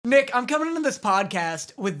Nick, I'm coming into this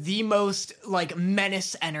podcast with the most, like,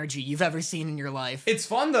 menace energy you've ever seen in your life. It's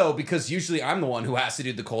fun, though, because usually I'm the one who has to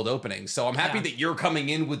do the cold opening, so I'm happy that you're coming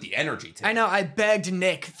in with the energy, today. I know, I begged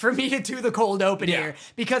Nick for me to do the cold open here,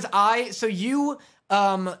 because you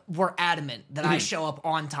were adamant that I show up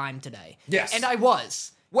on time today. Yes. And I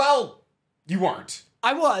was. Well, you weren't.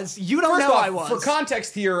 I was. You don't First know off, I was. For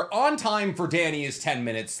context here, on time for Danny is 10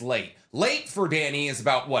 minutes late. Late for Danny is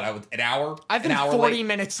about, what, an hour? I've been 40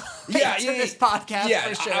 minutes late to this podcast,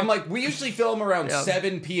 for sure. I'm like, we usually film around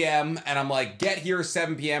 7 p.m., and I'm like, get here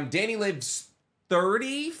 7 p.m. Danny lives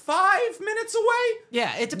 35 minutes away?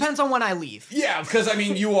 Yeah, it depends on when I leave. Yeah, because, I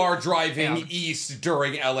mean, you are driving east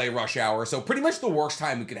during LA rush hour, so pretty much the worst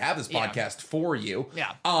time we could have this podcast for you.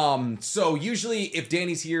 Yeah. So usually if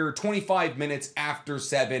Danny's here 25 minutes after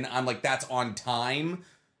 7, I'm like, that's on time.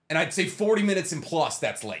 And I'd say 40 minutes and plus,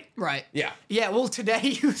 that's late. Right. Yeah. Yeah, well, today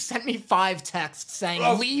you sent me 5 texts saying,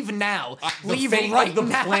 leave now. Leave right right now. The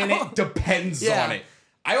planet depends on it.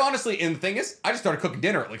 I honestly, and the thing is, I just started cooking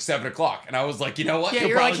dinner at like 7 o'clock. And I was like, you know what? Yeah,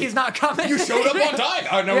 you're like, he's not coming. You showed up on time.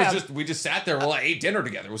 Oh, no, it was we just sat there while I ate dinner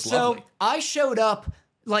together. It was lovely. So I showed up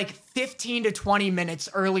like 15 to 20 minutes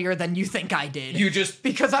earlier than you think I did.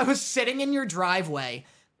 Because I was sitting in your driveway.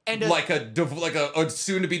 And like a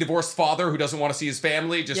soon-to-be divorced father who doesn't want to see his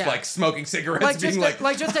family, just like smoking cigarettes,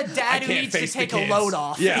 like just a dad who needs to take a load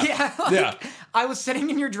off. Yeah. I was sitting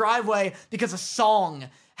in your driveway because a song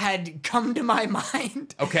had come to my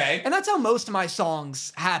mind. Okay. And that's how most of my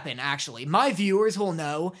songs happen, actually. My viewers will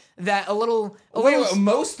know that Wait,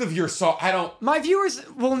 most of your song, my viewers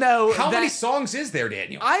will know how many songs is there,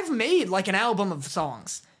 Daniel? I've made like an album of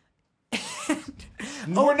songs.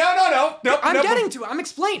 No. I'm getting to it. I'm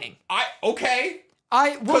explaining.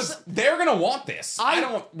 Because they're gonna want this. We're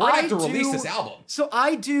gonna have to release this album. So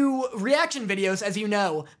I do reaction videos, as you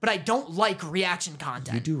know, but I don't like reaction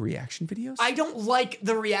content. You do reaction videos? I don't like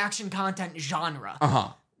the reaction content genre.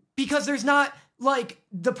 Because there's not like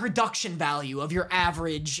the production value of your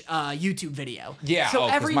average YouTube video. Yeah, so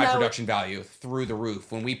because my production value through the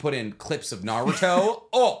roof. When we put in clips of Naruto,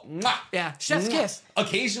 mwah. Yeah, chef's kiss.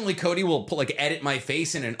 Occasionally, Cody will edit my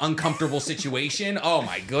face in an uncomfortable situation. Oh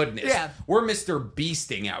my goodness. Yeah. We're Mr.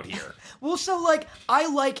 Beasting out here. Well, so I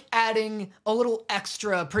like adding a little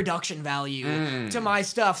extra production value to my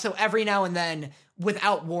stuff. So every now and then,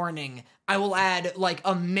 without warning, I will add like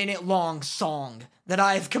a minute-long song that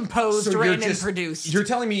I've composed, written, and produced. You're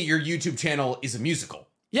telling me your YouTube channel is a musical?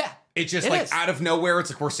 Yeah. It's just out of nowhere, it's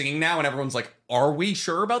like we're singing now, and everyone's like, are we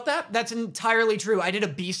sure about that? That's entirely true. I did a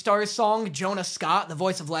Beastars song. Jonah Scott, the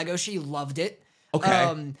voice of Lego, she loved it.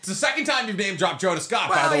 Okay. It's the second time you've name dropped Jonah Scott,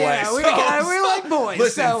 by the way. Yeah, we like boys.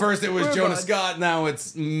 Listen, first it was Jonah Scott, now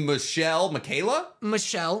it's Michaela?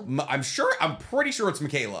 Michelle. I'm pretty sure it's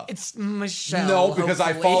Michaela. It's Michelle. No, because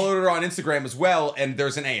I followed her on Instagram as well, and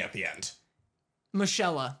there's an A at the end.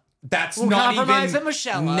 Michella. That's we'll not compromise even, at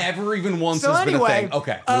Michella. Never even once has been a thing.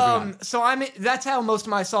 Okay, moving on. So that's how most of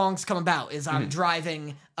my songs come about, is I'm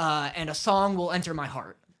driving, and a song will enter my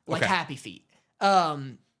heart, like Happy Feet.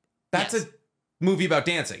 That's a movie about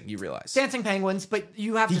dancing, you realize. Dancing penguins, but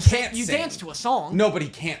you have to sing. You dance to a song. No, but he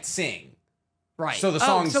can't sing. Right. So the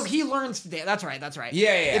songs... so he learns to dance. That's right.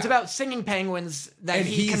 Yeah. It's about singing penguins that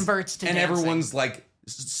he converts to dancing. And everyone's like,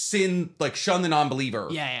 shun the non-believer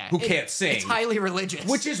who can't sing. It's highly religious.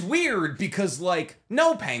 Which is weird because,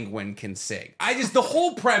 no penguin can sing. The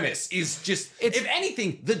whole premise is just, if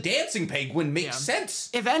anything, the dancing penguin makes sense.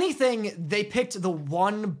 If anything, they picked the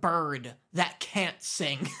one bird that can't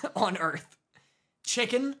sing on Earth.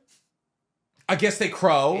 Chicken. I guess they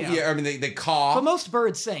crow. Yeah, I mean, they caw. But most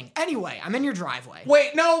birds sing. Anyway, I'm in your driveway.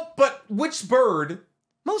 Wait, no, but which bird?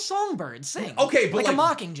 Most songbirds sing. Okay, but like a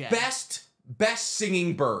mockingjay. Best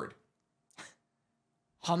singing bird.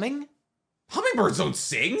 Humming? Hummingbirds don't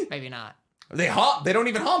sing. Maybe not. They hum. They don't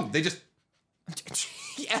even hum. They just...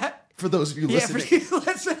 Yeah. For those of you listening. Yeah, for you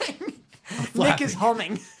listening. Nick is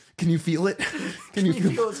humming. Can you feel it? Can you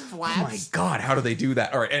feel his flaps? Oh my God, how do they do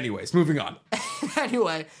that? All right, anyways, moving on.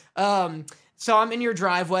 Anyway, so I'm in your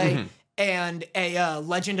driveway, and a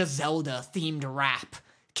Legend of Zelda themed rap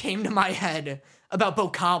came to my head about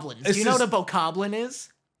bokoblins. Do you know what a bokoblin is?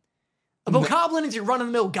 A bokoblin is your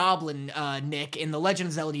run-of-the-mill goblin, Nick, in the Legend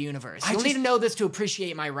of Zelda universe. You'll need to know this to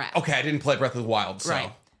appreciate my rap. Okay, I didn't play Breath of the Wild, so...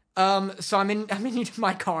 Right. So I'm in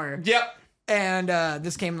my car. Yep. And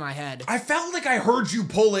this came to my head. I felt like I heard you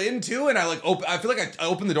pull in too, and I feel like I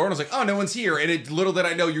opened the door and I was like, oh, no one's here. And little did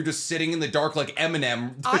I know you're just sitting in the dark like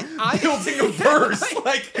Eminem, building a verse,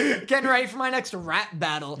 like getting ready for my next rap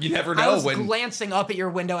battle. You never know I was when glancing up at your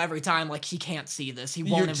window every time, like he can't see this. He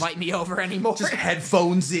won't invite me over anymore. Just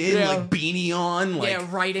headphones in, like beanie on,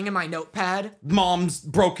 like writing in my notepad. Mom's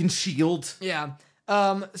broken shield. Yeah.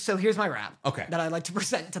 So here's my rap. Okay. That I'd like to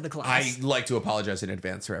present to the class. I like to apologize in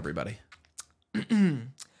advance for everybody.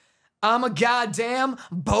 I'm a goddamn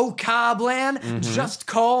Bocoblan. Just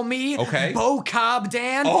call me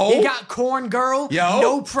Bocobdan. Oh. You got corn girl? Yo.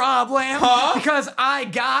 No problem. Huh? Because I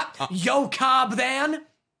got Yo Cobdan.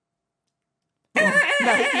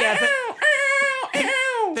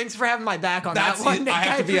 Thanks for having my back on that one, Nick. I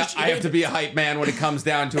have to be a hype man when it comes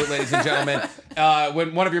down to it, ladies and gentlemen.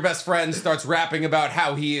 When one of your best friends starts rapping about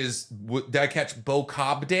how he is, did I catch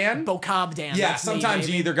Bocobdan? Bocobdan. Yeah, that's sometimes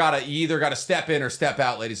me, you either gotta step in or step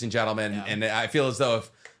out, ladies and gentlemen. Yeah. And I feel as though if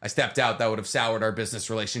I stepped out, that would have soured our business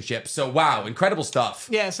relationship. So wow, incredible stuff.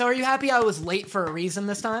 Yeah. So are you happy I was late for a reason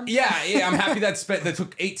this time? Yeah. I'm happy that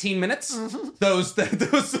took 18 minutes. Those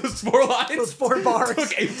 4 lines. Those 4 bars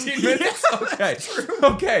took 18 minutes. Yeah, okay.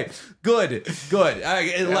 Okay. Good.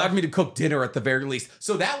 It allowed me to cook dinner at the very least.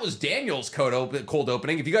 So that was Daniel's cold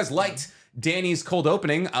opening. If you guys liked Danny's cold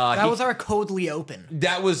opening, that was our Coldly Open.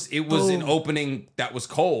 It was an opening that was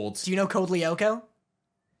cold. Do you know Code Lyoko?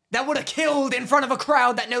 That would have killed in front of a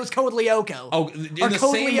crowd that knows Code Lyoko. Oh, in the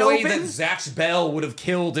same way that Zach Bell would have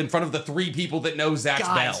killed in front of the 3 people that know Zach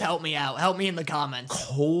Bell. Guys, help me out. Help me in the comments.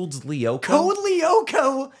 Cold Lyoko? Code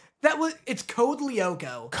Lyoko. It's Code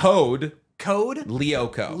Lyoko. Code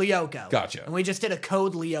Lyoko. Lyoko. Gotcha. And we just did a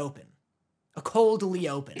Codely Open. A Coldly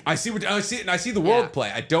Open. I see the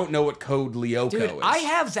wordplay. I don't know what Code Lyoko is. I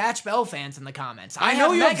have Zach Bell fans in the comments. I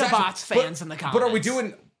know you have Megabots fans in the comments. But are we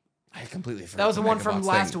doing... I completely forgot. That was the one from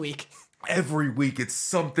last week. Every week it's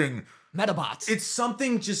something... Metabots. It's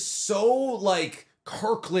something just so, like,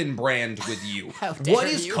 Kirkland brand with you. What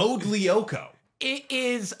is you? Code Lyoko? It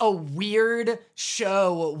is a weird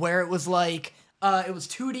show where it was like... it was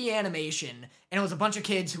 2D animation, and it was a bunch of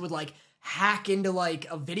kids who would, like, hack into, like,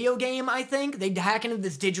 a video game, I think. They'd hack into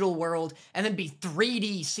this digital world, and then be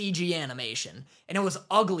 3D CG animation. And it was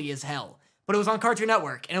ugly as hell. But it was on Cartoon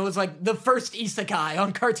Network, and it was like the first isekai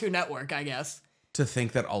on Cartoon Network, I guess. To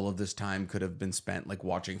think that all of this time could have been spent like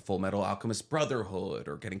watching Full Metal Alchemist Brotherhood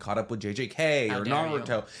or getting caught up with JJK or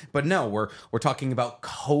Naruto. But no, we're talking about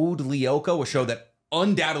Code Lyoko, a show that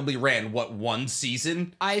undoubtedly ran, 1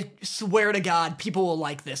 season? I swear to God, people will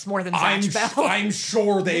like this more than Zach Bell. I'm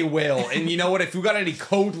sure they will. And you know what? If you got any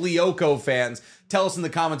Code Lyoko fans, tell us in the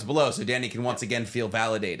comments below so Danny can once again feel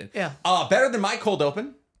validated. Yeah. Better than my cold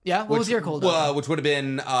open. Yeah, what was your cold open? Which would have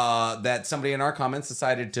been that somebody in our comments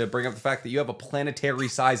decided to bring up the fact that you have a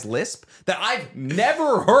planetary-sized lisp that I've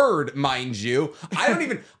never heard, mind you.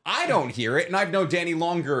 I don't hear it, and I've known Danny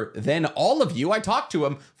longer than all of you. I talk to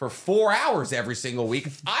him for 4 hours every single week.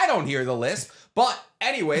 I don't hear the lisp. But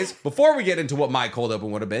anyways, before we get into what my cold open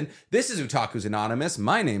would have been, this is Otakus Anonymous.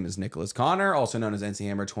 My name is Nicholas Connor, also known as NC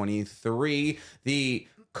Hammer 23, the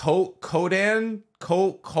Kodan.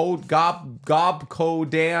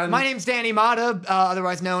 My name's Danny Mata,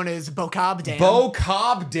 otherwise known as Bocobdan.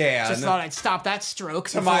 Bocobdan. Just thought I'd stop that stroke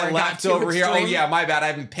to my left over here. Oh yeah, my bad. I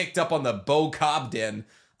haven't picked up on the Bocobdan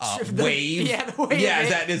wave. Yeah, the wave.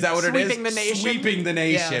 Yeah, is that what it is? Sweeping the nation. Sweeping the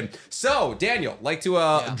nation. Yeah. So, Daniel, like to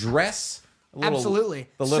address absolutely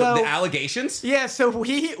the allegations? Yeah, so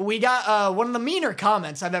we got one of the meaner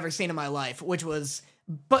comments I've ever seen in my life, which was,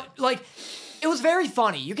 but like, it was very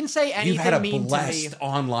funny. You can say anything mean to me. You've had a blessed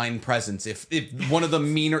online presence. If one of the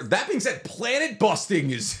meaner... That being said, planet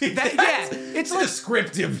busting is... it's like,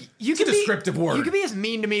 descriptive. It's a descriptive word. You can be as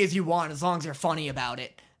mean to me as you want as long as you're funny about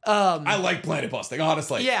it. I like planet busting,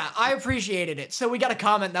 honestly. Yeah, I appreciated it. So we got a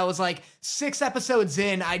comment that was like, 6 episodes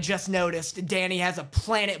in, I just noticed Danny has a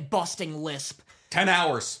planet busting lisp. 10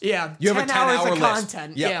 hours. Yeah, you have a 10 hour of lisp.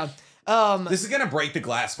 Content. Yep. Yeah. This is going to break the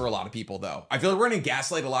glass for a lot of people, though. I feel like we're going to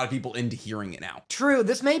gaslight a lot of people into hearing it now. True.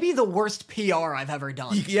 This may be the worst PR I've ever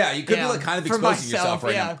done. You could be like kind of exposing yourself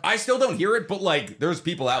right now. I still don't hear it, but like, there's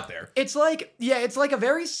people out there. It's like, it's like a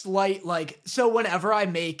very slight, like, so whenever I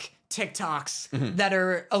make TikToks that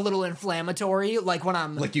are a little inflammatory, like when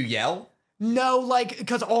I'm... Like you yell? No, like,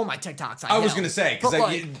 because all my TikToks I was going to say, because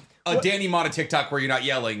a Danny Mata TikTok where you're not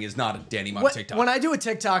yelling is not a Danny Mata TikTok. When I do a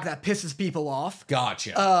TikTok that pisses people off...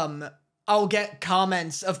 Gotcha. I'll get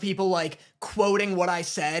comments of people, like, quoting what I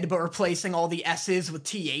said, but replacing all the S's with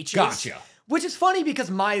THs. Gotcha. Which is funny because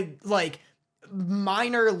my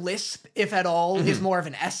minor lisp, if at all, is more of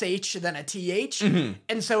an SH than a TH.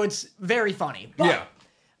 And so it's very funny. But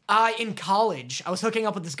in college, I was hooking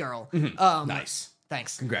up with this girl. Nice.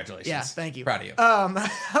 Thanks. Congratulations. Yeah, thank you. Proud of you.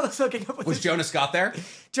 I was hooking up with Was Jonah Scott there?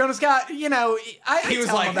 Jonah Scott, I was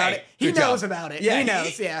tell like, him about hey, it. He good knows job. about it. Yeah, he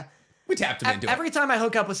knows, yeah. We tapped him into it. Every time I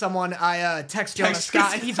hook up with someone, I text Jonah Text Scott,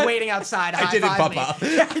 Scott. and he's waiting outside. I did it, high-five me. Papa.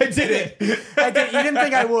 I did it. I did. You didn't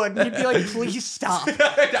think I would. You'd be like, please stop.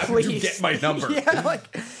 Please. You get my number. Yeah,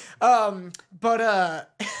 like,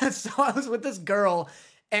 so I was with this girl,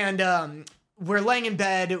 and we're laying in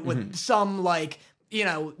bed with some, like,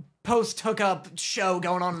 post-hookup show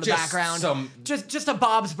going on in the background. Just a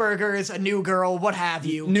Bob's Burgers, a new girl, what have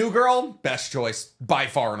you. New girl, best choice, by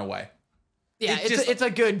far and away. Yeah, it's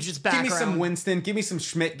a good just background. Give me some Winston, give me some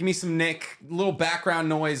Schmidt, give me some Nick, little background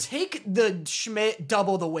noise. Take the Schmidt,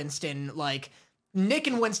 double the Winston, like... Nick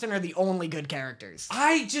and Winston are the only good characters.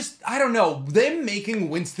 I don't know. Them making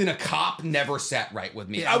Winston a cop never sat right with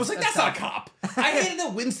me. Yeah, I was like, that's not a tough. cop. I hated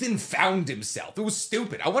that Winston found himself. It was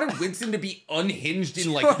stupid. I wanted Winston to be unhinged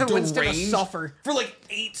and like Winston to deranged suffer. for like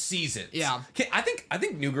 8 seasons. Yeah. Okay, I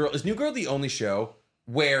think New Girl is the only show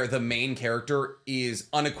where the main character is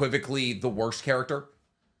unequivocally the worst character.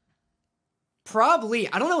 Probably.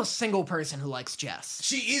 I don't know a single person who likes Jess.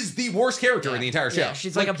 She is the worst character in the entire show. Yeah,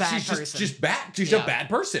 she's like a bad person. Just bad. She's a bad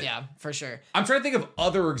person. Yeah, for sure. I'm trying to think of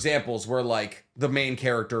other examples where like the main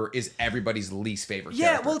character is everybody's least favorite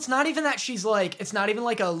character. Well, it's not even that she's like, it's not even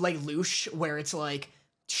like a Lelouch where it's like,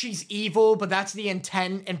 she's evil, but that's the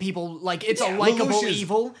intent, and people, like, it's a likable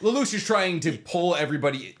evil. Lelouch is trying to pull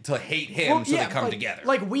everybody to hate him so they come together.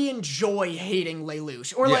 Like, we enjoy hating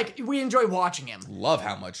Lelouch, or like, we enjoy watching him. Love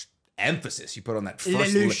how much emphasis you put on that first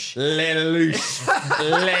Lelouch. Lelouch.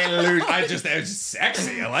 Lelouch. It was just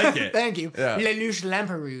sexy. I like it. Thank you. Yeah. Lelouch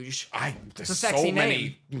Lamperouge. There's a sexy so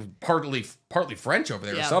many, partly French over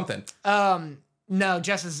there or something. No,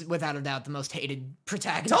 Jess is without a doubt the most hated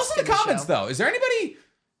protagonist. Tell us in the comments, show. though. Is there any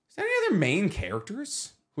other main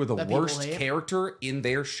characters who are the That people worst hate? character in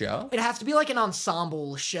their show? It has to be like an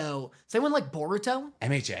ensemble show. Does anyone like Boruto?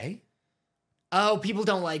 MHA? Oh, people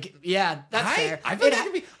don't like. Yeah, that's fair. I feel like that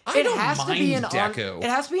could be. I don't mind Deku. It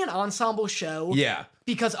has to be an ensemble show. Yeah,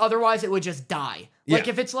 because otherwise it would just die. Like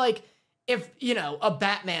Yeah. if it's like if a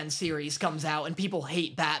Batman series comes out and people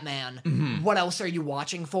hate Batman, what else are you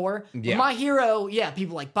watching for? Yeah. My Hero,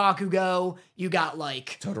 people like Bakugo. You got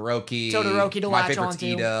like Todoroki to my latch favorite's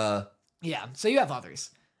onto. Ida. Yeah, so you have others.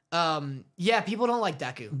 People don't like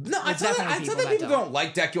Deku. No, I There's thought definitely that people don't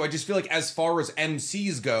like Deku. I just feel like as far as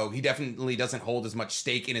MCs go, he definitely doesn't hold as much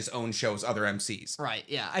stake in his own show as other MCs. Right,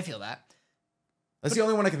 yeah, I feel that. That's the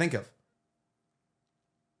only one I can think of.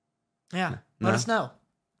 Yeah, let us know.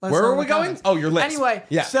 Where are we going? Oh, your list. Anyway,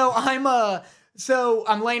 yeah. So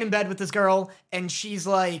I'm laying in bed with this girl, and she's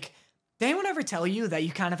like, "Did anyone ever tell you that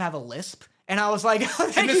you kind of have a lisp?" And I was like,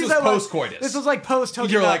 and this was post-coitus. This was like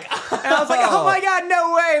post-hookup. You're like, and I was like, oh my god,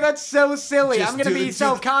 no way, that's so silly. Just I'm going to be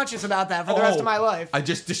self-conscious about that for the rest of my life. I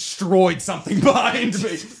just destroyed something behind me.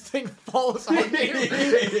 This thing falls on you.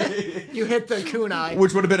 You hit the kunai.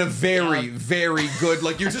 Which would have been a very, very good,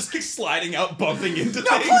 like, you're just sliding out, bumping into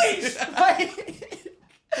things. Please!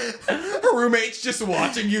 Her roommate's just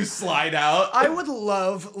watching you slide out. I would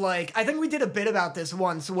love, I think we did a bit about this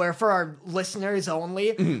once where for our listeners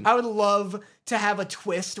only, I would love to have a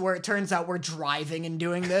twist where it turns out we're driving and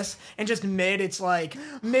doing this, and just mid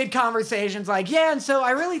conversations and so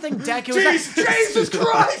I really think Deku is Jesus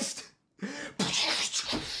Christ!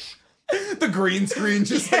 The green screen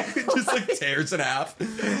just tears in half.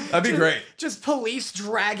 That'd be great. Just police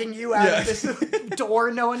dragging you out of this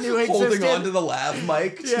door no one knew existed. Holding on to the lav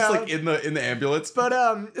mic, just in the ambulance. But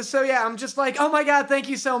I'm just like, oh my god, thank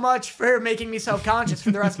you so much for making me self-conscious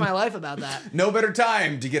for the rest of my life about that. No better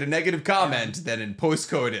time to get a negative comment than in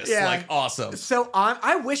post-coitus. Yeah. Awesome. So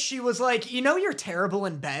I wish she was like, you're terrible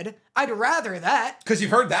in bed. I'd rather that. Because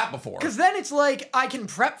you've heard that before. Because then it's like, I can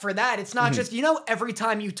prep for that. It's not just, every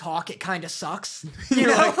time you talk, it kind of sucks.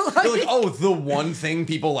 You're like, oh, the one thing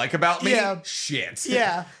people like about me? Yeah. Shit.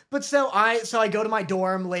 Yeah. But so I go to my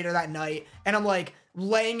dorm later that night, and I'm like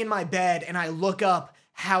laying in my bed, and I look up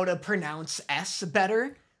how to pronounce S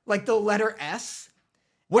better. Like the letter S.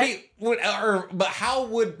 But how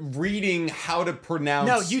would reading how to pronounce...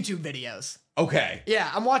 No, YouTube videos. Okay. Yeah,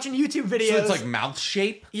 I'm watching YouTube videos. So it's like mouth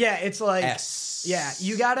shape? Yeah, it's like... S. Yeah,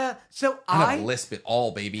 you gotta... So I don't lisp at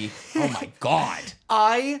all, baby. Oh my god.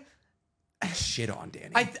 Shit on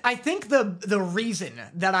Danny. I think the reason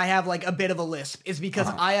that I have a bit of a lisp is because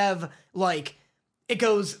I have it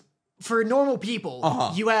goes for normal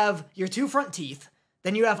people. You have your two front teeth,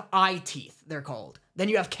 then you have eye teeth, they're called. Then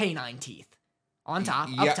you have canine teeth. On top,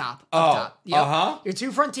 Yeah. up top, Oh, up top. Yep. uh-huh. Your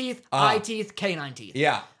 2 front teeth, eye teeth, canine teeth.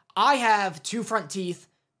 Yeah. I have 2 front teeth,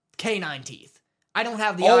 canine teeth. I don't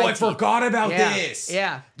have the Oh, eye I teeth. forgot about Yeah, this.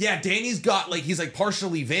 yeah. Yeah, Danny's got, like, he's, like,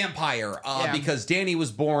 partially vampire because Danny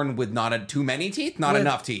was born with not too many teeth, not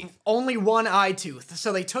enough teeth. Only 1 eye tooth.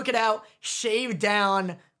 So they took it out, shaved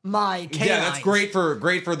down my canines. Yeah, that's great for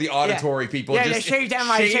the auditory people. Yeah, just they shaved down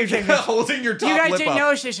my holding your top You guys lip didn't up.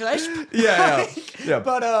 know this lisp? Yeah.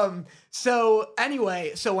 But so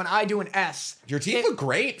anyway, so when I do an S, Your teeth look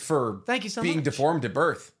great for Thank you so being much. deformed at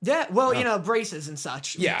birth. yeah, well, you know, braces and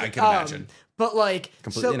such. Yeah, I can imagine. But like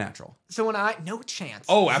Completely natural. So when I no chance.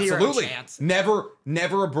 Oh, Zero absolutely. chance.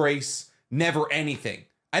 Never a brace, never anything.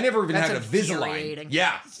 I never even That's had a Visalign. infuriating.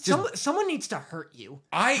 Yeah. Someone needs to hurt you.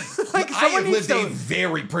 I Like, I someone have needs lived a to-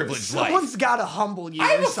 very privileged life. Someone's got to humble you. I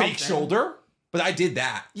have or a fake something. shoulder, but I did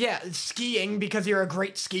that. Yeah, skiing because you're a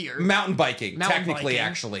great skier. Mountain biking, Mountain technically, biking.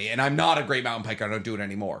 actually. And I'm not a great mountain biker. I don't do it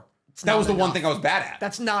anymore. That not was the one enough. thing I was bad at.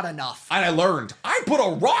 That's not enough. And I learned. I put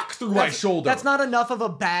a rock through my shoulder. That's not enough of a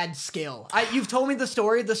bad skill. You've told me the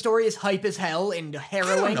story. The story is hype as hell and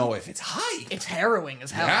harrowing. I don't know if it's hype. It's harrowing as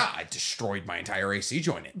hell. Yeah, I destroyed my entire AC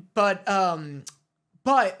joint. But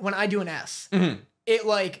when I do an S, it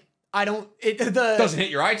like I don't the Doesn't hit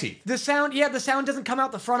your eye teeth. the sound. Yeah, the sound doesn't come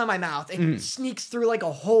out the front of my mouth. It sneaks through like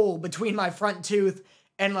a hole between my front tooth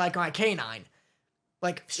and like my canine.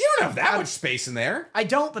 Like You don't have that much space in there. I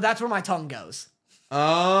don't, but that's where my tongue goes.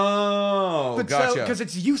 Oh, But gotcha. because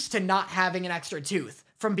it's used to not having an extra tooth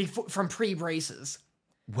from pre braces,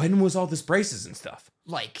 When was all this braces and stuff?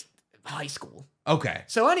 like high school. Okay.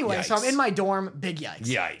 So anyway, so I'm Yikes. in my dorm. Big yikes.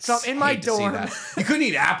 Yikes. So I'm in my Hate to see dorm. that. You couldn't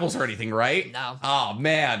eat apples or anything, right? No. Oh,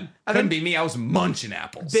 man. Couldn't be me. I was munching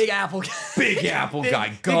apples. Big apple. Big apple Big- guy.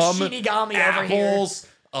 big Gum, Shinigami over here. apples,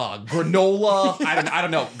 granola. I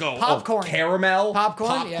don't know. Popcorn. Caramel.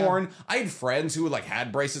 Popcorn, yeah. I had friends who like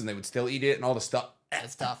had braces and they would still eat it and all the stuff That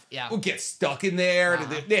stuff. Yeah. would get stuck in there.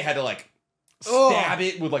 Uh-huh. They had to like Ugh. stab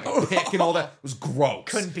it with like a pick and all that. It was gross.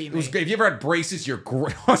 Couldn't be It was me. great. If you ever had braces, you're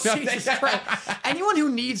gross. Jesus Christ. Anyone who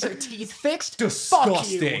needs their teeth fixed,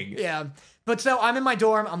 Disgusting. fuck you. Yeah. But so I'm in my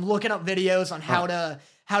dorm. I'm looking up videos on how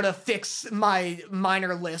to fix my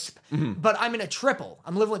minor lisp. But I'm in a triple.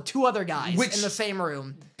 I'm living with 2 other guys in the same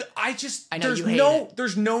room. I know you hate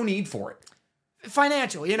there's no need for it.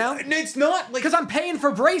 Financial, you know? It's not like Because I'm paying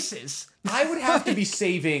for braces. I would have to be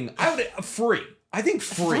saving. I would free. I think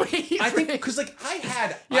free. Free, I think free. because like I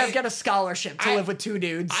had. Yeah, I, I've got a scholarship to live with 2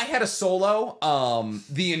 dudes. I had a solo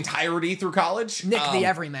the entirety through college. Nick the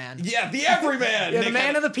Everyman. Yeah, the everyman. Yeah, Nick the man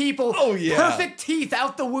had- of the people. Oh, yeah. Perfect teeth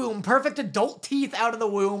out the womb. Perfect adult teeth out of the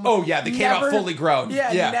womb. Oh yeah, they came out fully grown.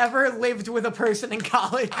 Yeah, yeah. never lived with a person in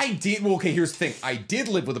college. I did. Well, okay, here's the thing. I did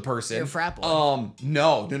live with a person. You're a frat boy.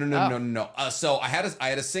 No. So I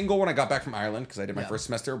had a single when I got back from Ireland because I did my first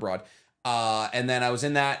semester abroad. And then I was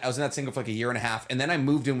in that single for like a year and a half, and then I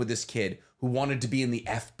moved in with this kid who wanted to be in the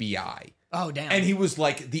FBI. Oh, damn. And he was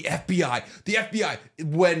like, the FBI,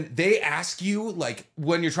 when they ask you, like,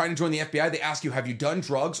 when you're trying to join the FBI, they ask you, have you done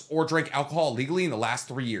drugs or drank alcohol legally in the last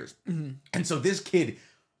 3 years? And so this kid,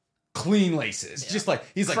 clean laces, just like,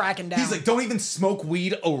 he's like, Cracking down. he's like, don't even smoke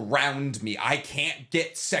weed around me. I can't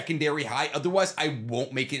get secondary high. Otherwise, I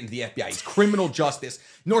won't make it into the FBI. It's criminal justice.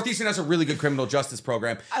 Northeastern has a really good criminal justice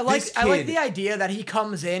program. I like This I like kid- the idea that he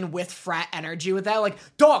comes in with frat energy with that. Like,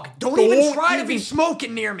 dog, don't even try to be even-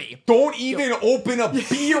 smoking near me. Don't even open a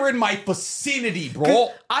beer in my vicinity,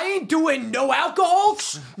 bro. I ain't doing no alcohol,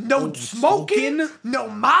 no smoking, no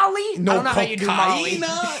Molly. No I don't know how you do Molly.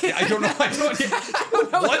 cocaine. I don't know. I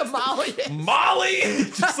don't know what the Molly is. Molly?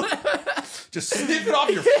 just snip it off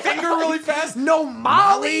your finger really fast. No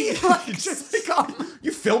Molly. Molly? Like, just some,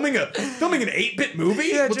 You filming an 8-bit movie?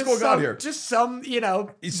 yeah, What's just going some, on here? Just some,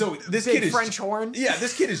 So this big kid is French horn. Yeah,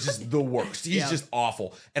 this kid is just the worst. He's Yeah. just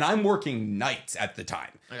awful. And I'm working nights at the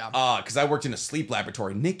time. Yeah. Because I worked in a sleep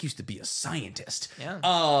laboratory. Nick used to be a scientist. Yeah.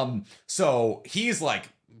 So he's like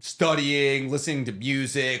studying, listening to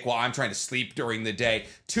music while I'm trying to sleep during the day.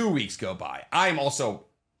 2 weeks go by. I'm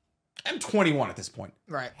 21 at this point.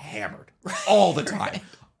 Right. Hammered all the time.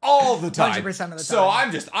 All the time. 100% of the So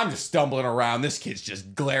time. I'm just stumbling around. This kid's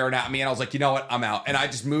just glaring at me, and I was like, you know what? I'm out. And I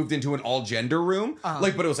just moved into an all gender room. But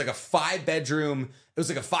it was like a 5-bedroom. It was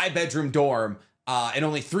like a 5-bedroom dorm. And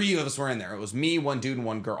only 3 of us were in there. It was me, 1 dude, and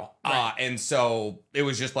 1 girl. Right. And so it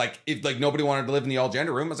was just like, if like nobody wanted to live in the all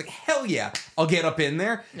gender room, I was like, hell yeah, I'll get up in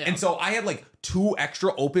there. Yeah. And so I had like 2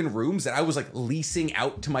 extra open rooms that I was like leasing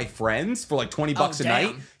out to my friends for like $20 a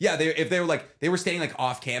night. Yeah, they were staying like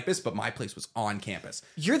off campus, but my place was on campus.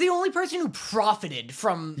 You're the only person who profited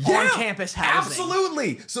from on-campus housing.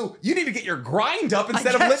 Absolutely. So you need to get your grind up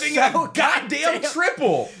instead of living in a goddamn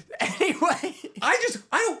triple. Anyway, I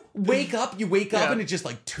don't wake up. You wake up and it's just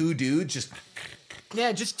like 2 dudes just.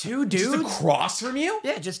 Yeah, just 2 dudes just across from you.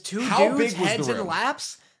 Yeah, just 2 How dudes, big was heads the and room?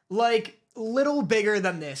 laps, like little bigger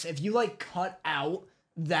than this. If you like cut out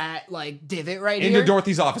that like divot right Into here,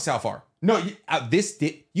 Dorothy's office, how far? No,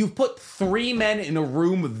 you've put 3 men in a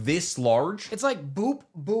room this large. it's like boop,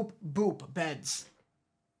 boop, boop beds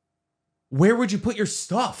Where would you put your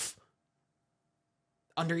stuff?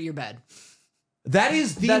 under your bed. That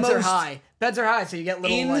is the Beds most are high. Beds are high, so you get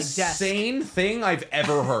little like desks. insane thing I've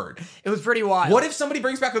ever heard. It was pretty wild. What if somebody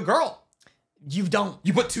brings back a girl? You don't?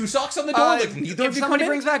 You put 2 socks on the door? Like neither If of you somebody come in?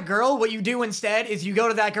 brings back girl, what you do instead is you go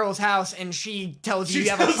to that girl's house and she tells you She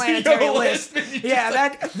you have a tells you you planetary have a list. list, and you Yeah,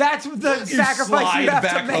 just, that's the You sacrifice slide you have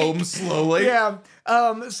back to make. home slowly. Yeah.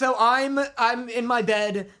 So I'm in my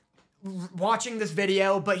bed watching this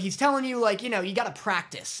video, but he's telling you like, you know, you got to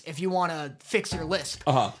practice if you want to fix your lisp.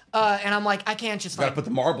 Uh-huh. And I'm like, I can't just You gotta like put the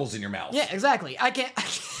marbles in your mouth. yeah, exactly. I can't.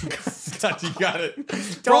 You got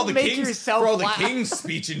it. Don't make yourself For all the laugh. King's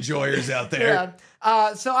speech enjoyers out there.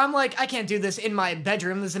 Yeah. So I'm like, I can't do this in my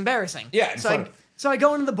bedroom. This is embarrassing. Yeah, in So front of- so I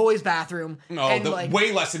go into the boys' bathroom. No, and like,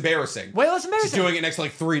 way less embarrassing. way less Just embarrassing. doing it next to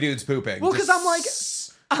like 3 dudes pooping. Well, because I'm like,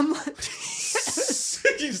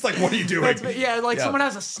 You're just like, what are you doing? someone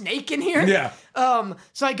has a snake in here. Yeah.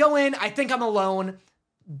 So I go in. I think I'm alone.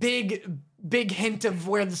 Big hint of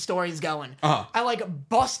where the story's going. Uh-huh. I like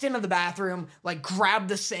bust into the bathroom, like grab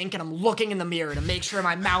the sink, and I'm looking in the mirror to make sure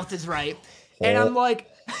my mouth is right. And I'm like,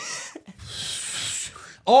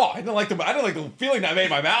 Oh, I don't like the feeling that made in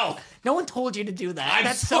my mouth. no one told you to do that. I'm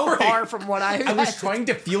That's sorry. so far from what I was trying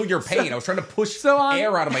to feel your pain. I was trying to push I'm-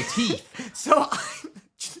 air out of my teeth. So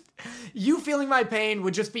you feeling my pain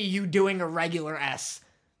would just be you doing a regular S.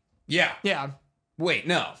 Yeah. Yeah. Wait,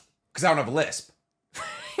 no. Because I don't have a lisp.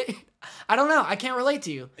 I don't know. I can't relate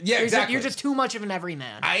to you. Yeah, exactly. You're just too much of an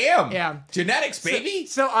everyman. I am. Yeah. Genetics, baby.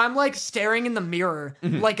 So I'm like staring in the mirror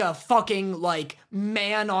like a fucking like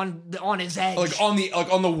man on his edge. Like on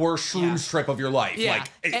the worst shroom trip of your life. Yeah.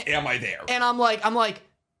 Like, am I there? And I'm like,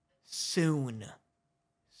 soon.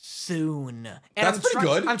 And That's pretty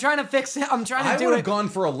good. I'm trying to fix it. I'm trying to I do would it. have gone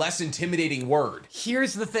for a less intimidating word.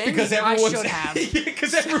 Here's the thing. Because I everyone's should have.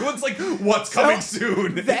 Because everyone's like, what's coming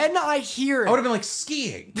soon? Then I hear. I would have been like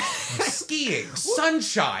skiing,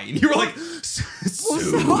 sunshine. You were like soon.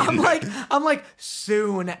 So I'm like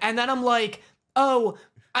soon, and then I'm like, oh,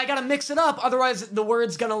 I gotta mix it up, otherwise the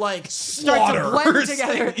word's gonna like start to Slaughter. blend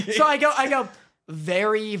together. So I go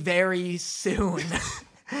very, very soon,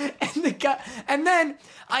 and then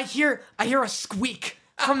I hear a squeak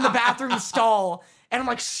from the bathroom stall, and I'm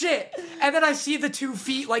like shit, and then I see the 2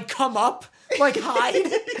 feet like come up, like hide,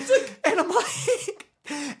 and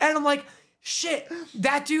I'm like. Shit,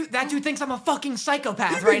 that dude thinks I'm a fucking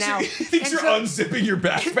psychopath right now. He thinks you're unzipping your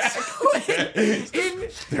backpack.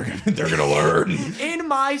 They're gonna learn. In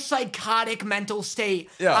my psychotic mental state,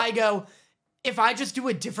 I go, if I just do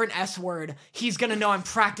a different S word, he's gonna know I'm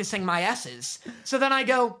practicing my S's. So then I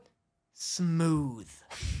go, smooth.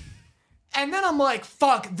 And then I'm like,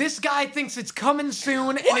 fuck, this guy thinks it's coming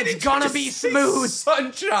soon and it's gonna be smooth.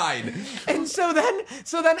 Sunshine. And so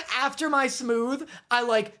then after my smooth, I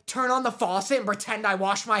like turn on the faucet and pretend I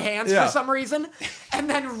wash my hands for some reason and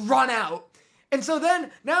then run out. And so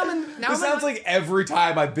then This sounds like every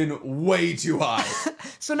time I've been way too high.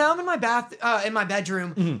 So now I'm in my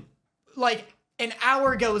bedroom, like an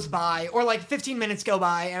hour goes by or like 15 minutes go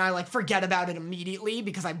by and I like forget about it immediately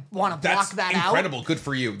because I want to block that out. Incredible. Good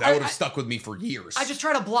for you. That would have stuck with me for years. I just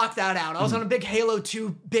try to block that out. I was on a big Halo 2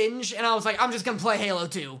 binge and I was like, I'm just going to play Halo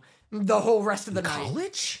 2 the whole rest of the night.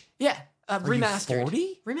 College? Yeah. Remastered.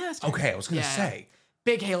 40? Remastered. Okay, I was going to say.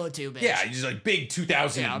 Big Halo 2 binge. Yeah, just like big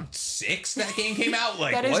 2006 that game came out.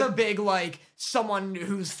 Like that is what? a big, like, someone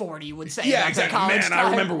who's 40 would say. Yeah, that's exactly. College Man, time. I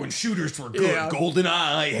remember when shooters were good. Yeah.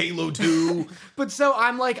 GoldenEye, Halo 2. But so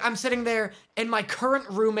I'm sitting there, and my current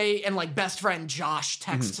roommate and, like, best friend Josh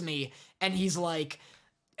texts me, and he's like,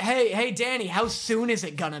 hey, Danny, how soon is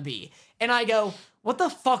it gonna be? And I go, what the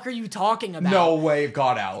fuck are you talking about? No way it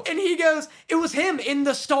got out. And he goes, it was him in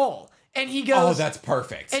the stall. And he goes, Oh, that's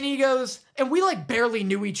perfect. And he goes, and we like barely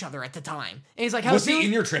knew each other at the time. And he's like, how was soon? he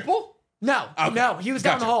in your triple? No, Okay. no, he was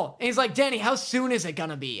down Gotcha. the hall. And he's like, Danny, how soon is it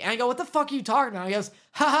gonna be? And I go, what the fuck are you talking about? He goes,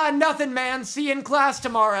 haha, nothing, man. See you in class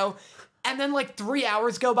tomorrow. And then like 3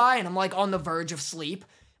 hours go by and I'm like on the verge of sleep.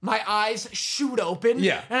 my eyes shoot open.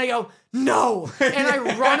 Yeah. And I go, no. And I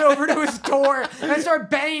run over to his door and I start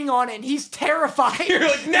banging on it and he's terrified. You're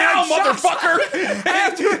like, now, motherfucker! I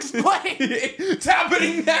have to explain. It's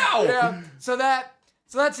happening now! Yeah. So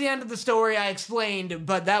that's the end of the story I explained,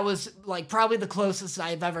 but that was like probably the closest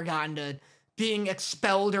I've ever gotten to being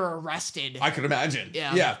expelled or arrested. I could imagine.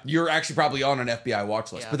 Yeah. Yeah, you're actually probably on an FBI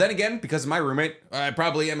watch list. Yeah. But then again, because of my roommate, I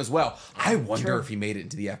probably am as well. I wonder True. if he made it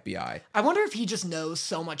into the FBI. I wonder if he just knows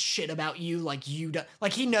so much shit about you, like you do.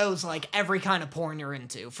 Like he knows like every kind of porn you're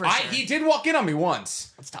into. For sure. He did walk in on me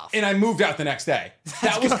once. That's tough. And I moved out the next day.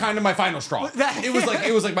 That was kind of my final straw. It was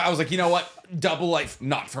like I was like, you know what? Double life,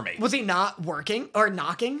 not for me. Was he not working or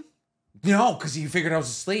knocking? No, because he figured I was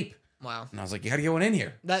asleep. Wow. And I was like, you gotta get one in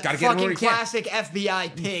here. That Gotta get fucking one where you can. classic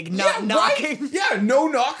FBI pig not knocking. Right? Yeah, a no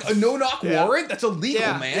knock Yeah. warrant. That's illegal,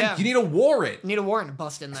 Yeah, man. yeah. You need a warrant. Need a warrant to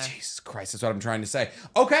bust in there. Jesus Christ, that's what I'm trying to say.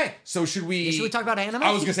 Okay, so should we talk about anime?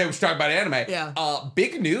 I was gonna say we should talk about anime. Yeah.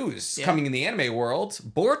 Big news coming in the anime world.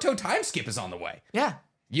 Boruto time skip is on the way. Yeah.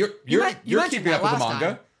 You're mentioned keeping that up with the last manga.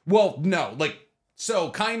 time. Well, no, like so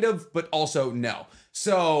kind of, but also no.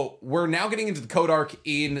 So we're now getting into the code arc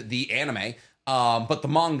in the anime. But the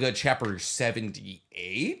manga chapter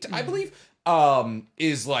 78, I believe,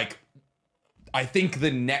 is like, I think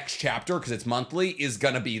the next chapter, because it's monthly, is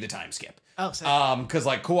gonna be the time skip. Oh, sick. Because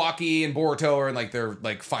like Kawaki and Boruto are in like their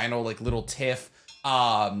like final like little tiff.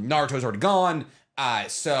 Naruto's already gone.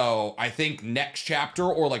 So I think next chapter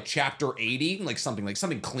or like chapter 80, like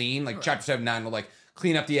something clean, like chapter 79 will like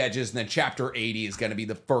clean up the edges, and then chapter 80 is going to be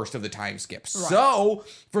the first of the time skips. Right. So,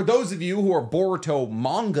 for those of you who are Boruto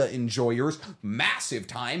manga enjoyers, massive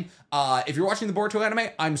time. If you're watching the Boruto anime,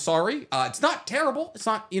 I'm sorry. It's not terrible. It's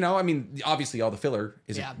not, I mean, obviously all the filler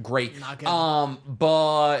isn't great. Not good.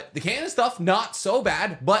 But the canon stuff, not so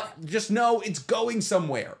bad, but just know it's going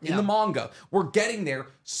somewhere in the manga. We're getting there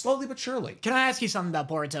slowly but surely. Can I ask you something about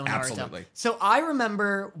Boruto and Naruto? Absolutely. So I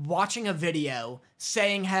remember watching a video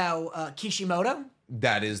saying how Kishimoto,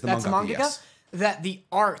 That is the that's mangaka, the mangaka, yes. that the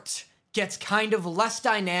art gets kind of less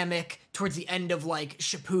dynamic towards the end of like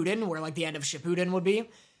Shippuden, where like the end of Shippuden would be.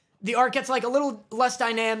 The art gets like a little less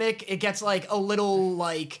dynamic. It gets like a little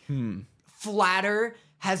like flatter.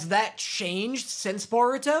 Has that changed since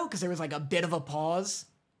Boruto? Because there was like a bit of a pause.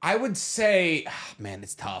 I would say, man,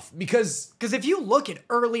 it's tough because if you look at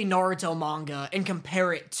early Naruto manga and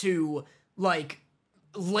compare it to like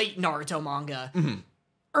late Naruto manga,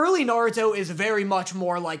 early Naruto is very much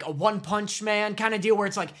more like a One Punch Man kind of deal where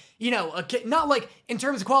it's like, not like in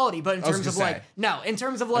terms of quality, but in terms of in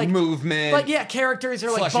terms of like movement, like characters are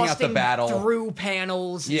like fleshing out the busting battle through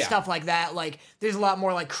panels and stuff like that. Like there's a lot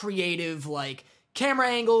more like creative like camera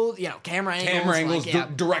angles,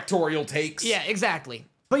 like, directorial takes. Yeah, exactly.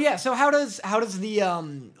 But yeah, so how does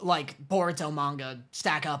the like Boruto manga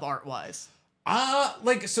stack up art wise?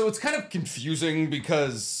 So it's kind of confusing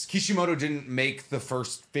because Kishimoto didn't make the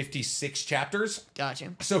first 56 chapters.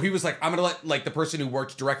 Gotcha. So he was like, I'm gonna let like the person who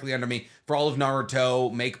worked directly under me for all of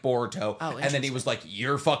Naruto make Boruto. And then he was like,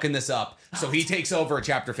 you're fucking this up. So he takes over at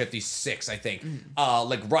chapter 56, I think.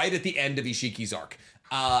 Like right at the end of Ishiki's arc.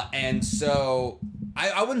 And so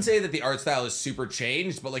I wouldn't say that the art style is super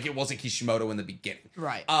changed, but like it wasn't Kishimoto in the beginning.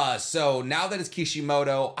 Right. So now that it's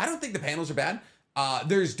Kishimoto, I don't think the panels are bad.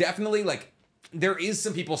 There's definitely like, there is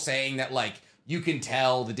some people saying that like you can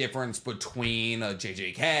tell the difference between a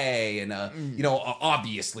JJK and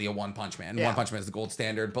obviously a One Punch Man. One Punch Man is the gold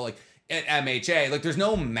standard, but like at MHA, like there's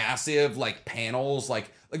no massive like panels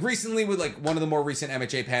like recently with like one of the more recent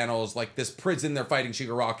MHA panels, like this prison they're fighting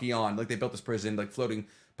Shigaraki on, like they built this prison, like floating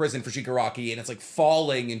prison for Shigaraki, and it's like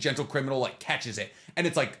falling and Gentle Criminal like catches it, and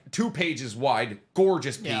it's like 2 pages wide,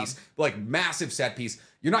 gorgeous piece, like massive set piece.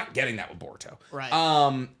 You're not getting that with Boruto. Right.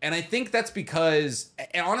 And I think that's because,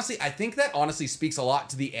 and honestly, I think that honestly speaks a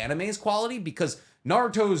lot to the anime's quality, because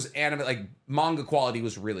Naruto's anime, like manga quality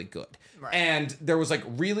was really good. Right. And there was like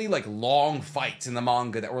really like long fights in the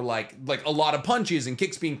manga that were like a lot of punches and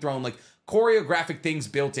kicks being thrown, like choreographic things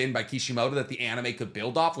built in by Kishimoto that the anime could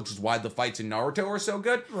build off, which is why the fights in Naruto are so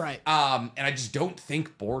good. Right. And I just don't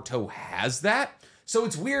think Boruto has that. So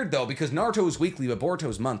it's weird though, because Naruto is weekly, but Boruto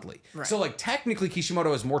is monthly. Right. So like technically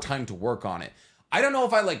Kishimoto has more time to work on it. I don't know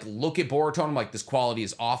if I like look at Boruto and I'm like, this quality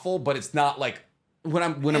is awful, but it's not like when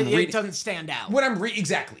I'm reading, it doesn't stand out. When I'm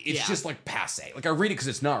exactly, it's just like passe. Like I read it because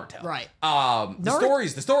it's Naruto. Right.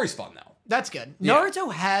 The story's fun though. That's good.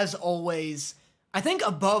 Naruto has always, I think,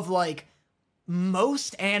 above like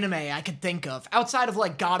most anime I could think of outside of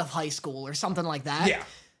like God of High School or something like that. Yeah.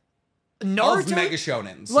 Naruto, of mega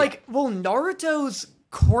shonens. Like, Naruto's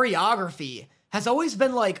choreography has always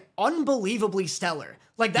been like unbelievably stellar.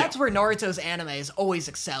 Like, that's where Naruto's anime has always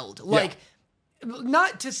excelled. Like,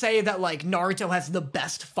 not to say that, like, Naruto has the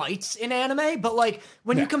best fights in anime, but, like,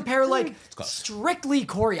 when you compare, like, strictly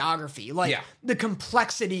choreography, like, the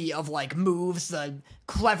complexity of, like, moves, the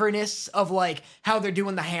cleverness of, like, how they're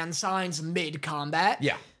doing the hand signs mid-combat.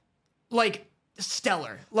 Yeah. Like,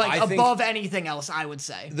 stellar. Like, above anything else, I would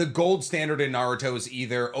say. The gold standard in Naruto is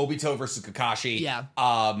either Obito versus Kakashi,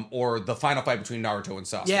 or the final fight between Naruto and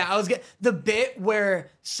Sasuke. Yeah, the bit where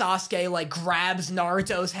Sasuke, like, grabs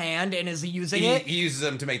Naruto's hand and is using it. He uses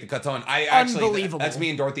them to make the katon. Unbelievable. That's me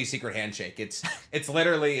and Dorothy's secret handshake. It's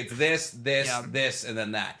literally, this, and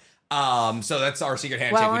then that. So that's our secret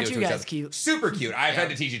handshake. Well, we aren't do you to each guys other. cute? Super cute. I've had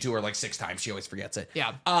to teach it to her like 6 times. She always forgets it.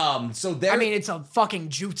 Yeah. So there. I mean, it's a fucking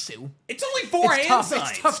jutsu. It's only 4 hand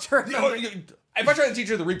signs. It's tough to remember. If I try to teach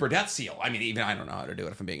her the Reaper Death Seal, I mean, even I don't know how to do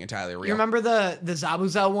it if I'm being entirely real. You remember the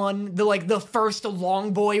Zabuza one? The first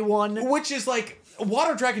long boy one? Which is like,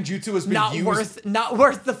 Water Dragon Jutsu has been used. Not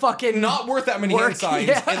worth the fucking Not worth that many hand signs.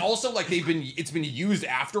 Yeah. And also, like, it's been used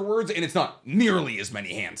afterwards, and it's not nearly as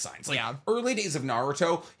many hand signs. Like, early days of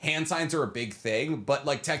Naruto, hand signs are a big thing, but,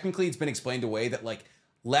 like, technically it's been explained away that, like,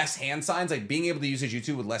 less hand signs, like being able to use a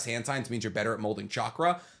jutsu with less hand signs means you're better at molding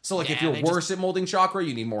chakra. So like if you're worse at molding chakra,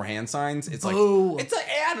 you need more hand signs. It's like, I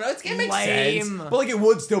don't know, it makes sense. But like it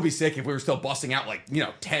would still be sick if we were still busting out like,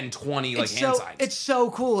 10, 20 like hand signs. It's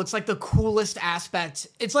so cool. It's like the coolest aspect.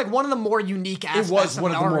 It's like one of the more unique aspects of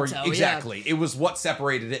Naruto. Exactly. It was what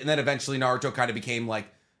separated it. And then eventually Naruto kind of became like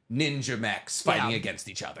ninja mechs fighting against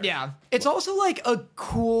each other. Yeah. It's also like a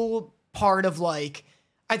cool part of like,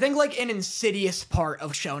 I think, like, an insidious part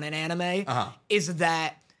of shonen anime is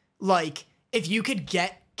that, like, if you could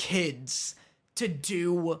get kids to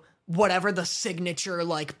do whatever the signature,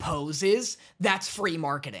 like, pose is, that's free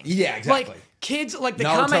marketing. Yeah, exactly. Like, kids, like, the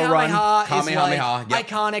Naruto Kamehameha is, like,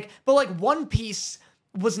 iconic. But, like, One Piece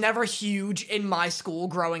was never huge in my school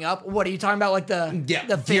growing up. What are you talking about? Like the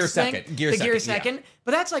Gear fist thing? Second. Gear Second. Yeah.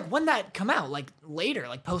 But that's like when that come out, like later,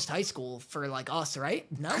 like post high school for like us, right?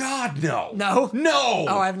 No. God, no. No? No.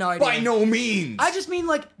 Oh, I have no idea. By no means. I just mean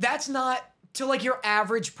like that's not to like your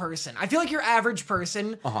average person. I feel like your average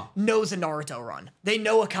person knows a Naruto run. They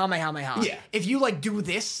know a Kamehameha. Yeah. If you like do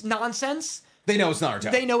this nonsense, they know it's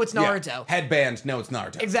Naruto. They know it's Naruto. Yeah. Headband, know it's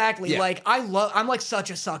Naruto. Exactly. Yeah. Like I'm like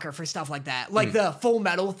such a sucker for stuff like that. Like the Full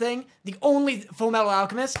Metal thing, the only Full Metal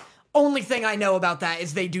Alchemist, only thing I know about that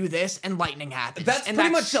is they do this and lightning happens. That's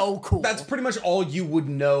much so cool. That's pretty much all you would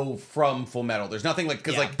know from Full Metal. There's nothing like,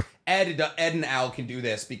 because like Ed and Al can do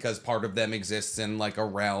this because part of them exists in like a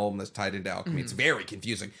realm that's tied into alchemy. It's very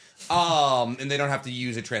confusing. And they don't have to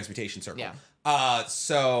use a transmutation circle. Yeah. But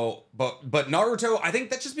Naruto, I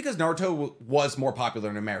think that's just because Naruto was more popular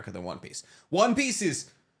in America than One Piece. One Piece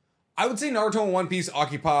is, I would say Naruto and One Piece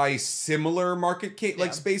occupy similar market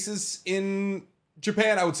spaces in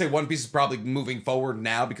Japan. I would say One Piece is probably moving forward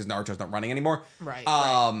now because Naruto's not running anymore. Right.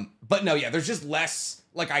 But no, there's just less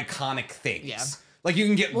like iconic things. Yeah. Like you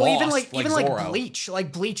can get lost, even Zoro. Bleach.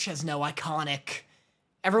 Like Bleach has no iconic.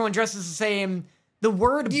 Everyone dresses the same. The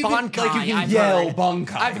word Bankai. You can yell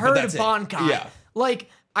Bankai. I've heard of Bankai. Yeah. Like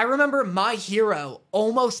I remember My Hero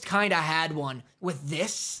almost kind of had one with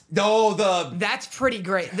this. That's pretty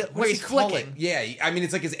great. Where he's flicking. Yeah, I mean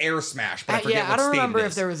it's like his air smash. But I forget what I don't remember it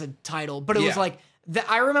if there was a title, but it was like.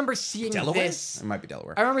 I remember seeing Delaware? this. It might be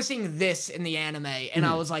Delaware. I remember seeing this in the anime, and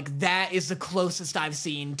I was like, "That is the closest I've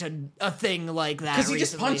seen to a thing like that." Because he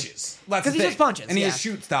just punches. Because he just punches, and he has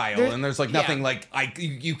shoot style, and there's like nothing like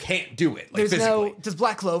you can't do it. Like, there's physically. Does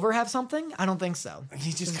Black Clover have something? I don't think so.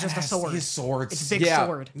 He just a sword. His swords. It's a big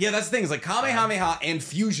sword. Yeah, that's the thing. Is like Kamehameha and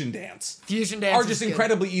Fusion Dance. Fusion Dance are just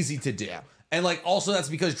incredibly easy to do, and like also that's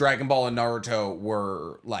because Dragon Ball and Naruto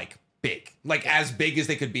were like big, like as big as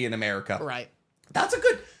they could be in America. Right. That's a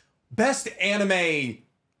good. Best anime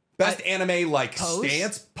like pose?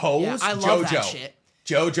 Stance pose. Yeah, I love that shit.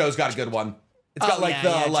 JoJo's got a good one. It's got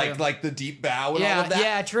like the deep bow and all of that.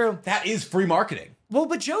 Yeah, true. That is free marketing. Well,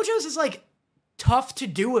 but JoJo's is like tough to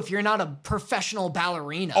do if you're not a professional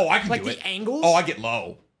ballerina. Oh, I can like do it. Like the angles. Oh, I get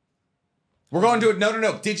low. We're going to do it. No.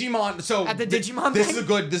 Digimon. So at the Digimon. This is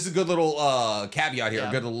a good little caveat here. Yeah.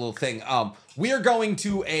 A good little thing. We are going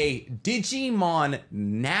to a Digimon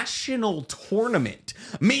national tournament.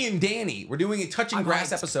 Me and Danny. We're doing a Touching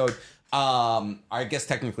Grass episode. I guess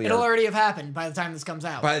technically it'll already have happened by the time this comes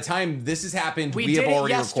out. By the time this has happened, we have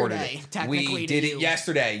already recorded it. We did it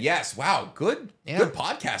yesterday. Yes. Wow. Good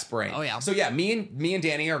podcast brain. Oh yeah. So yeah, me and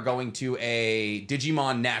Danny are going to a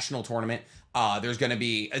Digimon national tournament. There's going to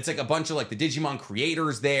be, it's like a bunch of like the Digimon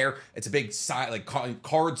creators there. It's a big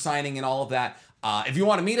card signing and all of that. If you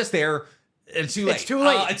want to meet us there, It's too late. It's too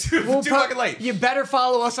late. It's too fucking late. You better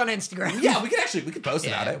follow us on Instagram. Yeah, we could post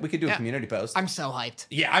about it. We could do a community post. I'm so hyped.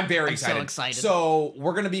 Yeah, I'm very excited. so excited. So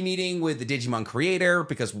we're gonna be meeting with the Digimon creator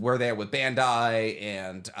because we're there with Bandai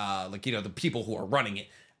and the people who are running it.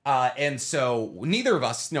 And so neither of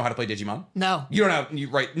us know how to play Digimon. No. You don't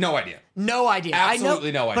have no idea. No idea.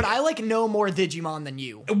 Absolutely no idea. But I know more Digimon than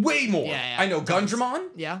you. Way more. Yeah, I know Gundramon.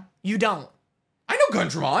 Yeah. You don't. I know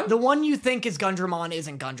Gundramon. The one you think is Gundramon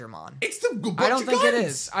isn't Gundramon. It's the bunch I don't of think guns. it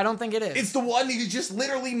is. I don't think it is. It's the one you just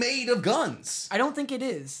literally made of guns. I don't think it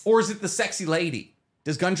is. Or is it the sexy lady?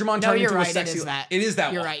 Does Gundramon turn into a sexy? It is that. It is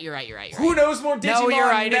that You're one. right. You're right. Who knows more Digimon No, you're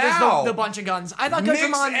right. now? It is the bunch of guns. I thought Mix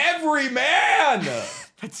Gundramon. every man.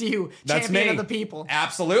 That's you. That's champion me. of the people.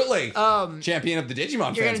 Absolutely. Champion of the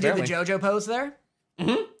Digimon You're fans. gonna do the JoJo pose there.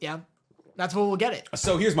 Mm-hmm. Yeah. That's what we'll get it.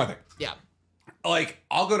 So here's my thing. Yeah. Like,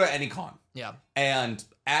 I'll go to any con. Yeah. And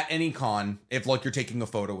at any con, if you're taking a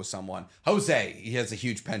photo with someone, Jose, he has a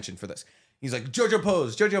huge penchant for this. He's like, JoJo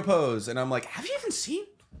pose. And I'm like, have you even seen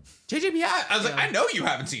JJBA? I was like, I know you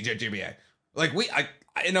haven't seen JJBA. Like,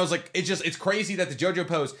 and I was like, it's crazy that the JoJo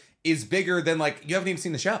pose is bigger than, like, you haven't even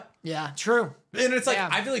seen the show. Yeah, true. And it's like,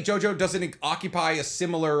 I feel like JoJo doesn't occupy a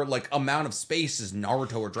similar, like, amount of space as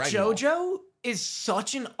Naruto or Dragon Ball. JoJo is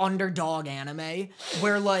such an underdog anime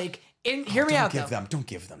where, like, hear me out, though. Don't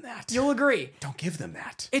give them that. You'll agree. Don't give them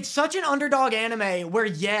that. It's such an underdog anime where,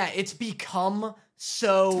 it's become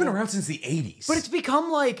so... It's been around since the 80s. But it's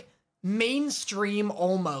become, like, mainstream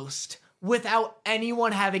almost without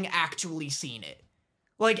anyone having actually seen it.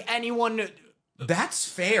 Like, anyone... That's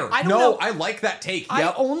fair. I don't know. I like that take. Yep.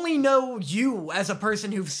 I only know you as a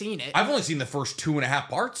person who's seen it. I've only seen the first 2.5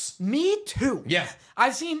 parts. Me too. Yeah.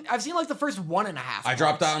 I've seen like the first 1.5 parts. I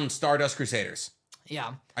dropped down Stardust Crusaders.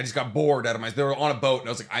 Yeah. I just got bored out of they were on a boat and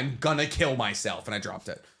I was like, I'm gonna kill myself, and I dropped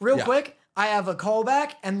it. Real quick, I have a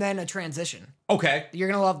callback and then a transition. Okay. You're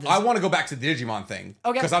gonna love this. I want to go back to the Digimon thing.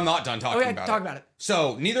 Okay. Because I'm not done talking about it. Talk about it.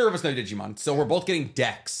 So neither of us know Digimon, so we're both getting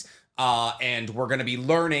decks. And we're going to be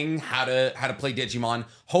learning how to play Digimon.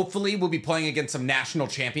 Hopefully, we'll be playing against some national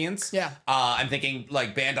champions. Yeah. I'm thinking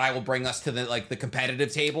like Bandai will bring us to the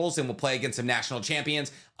competitive tables, and we'll play against some national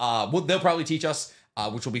champions. They'll probably teach us,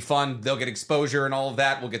 which will be fun. They'll get exposure and all of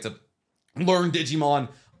that. We'll get to learn Digimon.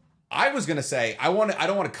 I was gonna say I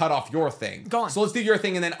don't want to cut off your thing. Go on. So let's do your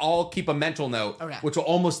thing, and then I'll keep a mental note, which will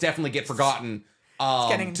almost definitely get forgotten.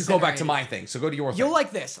 To go back to my thing. So go to your thing. You'll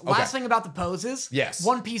like this. Last thing about the poses. Yes.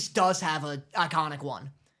 One Piece does have an iconic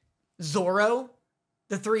one. Zoro,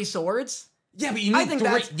 the 3 swords. Yeah, but you need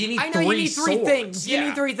three three things. Yeah. You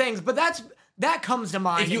need 3 things, but that comes to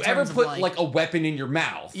mind. If you ever put like a weapon in your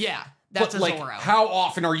mouth. Yeah, that's a like, Zoro. How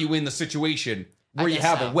often are you in the situation where you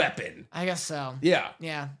have a weapon? I guess so. Yeah.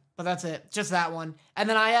 Yeah, but that's it. Just that one. And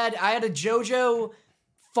then I had a JoJo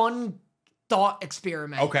fun thought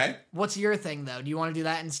experiment. Okay. What's your thing though? Do you want to do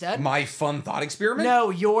that instead? My fun thought experiment?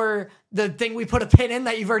 No, the thing we put a pin in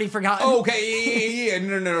that you've already forgotten. Oh, okay, yeah.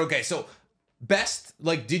 No. Okay, so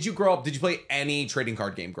did you play any trading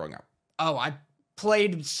card game growing up? Oh, I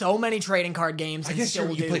played so many trading card games. I guess you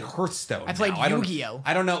play Hearthstone. I played Yu-Gi-Oh.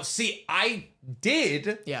 I don't know. See, I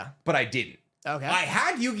did. Yeah. But I didn't. Okay. I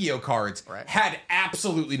had Yu-Gi-Oh cards, had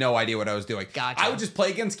absolutely no idea what I was doing. Gotcha. I would just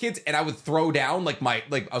play against kids and I would throw down I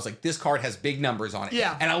was like, this card has big numbers on it.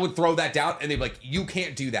 Yeah. And I would throw that down and they'd be like, you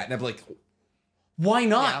can't do that. And I'd be like, why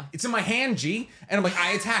not? Yeah. It's in my hand, G. And I'm like,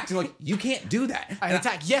 I attacked. And they're like, you can't do that. I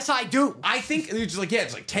attack. Yes, I do. I think they're just like,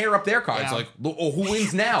 just like tear up their cards. Yeah. Like, oh, who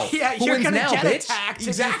wins now? Yeah, who you're wins gonna now, get bitch? attacked if you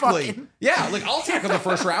Exactly. fucking- Yeah, like I'll attack on the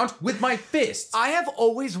first round with my fists. I have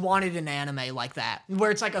always wanted an anime like that,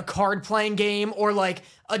 where it's like a card playing game or like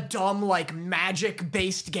a dumb like magic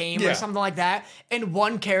based game or something like that, and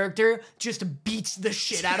one character just beats the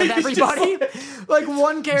shit out of everybody. like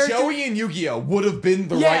one character. Joey and Yu-Gi-Oh would have been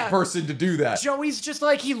the right person to do that. Joey's just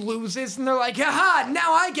like he loses, and they're like, "Haha!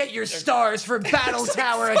 Now I get your stars for Battle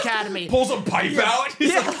Tower Academy." Pulls a pipe out.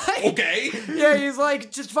 He's like, okay. Yeah, he's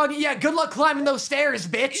like, just fucking good luck climbing those stairs,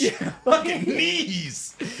 bitch. Fucking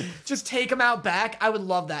knees. Just take him out back. I would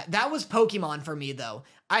love that. That was Pokemon for me though.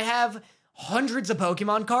 I have hundreds of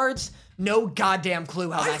Pokemon cards. No goddamn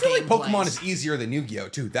clue how that game I feel like Pokemon plays. is easier than Yu-Gi-Oh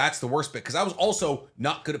too. That's the worst bit because I was also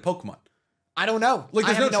not good at Pokemon. I don't know. Like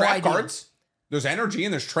there's I have no trap idea. cards. There's energy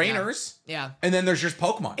and there's trainers. Yeah. And then there's just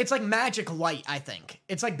Pokemon. It's like Magic Light, I think.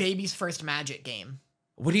 It's like baby's first Magic game.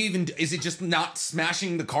 What do you even do? Is it just not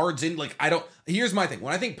smashing the cards in? Like, here's my thing.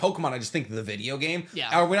 When I think Pokemon, I just think of the video game.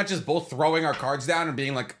 Yeah. Are we not just both throwing our cards down and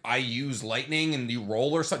being like, I use lightning and you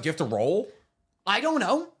roll or something? Do you have to roll? I don't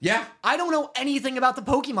know. Yeah. I don't know anything about the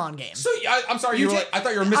Pokemon game. So I'm sorry, I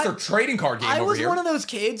thought you were Mr. Trading Card Game over here. I was one of those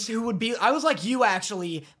kids who would be, I was like you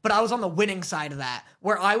actually, but I was on the winning side of that,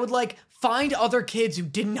 where I would like find other kids who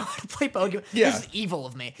didn't know how to play Pokemon. Yeah. This is evil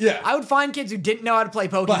of me. Yeah. I would find kids who didn't know how to play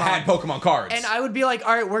Pokemon. But had Pokemon cards. And I would be like,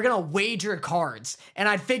 all right, we're going to wager cards. And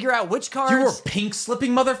I'd figure out which cards. You were pink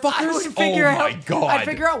slipping motherfuckers? I would figure out, my God. I'd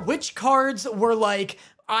figure out which cards were like,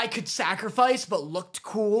 I could sacrifice but looked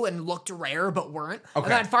cool and looked rare but weren't. Okay.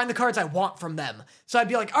 And then I'd find the cards I want from them. So I'd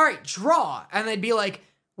be like, all right, draw. And they'd be like,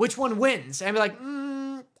 which one wins? And I'd be like,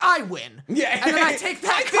 I win. Yeah. And then I take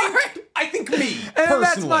that card. I think me, And personally.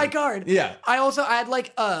 that's my card. Yeah. I had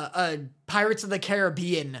like a Pirates of the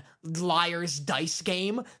Caribbean Liar's Dice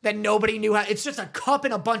game that nobody knew how. It's just a cup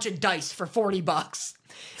and a bunch of dice for $40.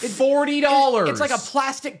 $40. It's like a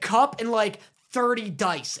plastic cup and like 30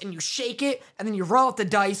 dice, and you shake it, and then you roll out the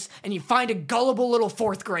dice, and you find a gullible little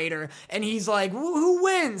fourth grader, and he's like, who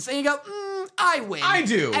wins? And you go, I win. I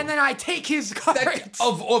do. And then I take his cards.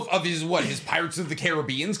 Of his Pirates of the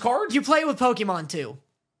Caribbean's cards? You play it with Pokemon too.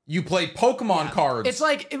 You play Pokemon cards. It's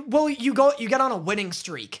like, well, you get on a winning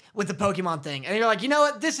streak with the Pokemon thing, and you're like, you know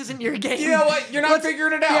what, this isn't your game. You know what, you're not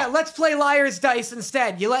figuring it out. Yeah, let's play Liar's Dice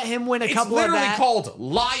instead. You let him win a couple of that. It's literally called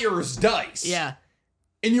Liar's Dice. Yeah.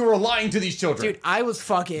 And you were lying to these children. Dude, I was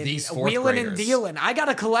fucking wheeling and dealing. I got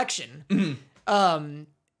a collection.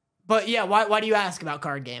 But yeah, why do you ask about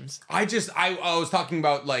card games? I was talking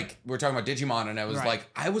about, like, we were talking about Digimon, and I was like,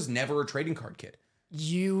 I was never a trading card kid.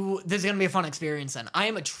 This is gonna be a fun experience then. I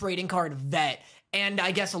am a trading card vet, and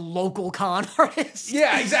I guess a local con artist.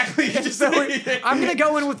 Yeah, exactly. So I'm gonna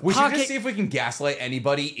go in with we pocket. should just see if we can gaslight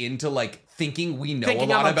anybody into, like, thinking we know a I'm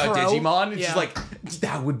lot about pro. Digimon. It's Yeah. just like,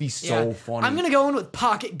 that would be so funny. I'm gonna go in with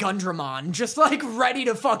Pocket Gundramon, just like ready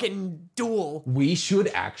to fucking duel. We should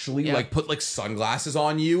actually like put like sunglasses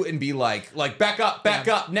on you and be like back up,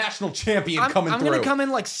 national champion coming through. I'm gonna come in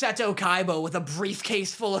like Seto Kaiba with a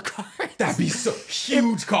briefcase full of cards. That'd be so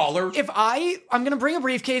huge collar. If I'm gonna bring a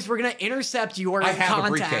briefcase, we're gonna intercept your contact. A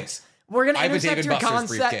briefcase. We're gonna I have a intercept David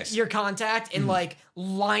your contact and like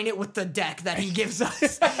line it with the deck that he gives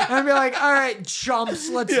us. And be like, all right, chumps,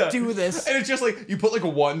 let's do this. And it's just like you put like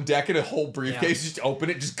one deck in a whole briefcase, just open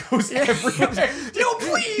it, just goes everywhere. No,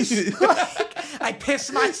 please. Like, I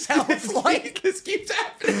piss myself. Like this keeps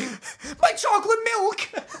happening. My chocolate milk.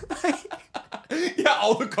 Yeah,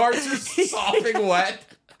 all the cards are sopping wet.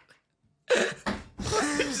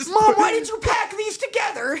 Mom, why did you pack these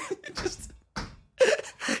together?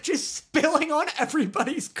 Just spilling on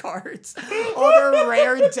everybody's cards. All their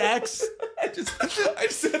rare decks. I just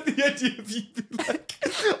had the idea of you being like,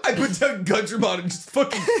 I put down Gundramon and just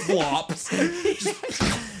fucking flops.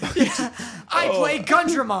 I play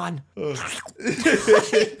Gundramon.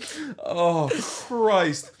 Oh,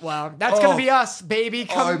 Christ. Wow, that's gonna be us, baby.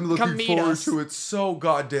 I'm looking come meet forward us. to it so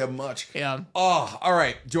goddamn much. Yeah. Oh, all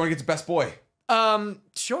right. Do you want to get to best boy?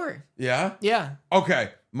 Sure. Yeah? Yeah.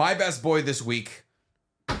 Okay. My best boy this week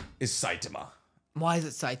is Saitama. Why is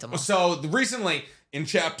it Saitama? So recently in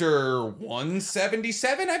chapter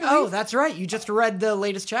 177, I believe. Oh, that's right. You just read the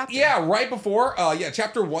latest chapter. Yeah, right before.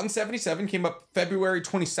 Chapter 177 came up February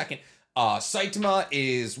 22nd. Saitama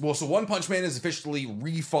is, so One Punch Man is officially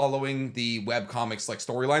refollowing the webcomics like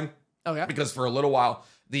storyline. Okay. Because for a little while,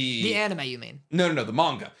 the anime, you mean? No, the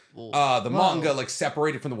manga. Manga like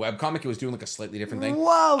separated from the webcomic. It was doing like a slightly different thing.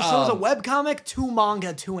 Whoa, so it was a webcomic to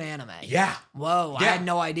manga to anime. Yeah. Whoa, I had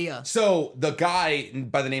no idea. So the guy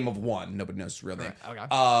by the name of One, nobody knows his real name,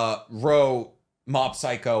 wrote Mob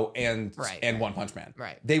Psycho and One Punch Man.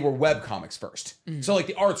 Right. They were webcomics first. So like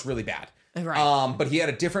the art's really bad. Right. But he had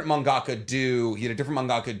a different mangaka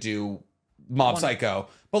do Mob Psycho.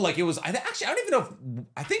 But like it was, I don't even know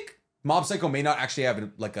I think Mob Psycho may not actually have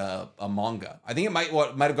like a manga. I think it might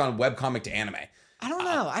have gone webcomic to anime. I don't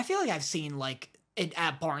know. I feel like I've seen like it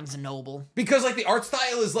at Barnes and Noble. Because like the art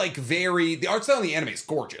style is like the art style in the anime is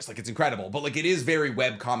gorgeous. Like it's incredible. But like it is very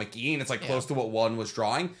webcomic-y and it's like close to what One was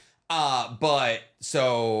drawing. And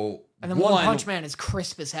then One Punch Man is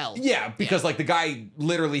crisp as hell. Yeah, because like the guy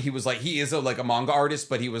literally he was like he is a manga artist,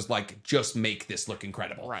 but he was like just make this look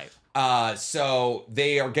incredible. Right. So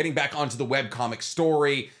they are getting back onto the webcomic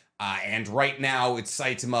story. And right now it's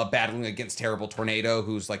Saitama battling against Terrible Tornado,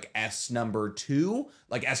 who's like S2,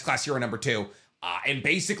 like S-Class Hero number 2. And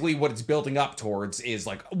basically what it's building up towards is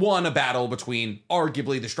like a battle between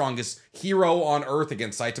arguably the strongest hero on Earth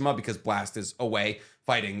against Saitama because Blast is away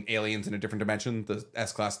fighting aliens in a different dimension. The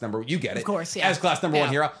S-Class number, you get it. Of course, yeah. S-Class number 1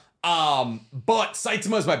 hero. But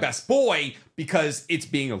Saitama is my best boy because it's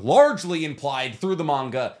being largely implied through the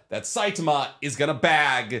manga that Saitama is gonna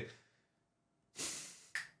bag...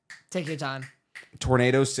 Take your time.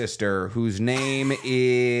 Tornado's sister, whose name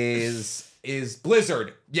is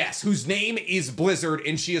Blizzard. Yes, whose name is Blizzard,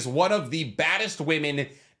 and she is one of the baddest women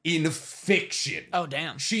in fiction. Oh,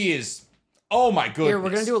 damn. She is. Oh my goodness. Here, we're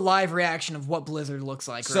going to do a live reaction of what Blizzard looks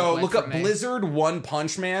like. So look up Blizzard One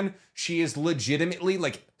Punch Man. She is legitimately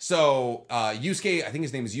like, so Yusuke, I think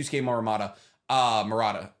his name is Yusuke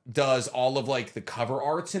Murata does all of like the cover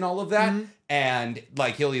arts and all of that. Mm-hmm. And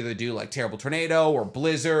like he'll either do like Terrible Tornado or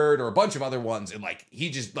Blizzard or a bunch of other ones. And like he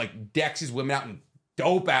just like decks his women out in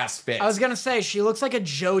dope ass fits. I was gonna say she looks like a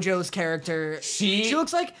JoJo's character. She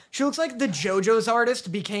looks like the JoJo's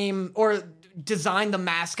artist became or designed the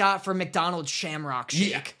mascot for McDonald's Shamrock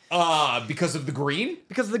Shake. Yeah. Because of the green?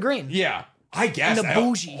 Because of the green. Yeah. I guess. And the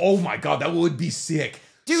bougie. Oh my god, that would be sick.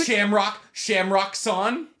 Dude. Shamrock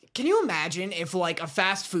son. Can you imagine if like a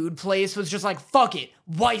fast food place was just like, fuck it,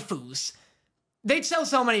 waifus? They'd sell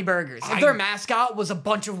so many burgers. If their mascot was a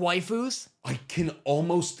bunch of waifus. I can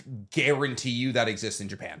almost guarantee you that exists in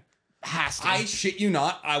Japan. Has to. I shit you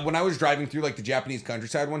not. When I was driving through like the Japanese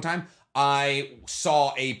countryside one time, I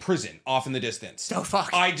saw a prison off in the distance. Oh fuck!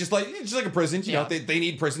 I just like a prison. You know, they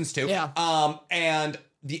need prisons too. Yeah. And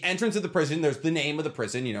the entrance of the prison, there's the name of the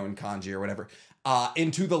prison, you know, in kanji or whatever.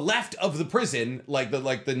 And to the left of the prison, like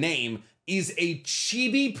the name is a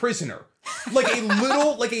chibi prisoner. like a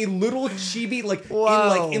little chibi,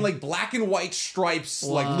 in like black and white stripes,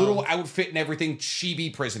 like little outfit and everything,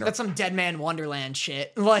 chibi prisoner. That's some Dead Man Wonderland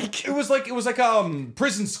shit. Like it was like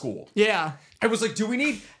prison school. Yeah. I was like, do we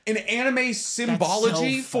need an anime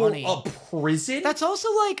symbology for a prison? That's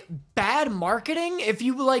also like bad marketing if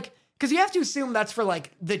you like, because you have to assume that's for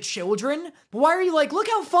like the children. But why are you like, look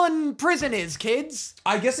how fun prison is, kids?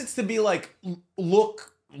 I guess it's to be like,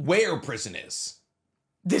 look where prison is.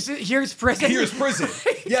 Here's prison. Here's prison.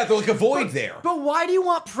 Yeah, they're like a void there. But why do you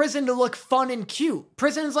want prison to look fun and cute?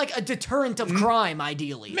 Prison is like a deterrent of crime,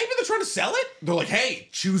 ideally. Maybe they're trying to sell it. They're like, hey,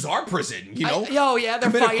 choose our prison, you know?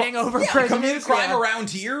 They're fighting over prison. Commit a crime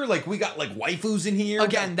around here. Like, we got like waifus in here.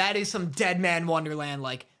 Again, that is some Dead Man Wonderland.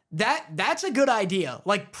 Like, that's a good idea.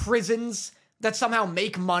 Like, prisons that somehow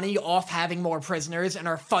make money off having more prisoners and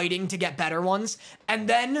are fighting to get better ones. And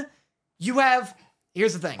then you have...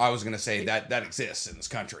 Here's the thing. I was going to say that exists in this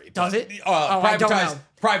country. Does it?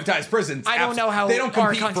 Privatized prisons. I don't know how they don't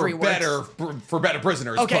compete our country for better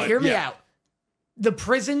prisoners. Okay, hear me out. The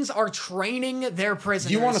prisons are training their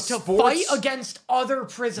prisoners to fight against other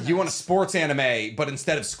prisoners. You want a sports anime, but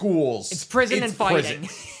instead of schools, it's prison and fighting.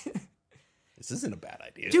 This isn't a bad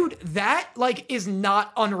idea. Dude, that like is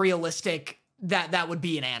not unrealistic that would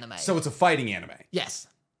be an anime. So it's a fighting anime. Yes.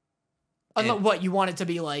 What, you want it to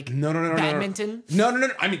be like no, badminton? No.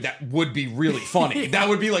 I mean, that would be really funny. That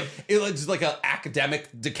would be like, it's like an academic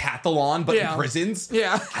decathlon, but in prisons.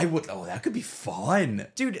 Yeah. That could be fun.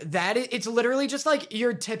 Dude, it's literally just like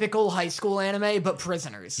your typical high school anime, but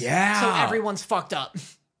prisoners. Yeah. So everyone's fucked up.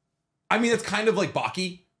 I mean, it's kind of like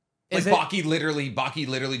Baki. Is like Baki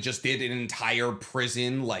literally just did an entire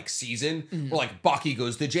prison like season where like Baki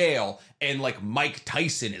goes to jail and like Mike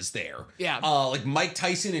Tyson is there. Yeah. Like Mike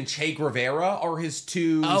Tyson and Che Guevara are his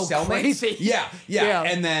two cellmates. Crazy. Yeah.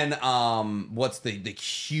 And then what's the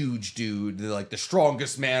huge dude, the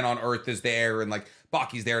strongest man on earth is there, and like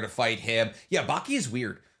Baki's there to fight him. Yeah, Baki is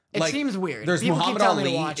weird. It seems weird. There's Muhammad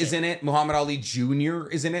Ali is in it. Muhammad Ali Jr.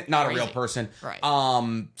 is in it. Not a real person. Right.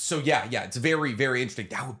 So yeah, it's very, very interesting.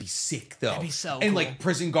 That would be sick though. That'd be so And cool. like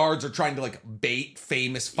prison guards are trying to like bait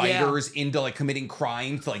famous fighters into like committing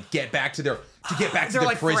crimes to like get back to their prisons. They're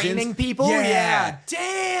like framing people. Yeah.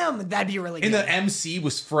 Damn, that'd be really good. And the MC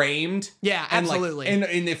was framed. Yeah, absolutely. And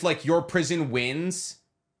if like your prison wins,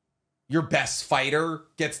 your best fighter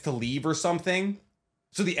gets to leave or something.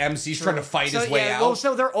 So the MC's trying to fight his way out. Well,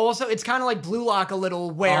 so they're also, it's kind of like Blue Lock a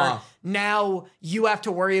little, where now you have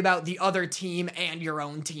to worry about the other team and your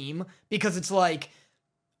own team, because it's like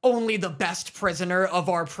only the best prisoner of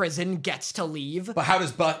our prison gets to leave. But how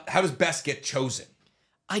does best get chosen?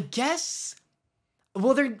 I guess.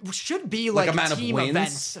 Well, there should be like amount team of wins?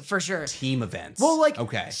 events for sure. Team events. Well, like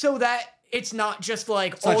okay. So that it's not just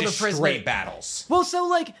like it's all not the just prisoners. Straight battles. Well, so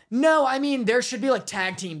like no, I mean there should be like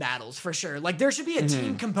tag team battles for sure. Like there should be a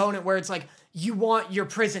team component where it's like you want your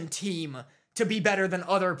prison team to be better than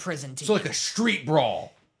other prison teams. So like a street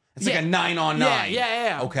brawl. It's like a 9-on-9.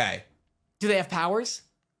 Yeah. Okay. Do they have powers?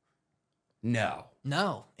 No.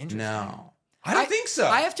 Interesting. No. I don't think so.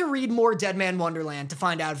 I have to read more Dead Man Wonderland to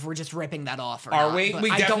find out if we're just ripping that off or not. Are we? We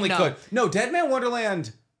definitely could. No, Dead Man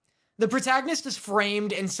Wonderland. The protagonist is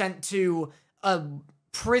framed and sent to a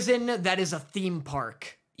prison that is a theme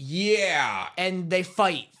park. Yeah. And they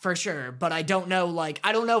fight for sure, but I don't know,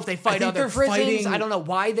 I don't know if they fight other prisons. Fighting, I don't know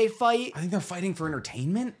why they fight. I think they're fighting for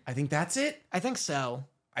entertainment. I think that's it. I think so.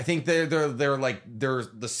 I think they're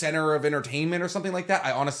the center of entertainment or something like that.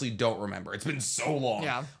 I honestly don't remember. It's been so long.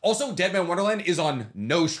 Yeah. Also, Dead Man Wonderland is on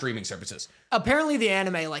no streaming services. Apparently the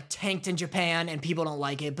anime tanked in Japan and people don't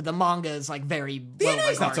like it, but the manga is very well regarded.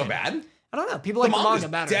 It's not so bad. I don't know. People like the manga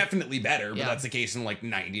better. Definitely better, but that's the case in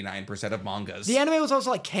 99% of mangas. The anime was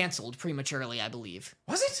also canceled prematurely, I believe.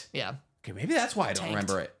 Was it? Yeah. Okay, maybe that's why I don't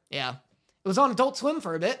remember it. Yeah. It was on Adult Swim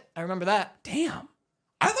for a bit. I remember that. Damn.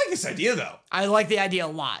 I like this idea, though. I like the idea a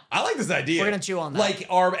lot. I like this idea. We're going to chew on that.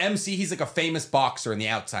 Our MC, he's a famous boxer in the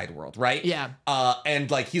outside world, right? Yeah.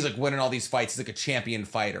 And he's winning all these fights. He's a champion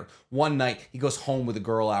fighter. One night, he goes home with a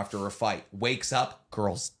girl after a fight. Wakes up,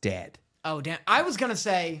 girl's dead. Oh, damn. I was going to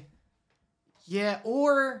say, yeah,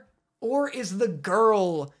 or is the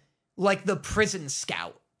girl the prison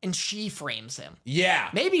scout? And she frames him. Yeah.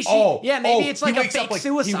 Maybe it's a fake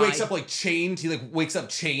suicide. He wakes up chained. He wakes up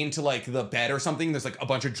chained to the bed or something. There's a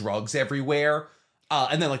bunch of drugs everywhere.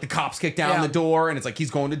 And then the cops kick down the door and it's he's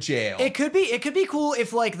going to jail. It could be cool if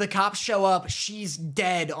the cops show up, she's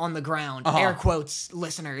dead on the ground. Air quotes,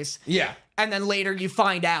 listeners. Yeah. And then later you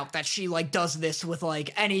find out that she does this with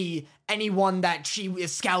anyone that she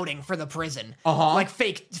is scouting for the prison.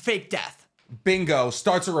 Fake death. Bingo.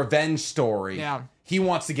 Starts a revenge story. Yeah. He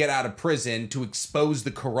wants to get out of prison to expose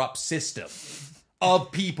the corrupt system of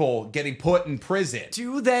people getting put in prison.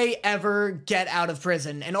 Do they ever get out of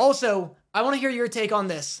prison? And also, I want to hear your take on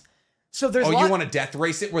this. So there's you want to death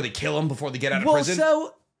race it where they kill them before they get out of prison?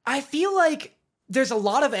 So I feel there's a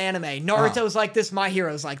lot of anime. Naruto's like this, My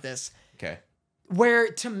Hero's like this. Okay. Where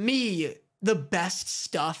to me, the best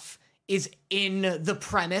stuff is in the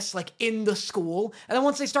premise, in the school. And then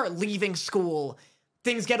once they start leaving school,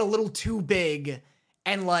 things get a little too big.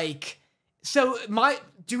 And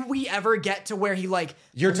do we ever get to where he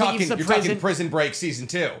you're leaves the prison? Talking Prison Break season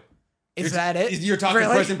 2. Is that it? You're talking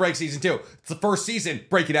really? Prison Break season 2. It's the first season,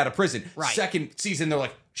 break it out of prison. Right. Second season, they're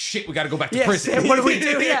shit, we got to go back to prison. What do we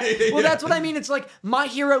do? Yeah. Well, that's what I mean. It's My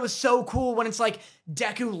Hero is so cool when it's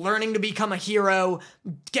Deku learning to become a hero,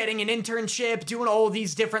 getting an internship, doing all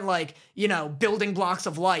these different building blocks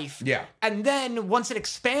of life. Yeah. And then once it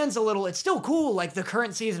expands a little, it's still cool. The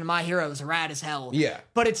current season of My Hero is rad as hell. Yeah.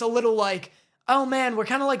 But it's a little oh man, we're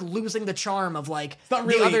kind of losing the charm of it's not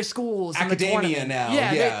really the other schools and the tournament now.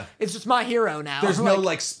 Yeah. It's just My Hero now. There's no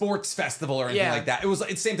sports festival or anything like that. It was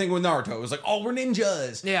it's the same thing with Naruto. It was we're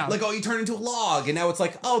ninjas. Yeah. You turn into a log, and now it's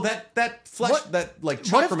that flesh what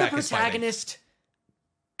if the protagonist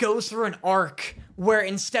goes through an arc where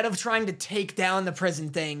instead of trying to take down the prison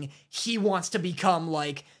thing, he wants to become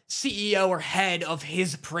CEO or head of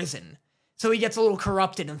his prison. So he gets a little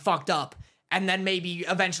corrupted and fucked up. And then maybe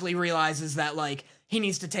eventually realizes that he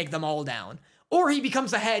needs to take them all down, or he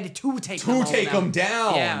becomes the head to take them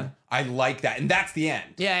down. Yeah, I like that, and that's the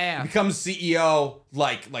end. Yeah. He becomes CEO,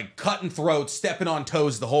 cutting throats, stepping on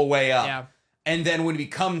toes the whole way up. Yeah. And then when he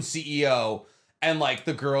becomes CEO, and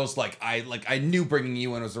the girl's I knew bringing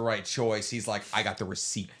you in was the right choice. He's I got the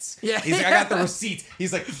receipts. Yeah. He's I got the receipts.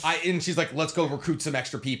 He's and she's let's go recruit some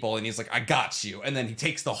extra people. And he's I got you. And then he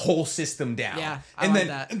takes the whole system down. Yeah. And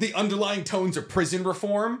then the underlying tones are prison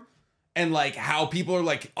reform and how people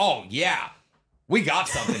are oh yeah, we got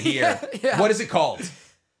something here. Yeah. What is it called?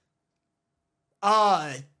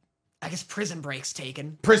 I guess Prison Break's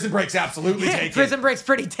taken. Prison Break's absolutely taken. Prison Break's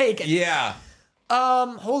pretty taken. Yeah.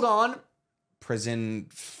 Hold on.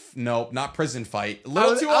 No, not prison fight. A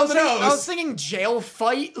little too on the nose. I was thinking jail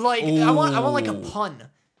fight. I want a pun.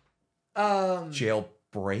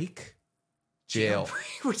 Jailbreak? Jail.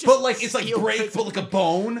 But it's break, but a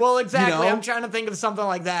bone. Well, exactly. I'm trying to think of something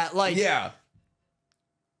like that. Yeah.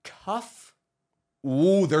 Cuff?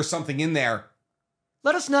 Ooh, there's something in there.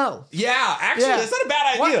 Let us know. Yeah, actually, that's not a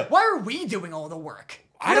bad idea. Why are we doing all the work?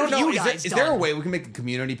 I don't know. Is there a way we can make a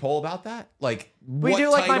community poll about that? We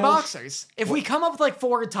do My Boxers. If we come up with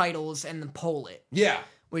 4 titles and then poll it. Yeah.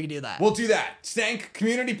 We can do that. We'll do that. Stank,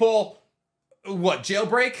 community poll. What,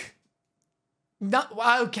 Jailbreak? No,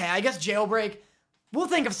 okay, I guess Jailbreak. We'll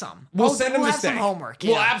think of some. We'll send them to Stank. Some homework.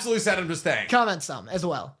 We'll absolutely send them to Stank. Comment some as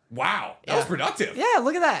well. Wow. That was productive. Yeah,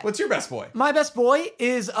 look at that. What's your best boy? My best boy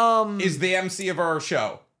is the MC of our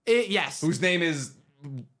show. Yes. Whose name is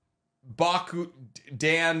Baku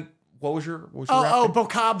Dan. What was your rap name?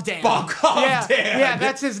 Bocob Dan. Bocob Dan. Yeah,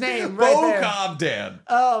 that's his name right Bocob Dan.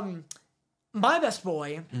 My best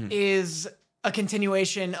boy is a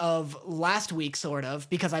continuation of last week, sort of,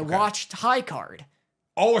 because I watched High Card.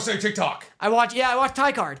 Oh, it's on TikTok. I watched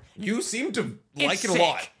High Card. You seem to like it a sick.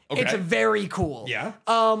 lot. Okay. It's very cool. Yeah.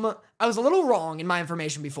 I was a little wrong in my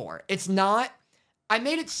information before. It's not. I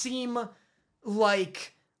made it seem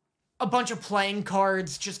like a bunch of playing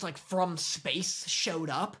cards just like from space showed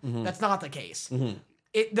up. That's not the case.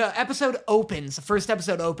 The first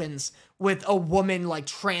episode opens with a woman like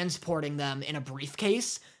transporting them in a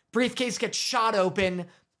briefcase. Briefcase gets shot open,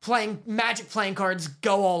 magic playing cards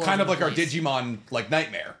go all over. Kind of the like our place. Digimon like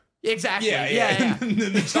nightmare. Exactly. Yeah. And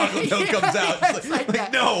then the chocolate milk comes out. Yeah, It's like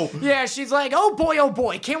that. no. Yeah, she's like, oh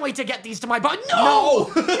boy, can't wait to get these to my body.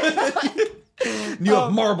 No! You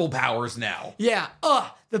have marble powers now. Yeah,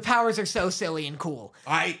 the powers are so silly and cool.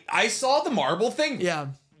 I saw the marble thing. Yeah.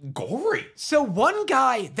 Gory. So one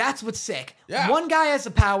guy, that's what's sick. Yeah. One guy has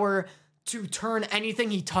the power to turn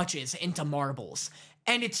anything he touches into marbles.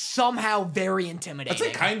 And it's somehow very intimidating. That's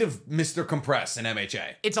like kind of Mr. Compress in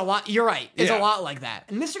MHA. It's a lot, you're right. It's Yeah. a lot like that.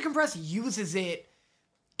 And Mr. Compress uses it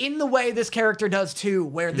in the way this character does too,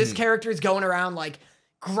 where this character is going around like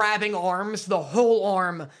grabbing arms, the whole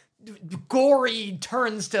arm, gory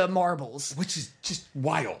turns to marbles. Which is just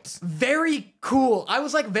wild. Very cool. I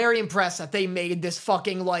was like very impressed that they made this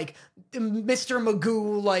fucking like Mr.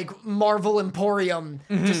 Magoo like Marvel Emporium.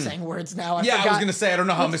 Just saying words now. I I was gonna say I don't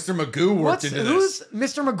know how Mr. Magoo worked into who's this.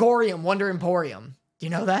 Mr. Magorium, Wonder Emporium? Do you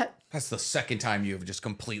know that? That's the second time you have just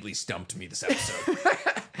completely stumped me this episode.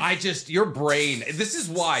 Your brain, this is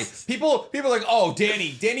why people are like, oh,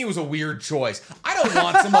 Danny was a weird choice. I don't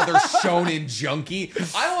want some other shonen junkie.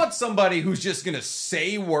 I want somebody who's just gonna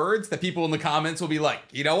say words that people in the comments will be like,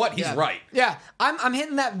 you know what? He's right. Yeah, I'm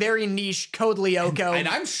hitting that very niche Code Lyoko. And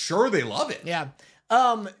I'm sure they love it. Yeah.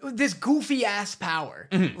 This goofy ass power,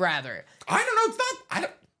 rather. I don't know,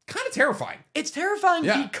 kind of terrifying. It's terrifying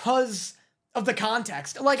because of the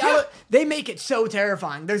context. Like, they make it so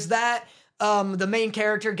terrifying. There's that, the main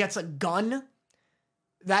character gets a gun.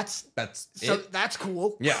 That's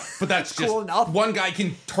cool. Yeah, but that's just cool enough. One guy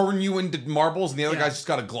can turn you into marbles and the other guy's just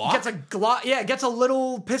got a Glock. Gets a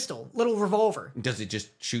little pistol, little revolver. Does it just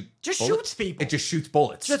shoot Just bullets? shoots people. It just shoots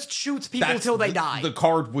bullets. Just shoots people till they die. The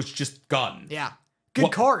card was just gun. Yeah.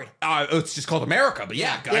 Good card. It's just called America, but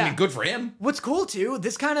I mean, good for him. What's cool, too,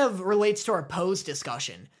 this kind of relates to our pose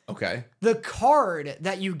discussion. Okay. The card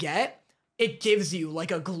that you get, it gives you,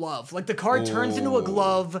 like, a glove. Like, the card turns into a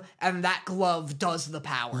glove, and that glove does the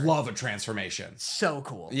power. Love a transformation. So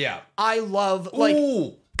cool. Yeah. I love, like...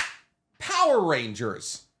 Ooh! Power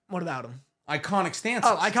Rangers. What about them? Iconic stances.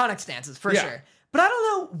 Oh, iconic stances, for sure. But I don't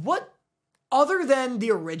know, what... Other than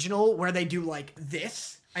the original, where they do, like,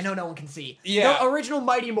 this... I know no one can see. Yeah. The original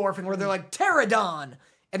Mighty Morphin, where they're like, Pterodon,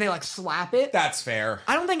 and they, like, slap it. That's fair.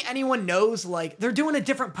 I don't think anyone knows, like, they're doing a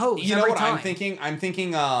different pose You know every what time. I'm thinking? I'm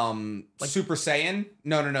thinking, Super Saiyan?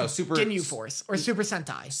 No. Super... Ginyu Force, or Super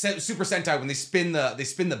Sentai. Super Sentai, when they spin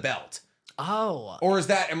the belt. Oh. Or is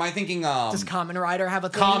that, am I thinking, Does Kamen Rider have a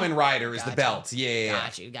thing? Kamen Rider is the Gotcha. belt. Yeah.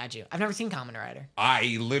 Got you. I've never seen Kamen Rider.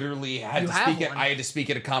 I literally had I had to speak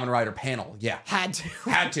at a Kamen Rider panel. Yeah. Had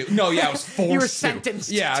to. No, yeah, I was forced You were to. sentenced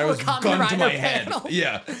Yeah, to I was a Kamen gunned Rider to my panel. head.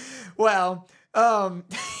 Yeah. Well,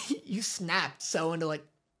 you snapped so into like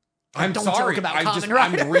I'm don't sorry. joke about Kamen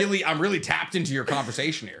Rider. I'm really tapped into your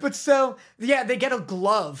conversation here. But so, yeah, they get a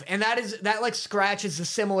glove, and that like scratches a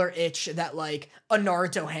similar itch that like a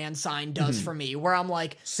Naruto hand sign does for me, where I'm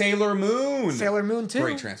like Sailor Moon too.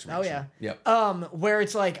 Great transformation. Oh yeah. Yep. Where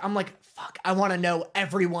it's like I'm like, fuck, I want to know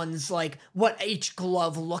everyone's like what each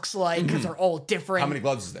glove looks like because they're all different. How many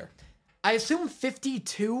gloves is there? I assume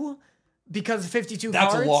 52 because 52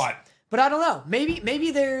 That's cards. a lot. But I don't know.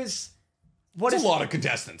 Maybe there's That's a lot of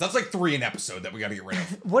contestants. That's like 3 an episode that we got to get rid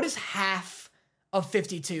of. What is half of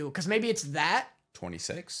 52? Because maybe it's that.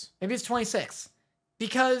 26. Maybe it's 26.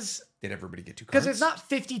 Because Did everybody get 2 cards? because there's not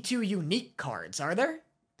 52 unique cards, are there?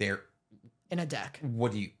 There. In a deck.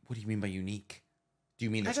 What do you mean by unique? Do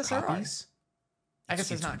you mean there's guess there are. copies? I guess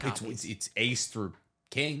there's not copies. It's Ace through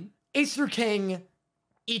King. Ace through King,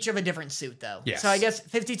 each of a different suit, though. Yes. So I guess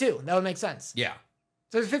 52. That would make sense. Yeah.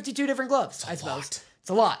 So there's 52 different gloves, I suppose. Lot. It's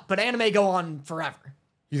a lot. But anime go on forever.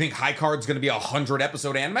 You think High Card's going to be a 100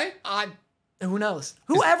 episode anime? Who knows?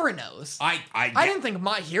 Whoever knows. I didn't think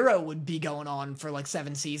My Hero would be going on for like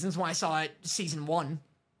 7 seasons when I saw it season 1.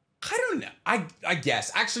 I don't know. I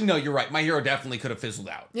guess. Actually, no, you're right. My Hero definitely could have fizzled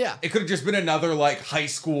out. Yeah. It could have just been another like high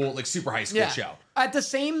school, like super high school show. At the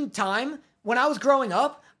same time, when I was growing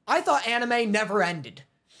up, I thought anime never ended.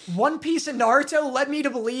 One Piece and Naruto led me to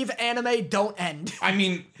believe anime don't end. I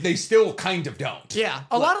mean, they still kind of don't. Yeah,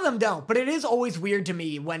 a lot of them don't, but it is always weird to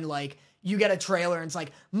me when like you get a trailer and it's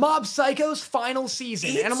like Mob Psycho's final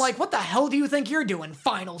season. And I'm like, what the hell do you think you're doing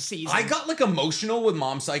final season? I got like emotional when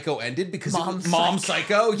Mom Psycho ended because Mom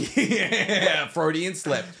Psycho. Yeah, Freudian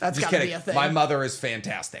slip. That's just gotta kidding. be a thing. My mother is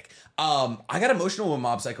fantastic. I got emotional when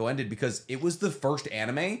Mob Psycho ended because it was the first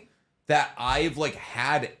anime that I've like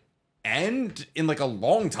had end in like a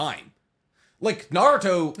long time. Like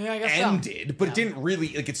Naruto ended, but it didn't really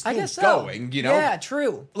like it's still going, you know? Yeah,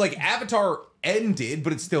 true. Like Avatar ended,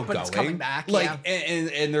 but it's still going. It's coming back. Like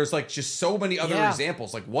and there's like just so many other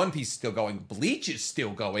examples. Like One Piece is still going, Bleach is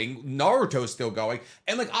still going, Naruto's still going,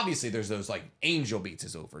 and like obviously there's those like Angel Beats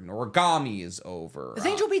is over, Noragami is over. Is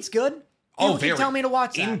Angel Beats good? People keep telling me to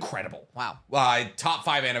watch that. Incredible. Wow. Top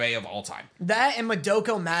 5 anime of all time. That and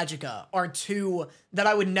Madoka Magica are two that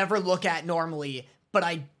I would never look at normally, but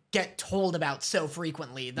I get told about so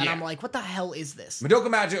frequently that I'm like, what the hell is this? Madoka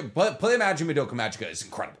Magica, Play Imagine Madoka Magica is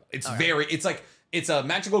incredible. It's it's a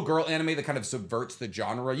magical girl anime that kind of subverts the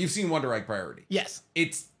genre. You've seen Wonder Egg Priority. Yes.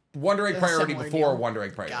 It's Wonder Egg Priority before Wonder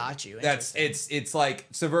Egg Priority. Got you. It's like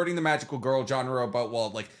subverting the magical girl genre, but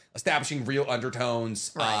like establishing real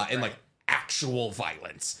undertones and like actual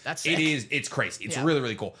violence. That's sick. It's crazy. It's really,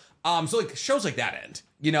 really cool. So like shows like that end,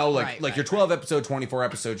 you know, like your 12 episode, 24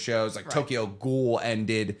 episode shows, like Tokyo Ghoul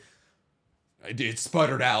ended. It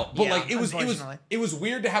sputtered out, but like it was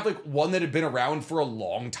weird to have like one that had been around for a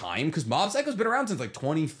long time because Mob Psycho's been around since like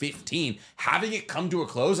 2015. Having it come to a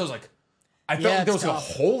close, I was like, I felt like there was a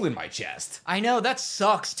hole in my chest. I know, that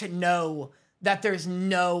sucks to know that there's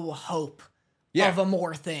no hope of a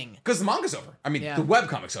more thing. Because the manga's over. I mean, the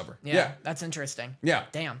webcomic's over. Yeah. That's interesting. Yeah.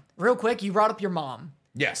 Damn. Real quick, you brought up your mom.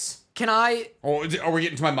 Yes. Can I... Oh, are we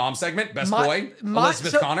getting to my mom segment? Best boy?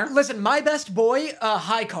 Elizabeth Connor? Listen, my best boy,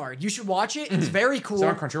 High Card. You should watch it. It's very cool. Is that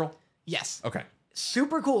on Crunchyroll? Yes. Okay.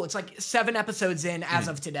 Super cool. It's like 7 episodes in as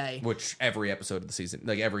of today. Which every episode of the season,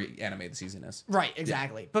 like every anime of the season is. Right,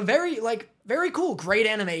 exactly. But very cool. Great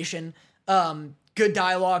animation. Good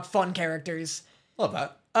dialogue, fun characters. Love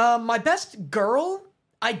that. My best girl,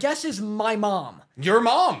 I guess, is my mom. Your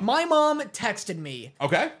mom? My mom texted me.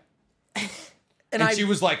 Okay. And she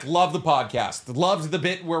was like, love the podcast. Loved the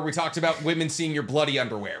bit where we talked about women seeing your bloody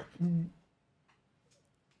underwear.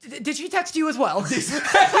 Did she text you as well? Is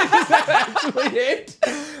that actually it?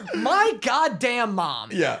 My goddamn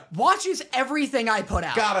mom watches everything I put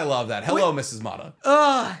out. God, I love that. Hello, Mrs. Mata.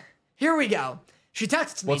 Here we go. She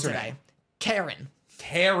texts me What's her today. name?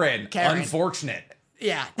 Karen. Unfortunate.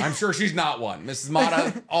 Yeah. I'm sure she's not one. Mrs.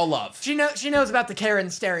 Mata, all love. She knows about the Karen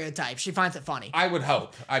stereotype. She finds it funny. I would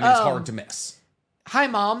hope. I mean, it's hard to miss. Hi,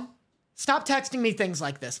 Mom. Stop texting me things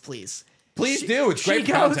like this, please. Please do. It's great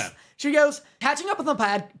content. She goes, catching up on the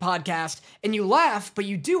podcast, and you laugh, but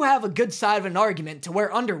you do have a good side of an argument to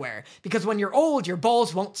wear underwear, because when you're old, your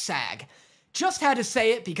balls won't sag. Just had to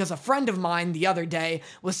say it because a friend of mine the other day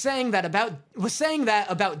was saying that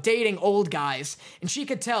about dating old guys, and she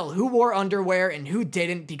could tell who wore underwear and who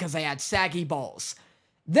didn't because they had saggy balls.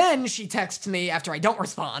 Then she texts me after I don't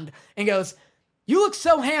respond and goes, "You look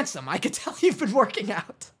so handsome. I could tell you've been working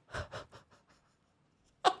out."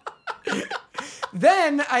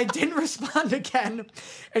 Then I didn't respond again,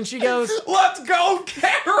 and she goes, "Let's go,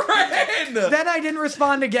 Karen!" Then I didn't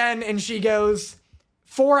respond again, and she goes,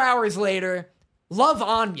 4 hours later, "Love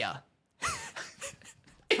Anya."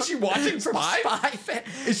 Is she watching Spy?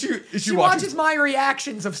 Is she She watching? watches my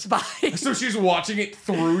reactions of Spy. So she's watching it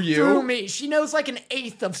through you? Through me. She knows like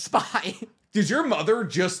 1/8 of Spy. Did your mother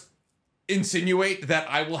just insinuate that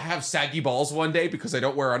I will have saggy balls one day because I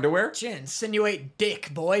don't wear underwear? She didn't insinuate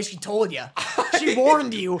dick, boy. She told you. She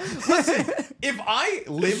warned you. Listen, if I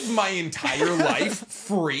live my entire life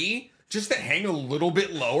free, just to hang a little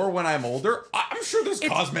bit lower when I'm older, I'm sure there's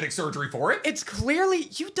cosmetic surgery for it. It's clearly,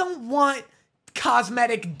 you don't want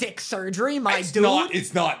cosmetic dick surgery, my dude.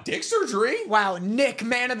 It's not dick surgery. Wow, Nick,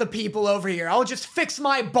 man of the people over here. I'll just fix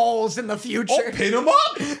my balls in the future. I'll pin them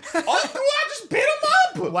up. Just pin them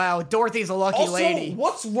up. Wow, Dorothy's a lucky lady.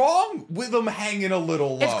 What's wrong with them hanging a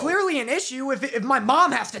little low? It's clearly an issue if my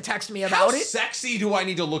mom has to text me about it. How sexy do I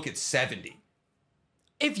need to look at 70?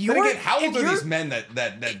 If you're, then again, how old are these men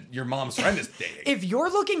that your mom's friend is dating? If you're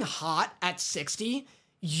looking hot at 60,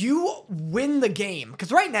 you win the game.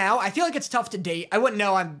 Because right now, I feel like it's tough to date. I wouldn't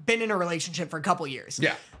know. I've been in a relationship for a couple years.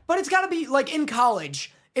 Yeah. But it's got to be, like, in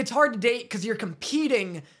college, it's hard to date because you're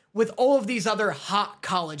competing with all of these other hot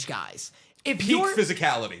college guys. Peak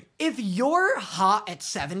physicality. If you're hot at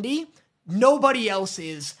 70, nobody else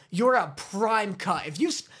is. You're a prime cut. If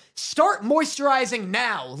you start moisturizing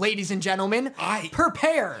now, ladies and gentlemen,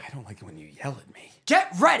 prepare. I don't like it when you yell at me. Get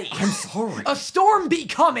ready. I'm sorry. A storm be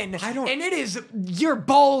coming. And it is your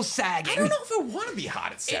balls sagging. I don't know if I want to be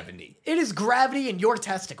hot at 70. It is gravity in your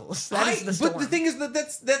testicles. That is the storm. But the thing is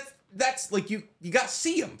that's like you got to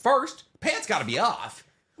see them first. Pants got to be off.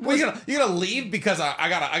 Well, you gonna leave because I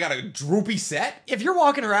got a droopy set? If you're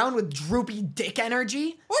walking around with droopy dick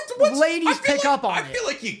energy, ladies pick up on it. I feel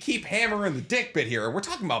like you keep hammering the dick bit here. We're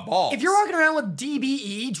talking about balls. If you're walking around with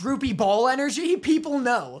DBE, droopy ball energy, people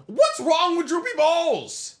know. What's wrong with droopy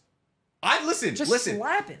balls? Listen.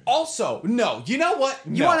 Slapping. Also, no. You know what?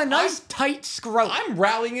 You want a nice tight scrote. I'm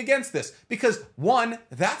rallying against this because one,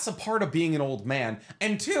 that's a part of being an old man,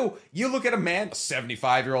 and two, you look at a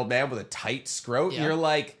 75-year-old man with a tight scrote, and you're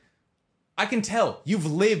like, I can tell you've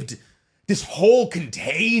lived this whole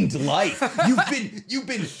contained life. You've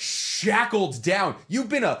been shackled down. You've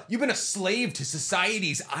been a slave to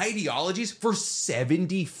society's ideologies for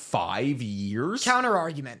 75 years. Counter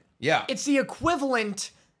argument. Yeah. It's the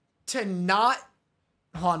equivalent to not.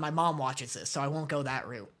 Hold on, my mom watches this, so I won't go that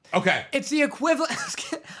route. Okay. It's the equivalent.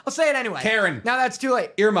 I'll say it anyway. Karen. Now that's too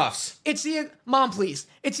late. Earmuffs. Mom, please.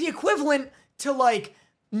 It's the equivalent to like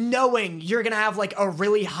knowing you're gonna have like a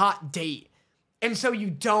really hot date, and so you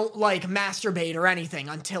don't like masturbate or anything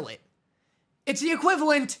until it. It's the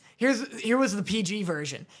equivalent. Here was the PG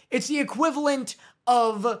version. It's the equivalent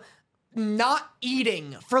of not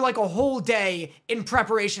eating for like a whole day in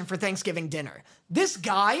preparation for Thanksgiving dinner. This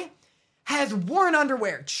guy has worn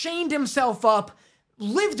underwear, chained himself up,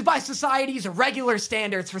 lived by society's regular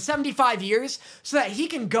standards for 75 years so that he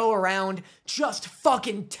can go around just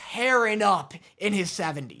fucking tearing up in his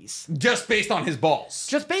 70s. Just based on his balls.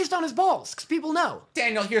 Just based on his balls, because people know.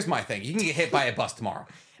 Daniel, here's my thing. You can get hit by a bus tomorrow.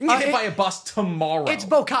 You can get hit by a bus tomorrow. It's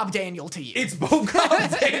Bo Cobb Daniel to you. It's Bo Cobb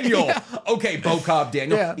Daniel. Yeah. Okay, Bo Cobb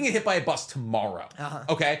Daniel. Yeah. You can get hit by a bus tomorrow.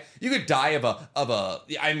 Okay? You could die of a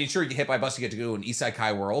I mean, sure, you get hit by a bus, you get to go to an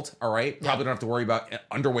isekai world, all right? Probably don't have to worry about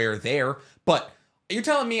underwear there, but you're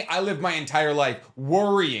telling me I lived my entire life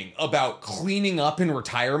worrying about cleaning up in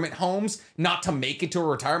retirement homes, not to make it to a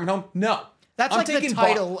retirement home? No. That's like the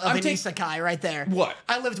title of an isekai right there. What?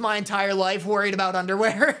 I lived my entire life worried about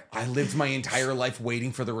underwear. I lived my entire life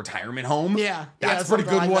waiting for the retirement home. Yeah. That's a pretty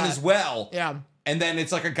good one as well. Yeah. And then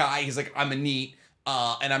it's like a guy, he's like, I'm a NEET,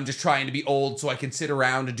 and I'm just trying to be old so I can sit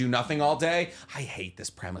around and do nothing all day. I hate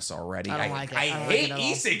this premise already. I don't like it. I hate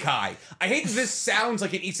isekai. I hate that this sounds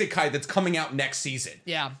like an isekai that's coming out next season.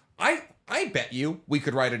 Yeah. I bet you we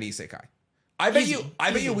could write an isekai. I bet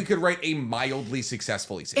you we could write a mildly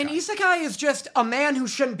successful isekai. An isekai is just a man who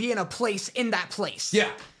shouldn't be in a place in that place.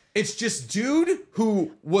 Yeah. It's just dude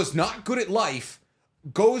who was not good at life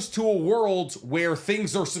goes to a world where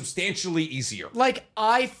things are substantially easier. Like,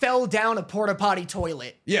 I fell down a porta potty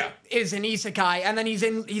toilet. Yeah. Is an isekai, and then he's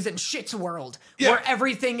in Shit's world, where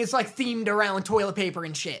everything is like themed around toilet paper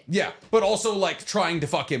and shit. Yeah, but also like trying to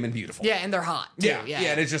fuck him and beautiful. Yeah, and they're hot. Too. Yeah,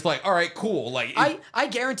 and it's just like, all right, cool. Like, I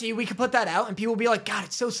guarantee we could put that out, and people will be like, God,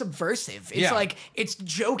 it's so subversive. It's like it's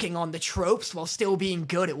joking on the tropes while still being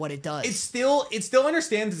good at what it does. It still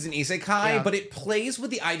understands as an isekai, but it plays with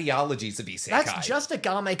the ideologies of isekai. That's just a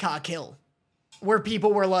Game Ka Kill, where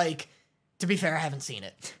people were like, to be fair, I haven't seen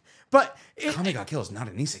it. But Game Ka Kill is not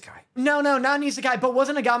an isekai. No, not an isekai. But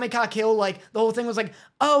wasn't a Game Ka Kill like the whole thing was like,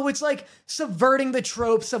 oh, it's like subverting the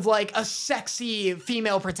tropes of like a sexy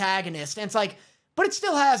female protagonist, and it's like, but it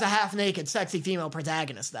still has a half-naked sexy female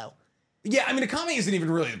protagonist though. Yeah, I mean, Akame isn't even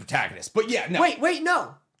really the protagonist, but yeah, no. Wait,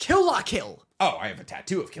 no, Kill La Kill. Oh, I have a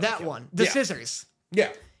tattoo of Kill La Kill. That one, the scissors.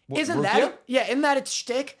 Yeah, isn't that? Yeah, isn't that its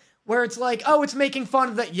shtick? Where it's like, oh, it's making fun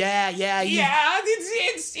of the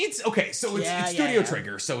it's okay. So it's Studio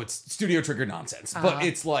Trigger, so it's Studio Trigger nonsense. But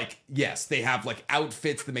it's like, yes, they have like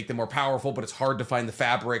outfits that make them more powerful, but it's hard to find the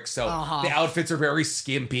fabric, so the outfits are very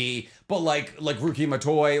skimpy. But like Ruki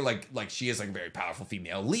Matoi, like she is like a very powerful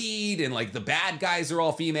female lead, and like the bad guys are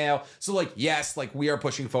all female. So like, yes, like we are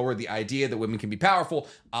pushing forward the idea that women can be powerful,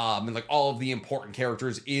 and like all of the important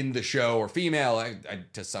characters in the show are female,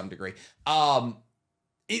 to some degree.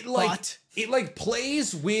 It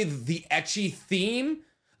plays with the ecchi theme.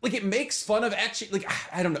 Like, it makes fun of ecchi. Like,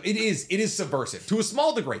 I don't know. It is subversive to a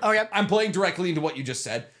small degree. Oh, yeah. I'm playing directly into what you just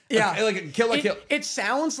said. Yeah. Like Kill. It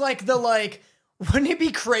sounds like the, like, wouldn't it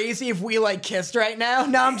be crazy if we, like, kissed right now?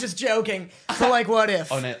 No, I'm just joking. So, like, what if?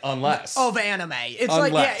 Unless. Of anime. It's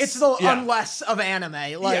unless. Like, it's the unless of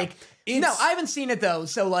anime. Like, no, I haven't seen it, though.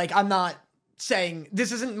 So, like, I'm not saying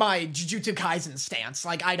this isn't my Jujutsu Kaisen stance.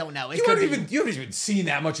 Like, I don't know. You haven't even seen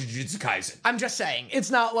that much of Jujutsu Kaisen. I'm just saying.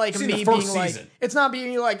 It's not like me being like, it's not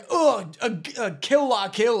being like, oh, a Kill La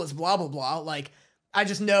Kill is blah, blah, blah. Like, I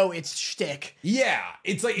just know it's shtick. Yeah.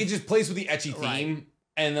 It's like, it just plays with the ecchi theme.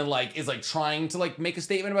 and then like is like trying to like make a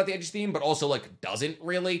statement about the edgy theme, but also like doesn't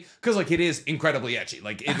really, because like it is incredibly edgy.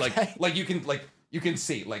 Like it like you can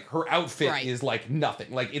see like her outfit is like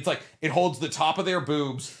nothing. Like it's like it holds the top of their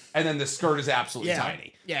boobs, and then the skirt is absolutely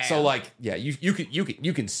tiny. Yeah. So like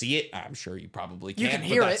you can see it. I'm sure you probably can't. You can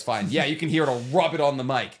hear that's it. fine. Yeah, you can hear it. I'll rub it on the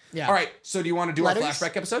mic. Yeah. All right. So do you want to do our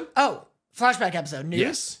flashback episode? Oh, flashback episode. News?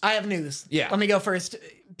 Yes. I have news. Yeah. Let me go first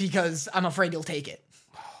because I'm afraid you'll take it.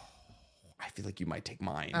 I feel like you might take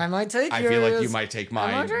mine. I might take yours. I feel like you might take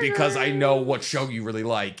mine because I know what show you really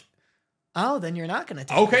like. Oh, then you're not gonna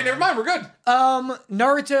take Okay, mine. never mind. We're good.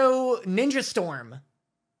 Naruto Ninja Storm.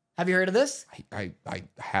 Have you heard of this? I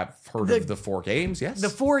have heard of the 4 games, yes. The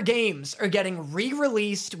 4 games are getting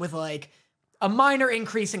re-released with like a minor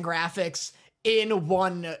increase in graphics in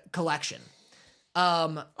one collection.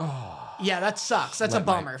 Yeah, that sucks. That's a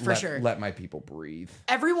bummer for sure. Let my people breathe.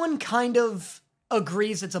 Everyone kind of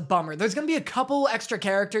agrees it's a bummer. There's gonna be a couple extra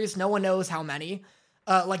characters. No one knows how many.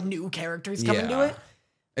 Like new characters coming to it.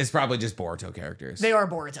 It's probably just Boruto characters. They are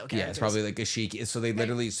Boruto characters. Yeah, it's probably like Ashiki. So they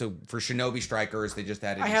literally, so for Shinobi Strikers, they just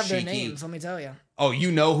added I have Ashiki. their names, let me tell you. Oh,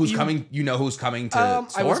 you know who's coming? You know who's coming to Storm?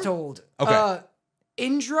 I was told. Okay.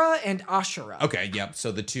 Indra and Ashura. Okay, yep.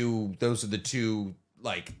 So those are the two,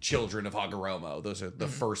 like, children of Hagoromo. Those are the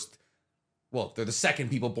first, well, they're the second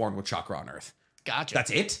people born with chakra on Earth. Gotcha. That's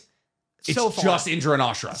it? It's so far. just Indra and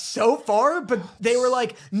Ashura. So far, but they were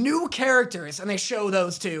like new characters, and they show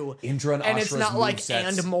those two. Indra and Ashura's and it's not like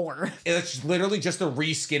movesets. And more. It's literally just a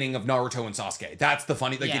reskinning of Naruto and Sasuke. That's the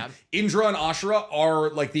funny. Like Indra and Ashura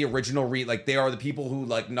are like the original like they are the people who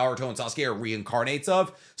like Naruto and Sasuke are reincarnates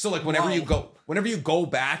of. So like whenever you go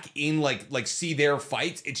back in like see their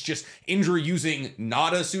fights, it's just Indra using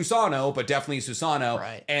not a Susanoo, but definitely Susanoo,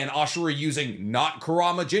 right. And Ashura using not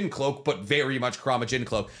Kurama Jin Cloak, but very much Kurama Jin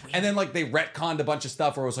Cloak. Weird. And then like they retconned a bunch of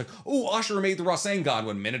stuff where it was like, oh, Ashura made the Rasengan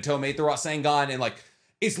when Minato made the Rasengan, and like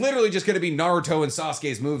it's literally just going to be Naruto and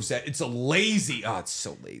Sasuke's moveset. It's a lazy. Oh, it's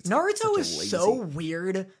so lazy. Naruto is so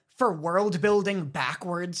weird for world building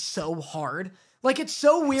backwards so hard. Like, it's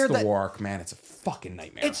so weird that... the war arc, man, it's a fucking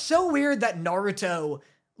nightmare. It's so weird that Naruto,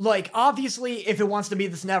 like, obviously, if it wants to be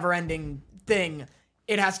this never-ending thing,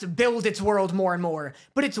 it has to build its world more and more.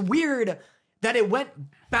 But it's weird that it went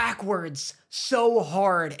backwards so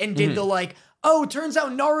hard and did the, like, oh, turns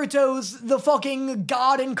out Naruto's the fucking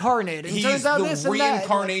god incarnate. And he's turns out this and that. He's the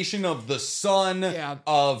reincarnation of the son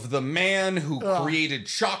of the man who created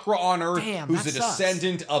chakra on Earth, who's a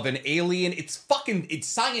descendant of an alien. It's Scientology.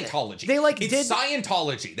 It's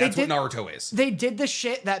Scientology. That's what Naruto is. They did the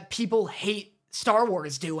shit that people hate Star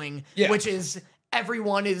Wars doing, which is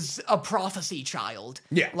everyone is a prophecy child.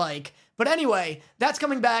 Yeah. Like, but anyway, that's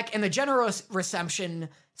coming back, and the general reception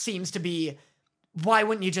seems to be, why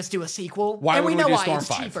wouldn't you just do a sequel? Why and we know do why. Storm It's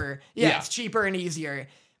 5? cheaper. Yeah, it's cheaper and easier.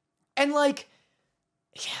 And like,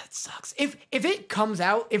 yeah, it sucks. If it comes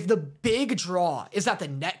out, if the big draw is that the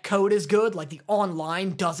net code is good, like the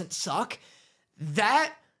online doesn't suck,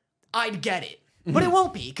 that I'd get it. But it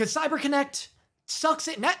won't be, because CyberConnect sucks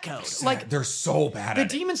at netcode. Like, they're so bad at it.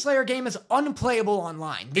 The Demon Slayer game is unplayable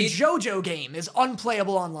online. The JoJo game is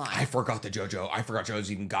unplayable online. I forgot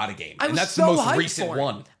JoJo's even got a game. And that's so the most recent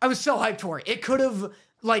one. I was so hyped for it. It could have,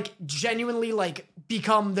 like, genuinely, like,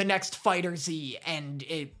 become the next Fighter Z, and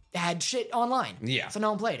it had shit online. Yeah. So no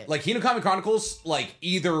one played it. Like, Hinokami Chronicles, like,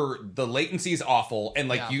 either the latency is awful, and,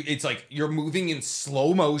 like, it's like, you're moving in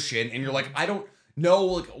slow motion, and you're like, I don't know,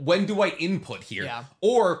 like, when do I input here? Yeah.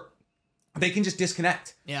 Or they can just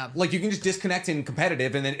disconnect. Yeah. Like, you can just disconnect in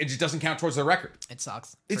competitive, and then it just doesn't count towards the record. It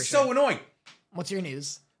sucks. It's so annoying. What's your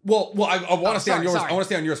news? Well, I want to stay on yours. Sorry. I want to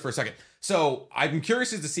stay on yours for a second. So I'm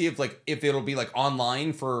curious as to see if it'll be like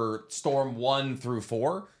online for Storm 1 through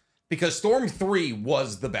 4, because Storm 3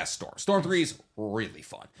 was the best storm. Storm 3 is really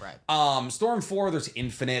fun. Right. Storm 4, there's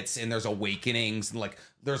infinites and there's awakenings, and like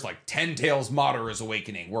there's like Ten Tails Madara's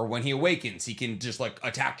awakening, where when he awakens, he can just like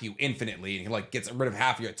attack you infinitely, and he like gets rid of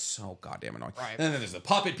half of you. It's so goddamn annoying. Right. And then there's the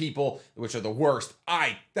puppet people, which are the worst.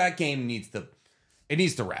 That game needs to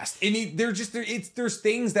rest. There's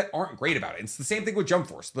things that aren't great about it. It's the same thing with Jump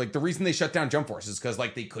Force. Like, the reason they shut down Jump Force is because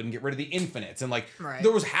like they couldn't get rid of the infinites, and like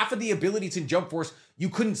there was half of the abilities in Jump Force you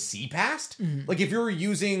couldn't see past. Like, if you were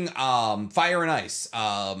using fire and ice.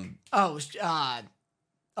 Oh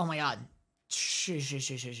my god. Shh.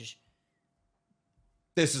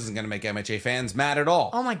 This isn't going to make MHA fans mad at all.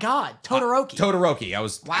 Oh my god, Todoroki. Todoroki. I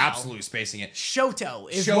was absolutely spacing it.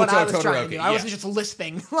 Shoto is what I was trying to do. I wasn't just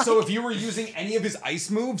lisping. So if you were using any of his ice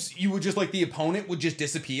moves, you would just like the opponent would just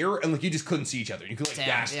disappear and like you just couldn't see each other. You could like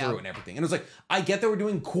dash through and everything. And it was like, I get that we're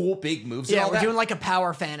doing cool big moves. Yeah, and all we're that. doing like a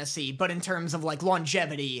power fantasy, but in terms of like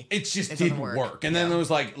longevity, it didn't work. And then there was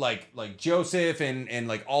like Joseph and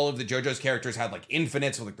like all of the JoJo's characters had like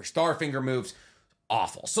infinites with like their Starfinger moves.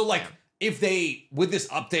 Awful. So like. If they, with this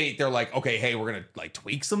update, they're like, okay, hey, we're going to like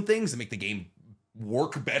tweak some things and make the game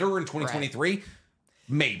work better in 2023,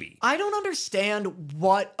 maybe. I don't understand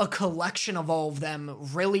what a collection of all of them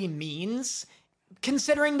really means,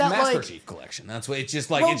 considering that Master Chief Collection. That's what it's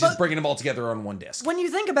just like, it's just bringing them all together on one disc. When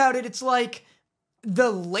you think about it, it's like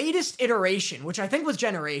the latest iteration, which I think was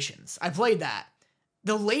Generations. I played that.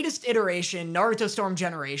 The latest iteration, Naruto Storm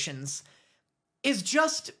Generations, is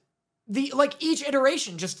just each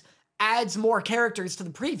iteration just adds more characters to the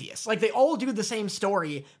previous. Like, they all do the same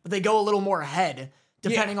story, but they go a little more ahead,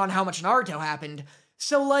 depending on how much Naruto happened.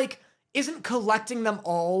 So, like, isn't collecting them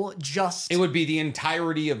all just... It would be the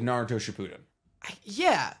entirety of Naruto Shippuden.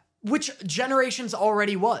 Yeah, which Generations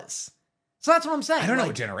already was. So that's what I'm saying. I don't know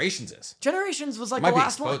what Generations is. Generations was like the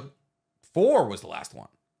last one. 4 was the last one.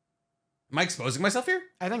 Am I exposing myself here?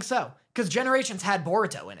 I think so. Because Generations had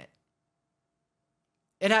Boruto in it.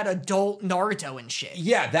 It had adult Naruto and shit.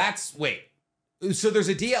 Yeah, wait. So there's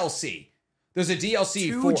a DLC. There's a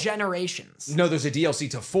DLC for... 2 Generations. No, there's a DLC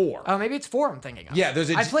to 4. Oh, maybe it's 4 I'm thinking of. Yeah,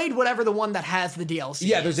 I played whatever the one that has the DLC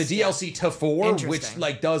Yeah, there's a DLC to 4, which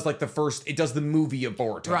like does like it does the movie of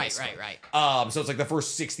Boruto. Right. So it's like the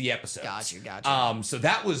first 60 episodes. Got you. So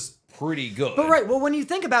that was pretty good. But well, when you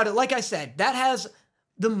think about it, like I said, that has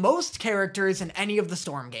the most characters in any of the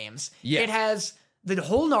Storm games. Yeah. It has... the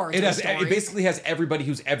whole Naruto story. It basically has everybody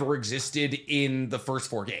who's ever existed in the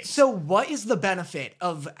first 4 games. So what is the benefit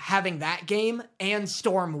of having that game and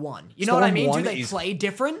Storm 1? You know what I mean? Do they play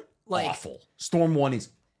different? Like, awful. Storm 1 is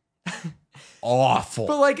awful.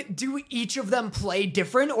 But like, do each of them play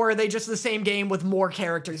different, or are they just the same game with more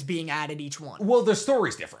characters being added each one? Well, the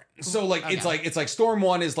story's different. So like it's like Storm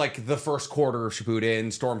 1 is like the first quarter of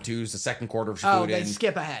Shippuden, Storm 2 is the second quarter of Shippuden. Oh, they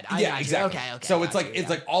skip ahead. Exactly. Okay. So it's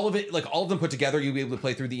like all of it, like all of them put together, you'll be able to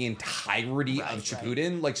play through the entirety of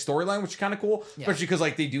Shippuden, like storyline, which is kind of cool. Yeah. Especially because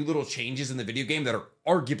like they do little changes in the video game that are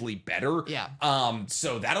arguably better. Yeah.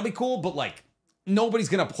 So that'll be cool, but like nobody's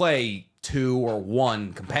gonna play 2 or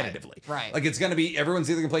 1 competitively. Right. Like it's gonna be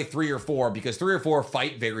everyone's either gonna play 3 or 4 because 3 or 4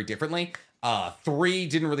 fight very differently. 3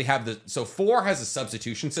 didn't really have so 4 has a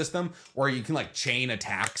substitution system where you can like chain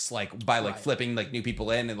attacks like by like flipping like new people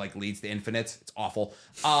in and like leads to infinites. It's awful.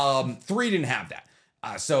 3 didn't have that.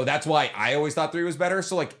 So that's why I always thought 3 was better.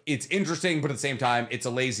 So like it's interesting, but at the same time, it's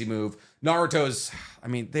a lazy move. Naruto's, I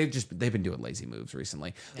mean, they've been doing lazy moves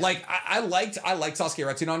recently. Yeah. Like I liked Sasuke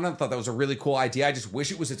Retsunon. I thought that was a really cool idea. I just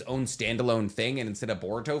wish it was its own standalone thing and instead of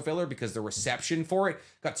Boruto filler because the reception for it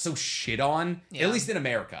got so shit on, at least in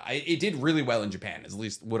America. It did really well in Japan, at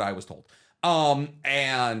least what I was told.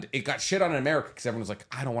 And it got shit on in America because everyone was like,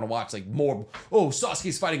 I don't want to watch like more. Oh,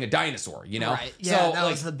 Sasuke's fighting a dinosaur, you know? Right. Yeah, so, that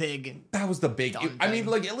was the big. That was the big. I mean,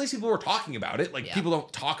 like at least people were talking about it. Like people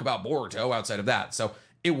don't talk about Boruto outside of that, so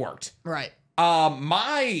it worked. Right.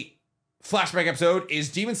 My flashback episode is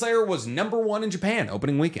Demon Slayer was #1 in Japan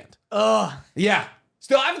opening weekend. Yeah.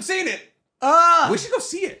 Still haven't seen it. We should go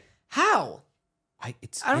see it. How? I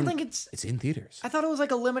don't think it's in theaters. I thought it was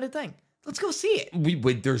like a limited thing. Let's go see it.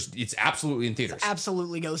 It's absolutely in theaters. Let's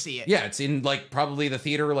absolutely go see it. Yeah, it's in like probably the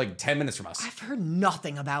theater like 10 minutes from us. I've heard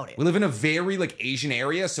nothing about it. We live in a very like Asian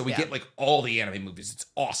area, so we get like all the anime movies. It's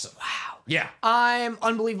awesome. Wow. Yeah. I'm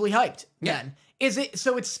unbelievably hyped. Yeah. Then. Is it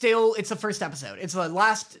so it's the first episode. It's the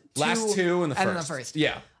last 2 and the first. And the first.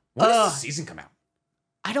 Yeah. When does the season come out?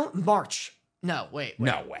 March. No, wait.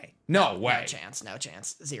 No way. No chance.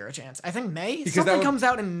 Zero chance. I think May? Because something comes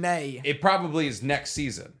out in May. It probably is next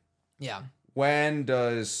season. Yeah. When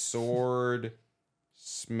does Sword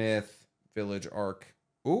Smith Village arc?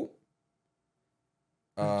 Ooh.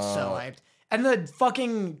 I'm so hyped. And the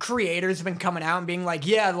fucking creators have been coming out and being like,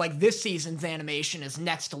 yeah, like this season's animation is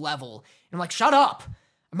next level. And I'm like, shut up.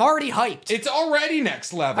 I'm already hyped. It's already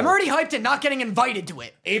next level. I'm already hyped and not getting invited to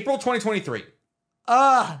it. April 2023.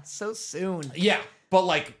 So soon. Yeah, but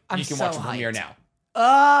like you can watch the premiere now.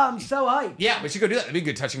 I'm so hyped. Yeah, we should go do that. That'd be a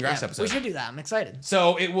good touching grass episode. We should do that. I'm excited.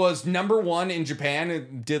 So it was #1 in Japan.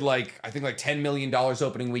 It did I think $10 million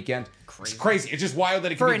opening weekend. Crazy. It's crazy. It's just wild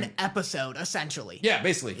that it for an episode, essentially. Yeah,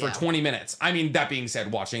 basically for 20 minutes. I mean, that being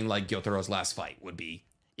said, watching Gyotaro's last fight would be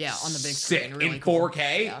Yeah, on the big sick screen. Really in cool.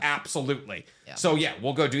 4K. Yeah. Absolutely. Yeah. So yeah,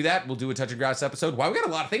 we'll go do that. We'll do a Touch of Grass episode. Wow, we got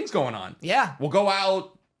a lot of things going on. Yeah. We'll go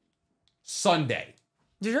out Sunday.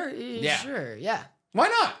 Sure. Yeah. Why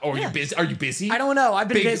not? Oh, Yeah. are you busy? Are you busy? I don't know. I've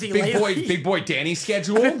been busy lately. Big boy Danny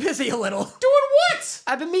schedule. I've been busy a little. Doing what?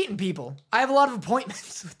 I've been meeting people. I have a lot of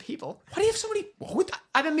appointments with people. Why do you have so many?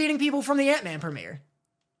 I've been meeting people from the Ant-Man premiere.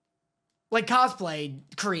 Like cosplay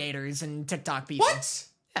creators and TikTok people. What?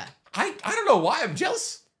 Yeah. I don't know why. I'm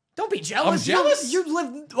jealous. Don't be jealous. I'm jealous? You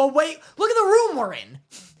live away. Look at the room we're in.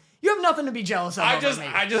 You have nothing to be jealous of.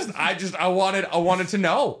 I wanted to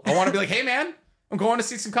know. I want to be like, hey man, I'm going to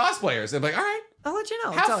see some cosplayers. They're like, all right. I'll let you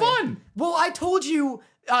know. Have fun. Well, I told you,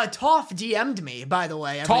 Toph DM'd me, by the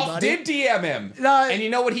way, everybody. Toph did DM him. And you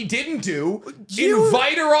know what he didn't do? You-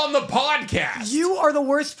 Invite her on the podcast. You are the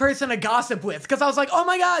worst person to gossip with, because I was like, oh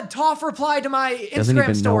my god, Toph replied to my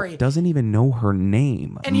Instagram story. Doesn't even know her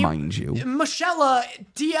name, And Michelle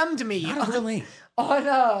DM'd me. Not a real name.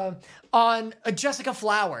 On Jessica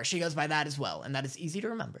Flower. She goes by that as well, and that is easy to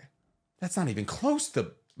remember. That's not even close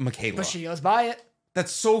to Michaela. But she goes by it.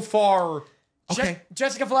 That's so far. Okay.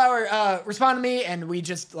 Jessica Flower responded to me, and we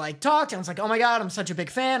just like talked, and I was like, oh my god, I'm such a big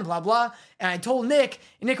fan, blah blah. And I told Nick,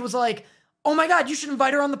 and Nick was like, oh my god, you should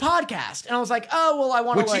invite her on the podcast. And I was like, oh well, I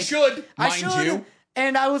want to. Which like, you should, I mind should. you.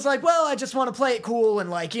 And I was like, well, I just want to play it cool and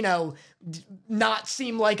like, you know, not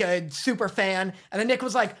seem like a super fan. And then Nick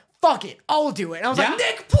was like, fuck it, I'll do it. And I was like,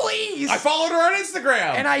 Nick, please. I followed her on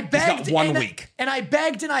Instagram. And I begged. He's got 1 week. And I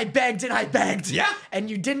begged and I begged and I begged. Yeah.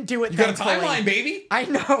 And you didn't do it. You got a timeline, baby. I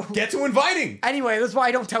know. Get to inviting. Anyway, that's why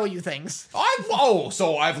I don't tell you things.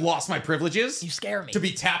 So I've lost my privileges? You scare me. To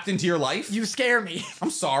be tapped into your life? You scare me.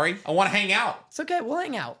 I'm sorry. I want to hang out. It's okay. We'll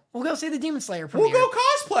hang out. We'll go see the Demon Slayer premiere. We'll go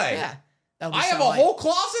cosplay. Yeah. I have a whole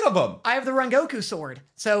closet of them. I have the Rengoku sword,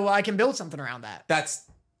 so I can build something around that. That's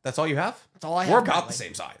all you have? That's all I have. We're about the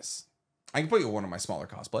same size. I can put you in one of my smaller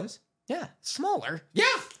cosplays. Yeah. Smaller? Yeah.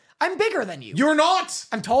 I'm bigger than you. You're not.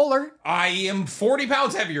 I'm taller. I am 40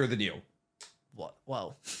 pounds heavier than you. What?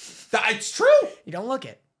 Whoa. It's true. You don't look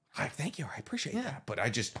it. Thank you. I appreciate that. But I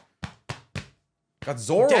just got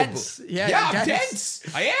Zorro. Dense. Yeah, I'm dense.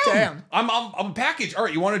 I am. Damn. I'm a package. All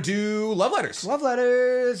right, you want to do love letters? Love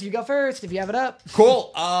letters. You go first if you have it up.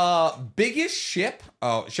 Cool. Biggest ship.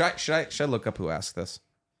 Oh, should I look up who asked this?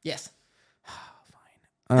 Yes.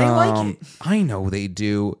 They like it. I know they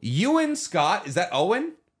do. Ewan Scott. Is that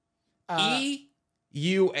Owen?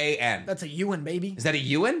 E-U-A-N. That's a Ewan, baby. Is that a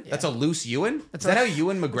Ewan? Yeah. That's a loose Ewan? Is that how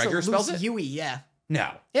Ewan McGregor spells it? Ewan, yeah.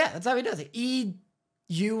 No. Yeah, that's how he does it.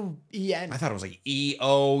 E-U-E-N. I thought it was like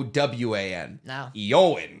E-O-W-A-N. No.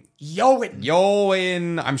 Eoin.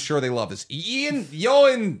 Yoin. I'm sure they love this.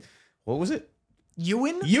 Yoin. What was it?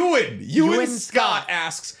 Ewan Scott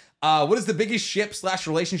asks, what is the biggest ship /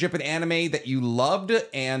 relationship in anime that you loved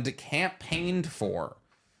and campaigned for?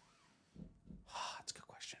 That's a good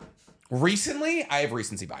question. Recently, I have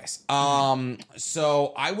recency bias.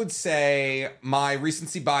 So I would say my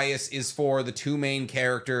recency bias is for the two main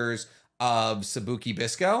characters of Sabuki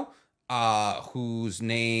Bisco, whose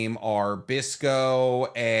name are Bisco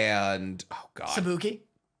and Sabuki.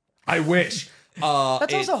 I wish.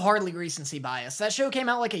 That's also hardly recency bias. That show came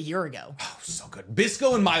out like a year ago. Oh, so good.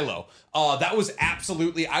 Bisco and Milo. That was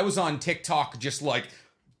absolutely. I was on TikTok just like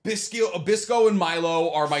Bisco and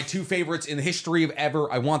Milo are my two favorites in the history of ever.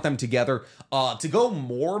 I want them together. To go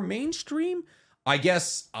more mainstream, I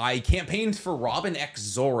guess I campaigned for Robin X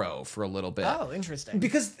Zorro for a little bit. Oh, interesting.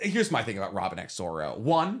 Because here's my thing about Robin X Zorro.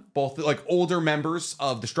 One, both like older members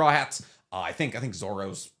of the Straw Hats. I think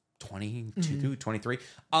Zorro's 22, 23.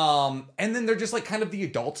 And then they're just like kind of the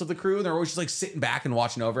adults of the crew. They're always just like sitting back and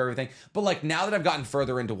watching over everything. But like now that I've gotten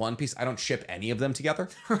further into One Piece, I don't ship any of them together.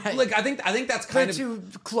 Right. Like I think that's kind of too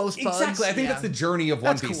close buds. Exactly. I think that's the journey of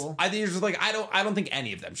One Piece. Cool. I think it's just like I don't think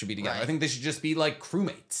any of them should be together. Right. I think they should just be like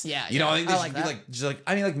crewmates. Yeah. You know, I think they should be that. like just like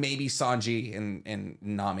I mean like maybe Sanji and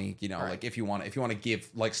Nami, you know, right. like if you want to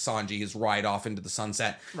give like Sanji his ride off into the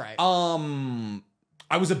sunset. Right.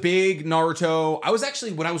 I was a big Naruto. I was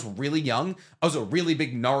actually, when I was really young, I was a really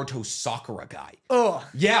big Naruto Sakura guy. Oh.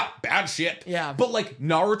 Yeah, bad shit. Yeah. But like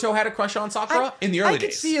Naruto had a crush on Sakura in the early days. I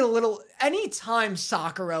could see a little, anytime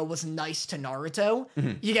Sakura was nice to Naruto,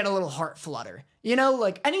 you get a little heart flutter. You know,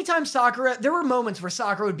 like anytime Sakura, there were moments where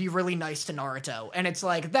Sakura would be really nice to Naruto. And it's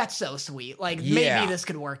like, that's so sweet. Like maybe this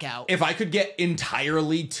could work out. If I could get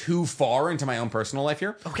entirely too far into my own personal life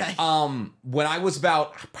here. Okay. When I was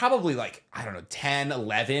about probably like, I don't know, 10,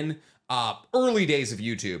 11, early days of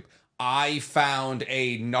YouTube, I found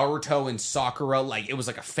a Naruto and Sakura, like it was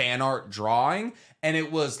like a fan art drawing. and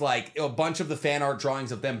it was like a bunch of the fan art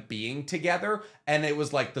drawings of them being together, and it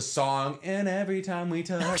was like the song, and every time we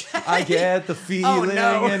touch, I get the feeling,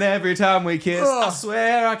 and every time we kiss, I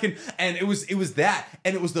swear I can. And it was that,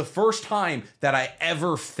 and it was the first time that I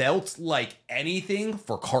ever felt like anything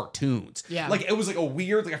for cartoons. Yeah. Like it was like a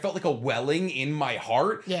weird, like I felt like a welling in my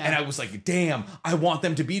heart, and I was like, damn, I want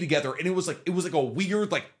them to be together. And it was like a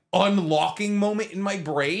weird, like, unlocking moment in my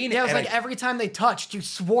brain. Yeah, it was like every time they touched, you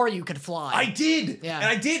swore you could fly. I did. Yeah. And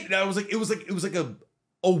I did. And I was like, it was like a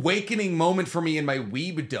awakening moment for me in my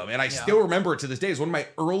weebdom. And I still remember it to this day. It's one of my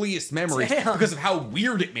earliest memories because of how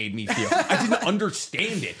weird it made me feel. I didn't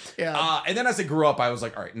understand it. Yeah. And then as I grew up, I was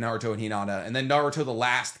like, all right, Naruto and Hinata. And then Naruto the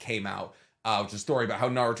Last came out, which is a story about how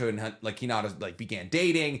Naruto and like Hinata like began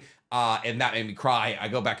dating. And that made me cry. I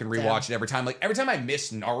go back and rewatch it every time. Like every time I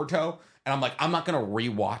miss Naruto, and I'm like, I'm not going to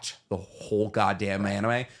rewatch the whole goddamn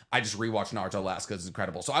anime. I just rewatch Naruto Last because it's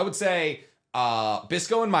incredible. So I would say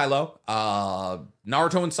Bisco and Milo,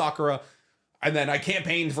 Naruto and Sakura, and then I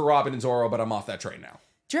campaigned for Robin and Zoro, but I'm off that train now.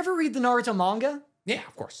 Did you ever read the Naruto manga? Yeah,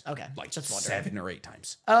 of course. Okay. Like just 7 or 8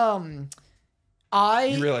 times.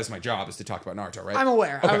 You realize my job is to talk about Naruto, right? I'm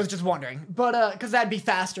aware. Okay. I was just wondering. But, because that'd be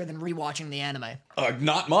faster than rewatching the anime.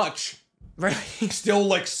 Not much. Really? Still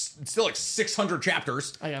like 600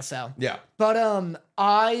 chapters. I guess so. Yeah. But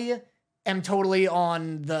I am totally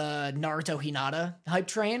on the Naruto Hinata hype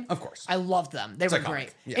train. Of course. I loved them. They were iconic.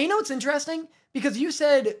 great. Yeah. And you know what's interesting? Because you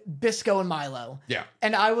said Bisco and Milo. Yeah.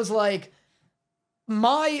 And I was like,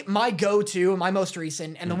 my go-to, my most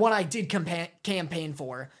recent, and the one I did campaign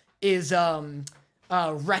for is Reki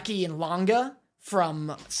and Langa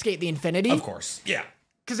from Skate the Infinity. Of course. Yeah.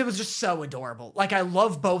 Because it was just so adorable. Like, I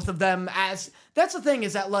love both of them that's the thing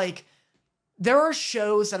is that, like, there are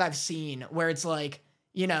shows that I've seen where it's like,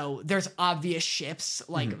 you know, there's obvious ships,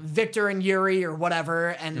 like Victor and Yuri or whatever,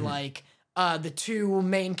 and like, the two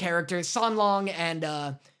main characters, Sanlong and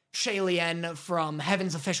Shailien from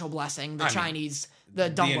Heaven's Official Blessing, the Chinese, the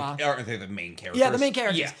Donghua. Aren't they the main characters? Yeah, the main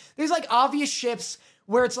characters. Yeah. There's, like, obvious ships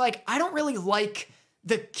where it's like, I don't really like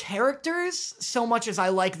the characters so much as I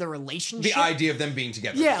like the relationship. The idea of them being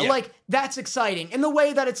together. Yeah, like, that's exciting. In the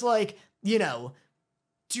way that it's like, you know,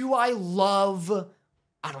 do I love,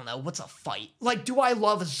 I don't know, what's a fight? Like, do I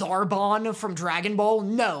love Zarbon from Dragon Ball?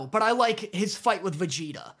 No, but I like his fight with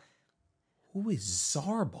Vegeta. Who is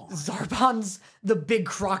Zarbon? Zarbon's the big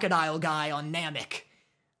crocodile guy on Namek,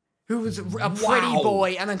 who's a pretty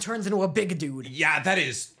boy and then turns into a big dude. Yeah, that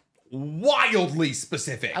is wildly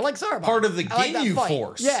specific. I like Zarbon. Part of the Ginyu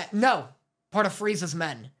Force. Yeah, no. Part of Frieza's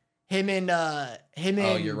men. Him and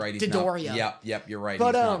you're right. Dodoria. Yep, you're right.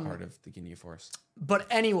 But, he's not part of the Ginyu Force. But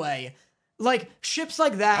anyway, like, ships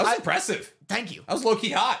like that. That was impressive. Thank you. That was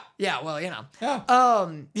low-key hot. Yeah, well, you know. Yeah.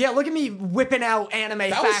 Yeah, look at me whipping out anime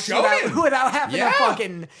facts was without having to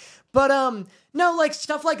fucking... But, no, like,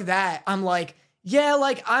 stuff like that, I'm like, yeah,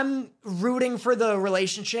 like, I'm rooting for the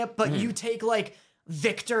relationship, but you take, like,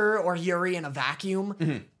 Victor or Yuri in a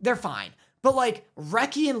vacuum, they're fine. But, like,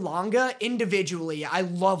 Reki and Langa, individually, I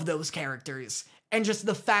love those characters. And just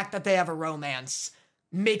the fact that they have a romance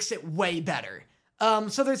makes it way better.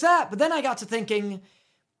 So there's that. But then I got to thinking,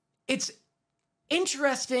 it's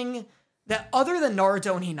interesting that other than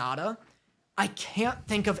Naruto and Hinata, I can't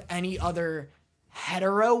think of any other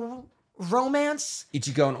hetero romance.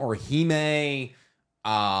 Ichigo and Orihime.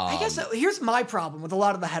 I guess here's my problem with a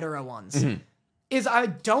lot of the hetero ones. Is I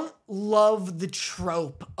don't love the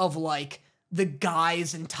trope of, like, the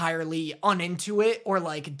guy's entirely uninto it or,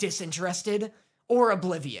 like, disinterested or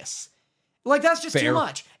oblivious. Like, that's just too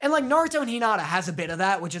much. And, like, Naruto and Hinata has a bit of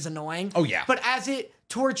that, which is annoying. Oh, yeah. But as it,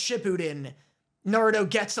 towards Shippuden, Naruto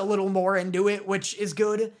gets a little more into it, which is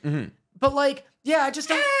good. But, like, yeah, I just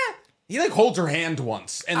don't... He, like, holds her hand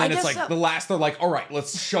once, and then it's like, the last, they're like, all right,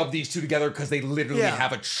 let's shove these two together because they literally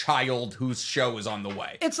have a child whose show is on the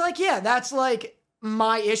way. It's like, yeah, that's, like...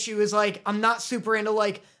 My issue is, like, I'm not super into,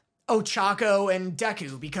 like, Ochako and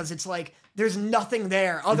Deku because it's, like, there's nothing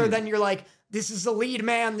there other than you're, like, this is the lead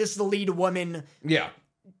man, this is the lead woman. Yeah.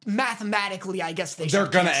 Mathematically, I guess they're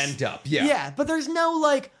gonna end up, yeah. Yeah, but there's no,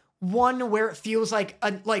 like, one where it feels like,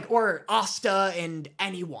 or Asta and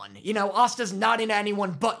anyone. You know, Asta's not into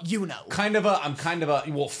anyone but Yuno.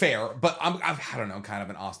 Well, fair, but I don't know, kind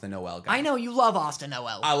of an Asta Noel guy. I know you love Asta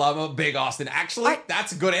Noel. I love a big Austin. Actually,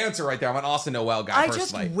 that's a good answer right there. I'm an Asta Noel guy,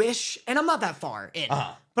 personally. I just wish, and I'm not that far in,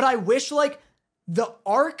 but I wish, like, the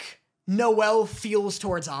arc Noel feels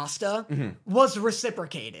towards Asta was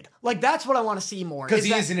reciprocated. Like, that's what I want to see more. Because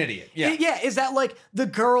he is an idiot. Yeah. Yeah, is that, like, the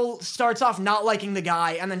girl starts off not liking the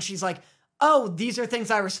guy, and then she's like, oh, these are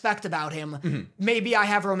things I respect about him. Maybe I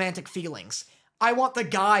have romantic feelings. I want the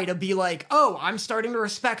guy to be like, oh, I'm starting to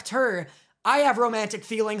respect her. I have romantic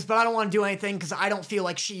feelings, but I don't want to do anything because I don't feel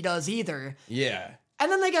like she does either. Yeah.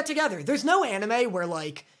 And then they get together. There's no anime where,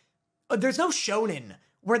 like, there's no shonen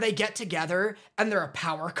where they get together and they're a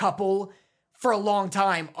power couple for a long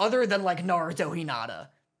time, other than, like, Naruto Hinata.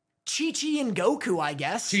 Chi-Chi and Goku, I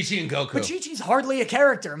guess. Chi-Chi and Goku. But Chi-Chi's hardly a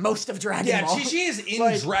character most of Dragon Ball. Yeah, Chi-Chi is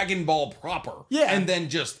in Dragon Ball proper. Yeah. And then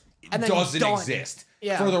just doesn't exist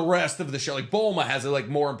for the rest of the show. Like, Bulma has a, like,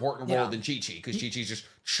 more important role than Chi-Chi, because Chi-Chi's just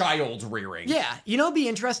child rearing. Yeah. You know, it'd be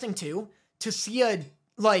interesting, too, to see a,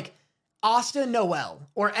 like, Asta and Noelle,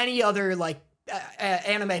 or any other, like,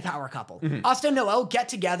 anime power couple. Asta and Noelle get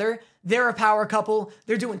together, they're a power couple,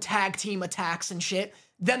 they're doing tag team attacks and shit,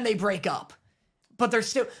 then they break up. But they're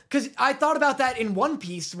still, because I thought about that in One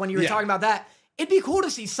Piece when you were talking about that. It'd be cool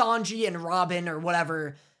to see Sanji and Robin or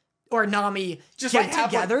whatever, or Nami, just get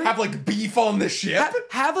together. Have like beef on the ship.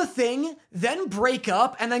 Have a thing, then break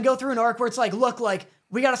up, and then go through an arc where it's like, look, like,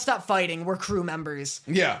 we gotta stop fighting, we're crew members.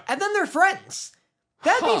 Yeah. And then they're friends.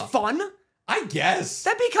 That'd be fun. I guess.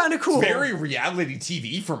 That'd be kind of cool. It's very reality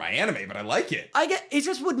TV for my anime, but I like it. It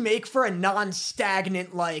just would make for a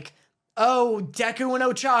non-stagnant, like, oh, Deku and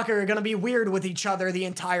Ochaka are gonna be weird with each other the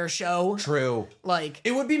entire show. True. Like,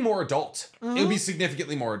 it would be more adult. It would be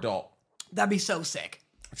significantly more adult. That'd be so sick.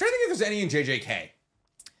 I'm trying to think if there's any in JJK.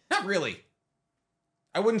 Not really.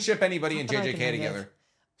 I wouldn't ship anybody in JJK together.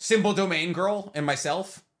 Simple Domain Girl and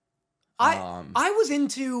myself. I was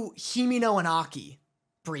into Himino and Aki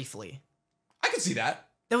briefly. I could see that.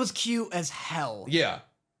 That was cute as hell. Yeah.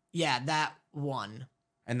 Yeah, that one.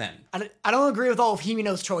 And then I don't agree with all of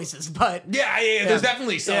Himino's choices, but yeah. There's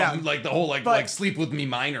definitely some like the whole like sleep with me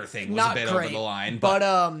minor thing was a bit over the line. But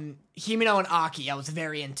Himino and Aki, I was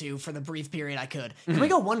very into for the brief period I could. Can we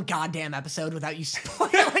go one goddamn episode without you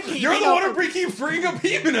spoiling Himino? You're the one who keeps bringing up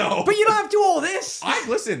Himino. But you don't have to do all this.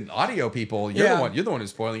 Listen, audio people. You're the one. You're the one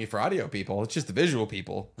who's spoiling it for audio people. It's just the visual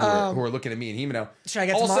people who are looking at me and Himino. Should I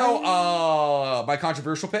get also my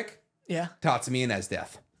controversial pick? Yeah, Tatsumi and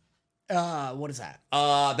Esdeath. What is that?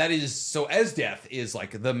 That is so Esdeath is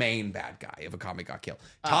like the main bad guy if a comic got killed.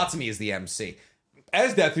 Tatsumi is the MC.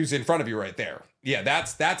 Esdeath, who's in front of you right there. Yeah,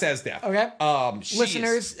 that's Esdeath. Okay.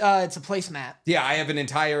 Listeners, it's a placemat. Yeah, I have an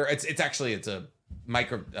entire. It's actually a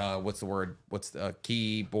micro. What's the word? What's the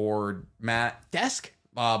keyboard mat? Desk.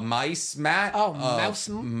 Mice mat. Oh,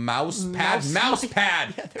 mouse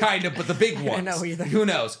pad. Kind of, but the big ones. I don't know either. Who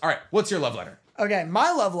knows? All right, what's your love letter? Okay,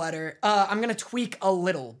 my love letter, I'm gonna tweak a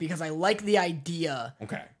little because I like the idea.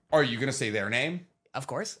 Okay. Are you gonna say their name? Of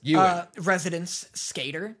course. Residence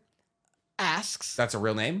Skater asks. That's a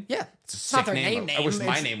real name? Yeah. It's a sick not their name. name. I wish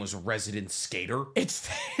my name was Resident Skater. It's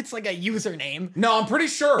like a username. No, I'm pretty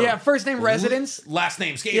sure. Yeah, first name Residence. Last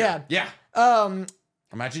name Skater. Yeah. Yeah.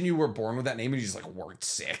 Imagine you were born with that name and you just like weren't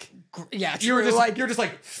sick. Yeah, you're just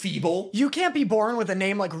like feeble. You can't be born with a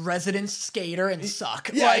name like Residence Skater and suck.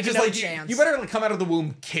 Yeah, like, just no like chance. You better like come out of the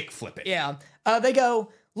womb kick flip it. Yeah. They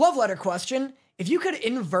go, love letter question. If you could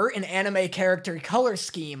invert an anime character color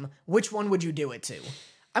scheme, which one would you do it to?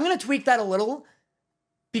 I'm gonna tweak that a little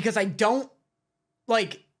because I don't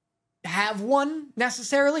like have one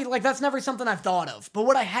necessarily. Like that's never something I've thought of. But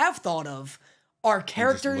what I have thought of are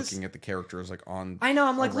characters. I'm just looking at the characters like on. I know.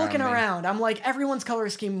 I'm like looking around. I'm like everyone's color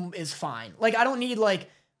scheme is fine. Like I don't need like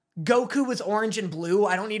Goku is orange and blue.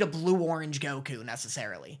 I don't need a blue-orange Goku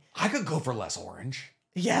necessarily. I could go for less orange.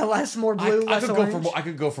 Yeah, more blue, less orange. I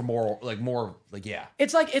could go for more yeah.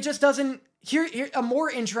 It's like it just doesn't. Here a more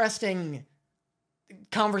interesting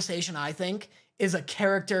conversation I think is a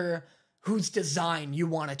character whose design you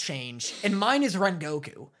want to change, and mine is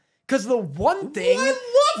Rengoku. Because the one thing... I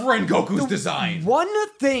love Rengoku's design! One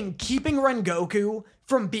thing keeping Rengoku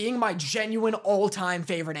from being my genuine all-time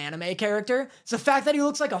favorite anime character is the fact that he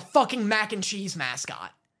looks like a fucking mac and cheese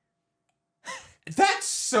mascot. That's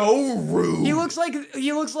so rude. He looks like...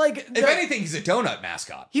 If anything, he's a donut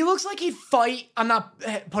mascot. He looks like he'd fight... I'm not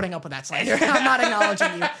putting up with that slander. I'm not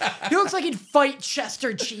acknowledging you. He looks like he'd fight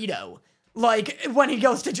Chester Cheeto. Like, when he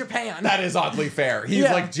goes to Japan. That is oddly fair. He's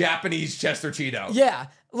like Japanese Chester Cheeto. Yeah.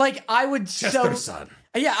 Like, I would Chester-san.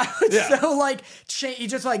 Yeah, I would so, like, he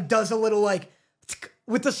just, like, does a little, like,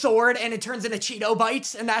 with the sword, and it turns into Cheeto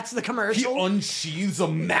bites, and that's the commercial. He unsheathes a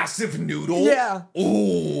massive noodle? Yeah.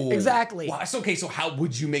 Ooh. Exactly. Wow. Okay, so how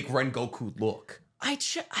would you make Rengoku look? I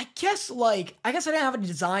guess I didn't have a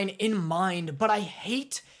design in mind, but I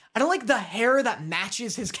don't like the hair that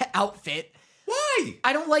matches his outfit. Why?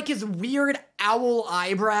 I don't like his weird owl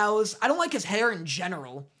eyebrows. I don't like his hair in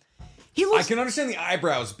general. I can understand the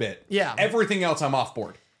eyebrows bit. Yeah. Everything else, I'm off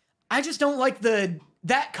board. I just don't like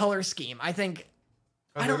that color scheme. I think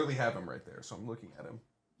I literally have him right there, so I'm looking at him.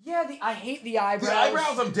 Yeah, I hate the eyebrows. The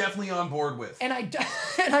eyebrows I'm definitely on board with. And I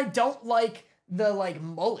don't like the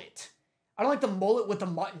mullet. I don't like the mullet with the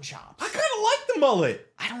mutton chops. I kind of like the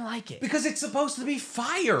mullet. I don't like it. Because it's supposed to be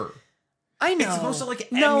fire. I know. It's supposed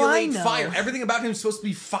to emulate fire. Everything about him is supposed to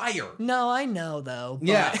be fire. No, I know though. But,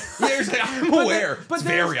 yeah, I'm aware. It's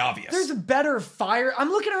very obvious. There's better fire. I'm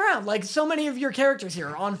looking around. Like, so many of your characters here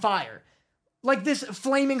are on fire. Like, this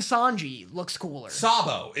flaming Sanji looks cooler.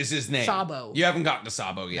 Sabo is his name. Sabo. You haven't gotten to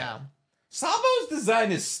Sabo yet. No. Sabo's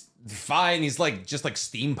design is fine. He's just like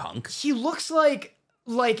steampunk. He looks like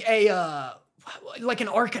an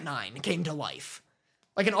Arcanine came to life.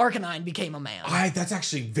 Like an Arcanine became a man. That's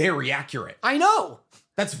actually very accurate. I know.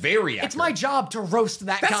 That's very accurate. It's my job to roast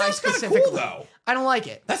that guy sounds specifically. Cool, though. I don't like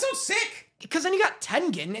it. That sounds sick. Because then you got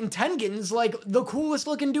Tengen, and Tengen's like the coolest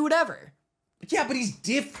looking dude ever. Yeah, but he's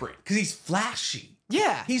different because he's flashy.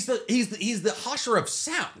 Yeah. He's the Hashira of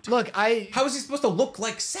sound. Look, how is he supposed to look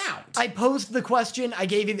like sound? I posed the question. I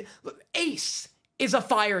gave you look, Ace is a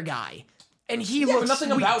fire guy, and he looks but nothing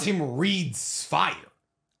sweet. about him reads fire.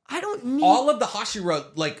 I don't need all of the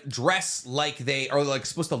Hashira dress like they are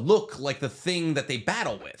supposed to look like the thing that they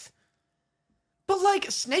battle with. But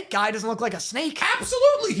Snake Guy doesn't look like a snake.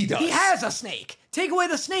 Absolutely, he does. He has a snake. Take away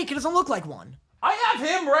the snake, it doesn't look like one. I have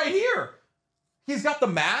him right here. He's got the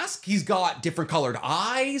mask. He's got different colored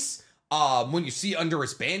eyes. When you see under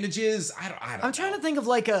his bandages, I don't. I'm trying to think of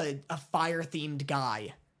a fire themed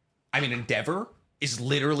guy. I mean, Endeavor is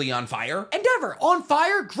literally on fire. Endeavor on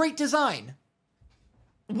fire, great design.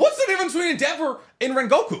 What's the difference between Endeavor and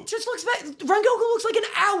Rengoku? Just looks Rengoku looks like an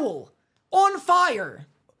owl on fire.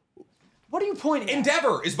 What are you pointing at?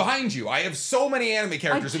 Endeavor is behind you. I have so many anime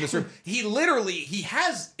characters in this room. He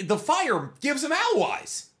has the fire gives him owl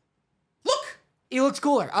eyes. Look. He looks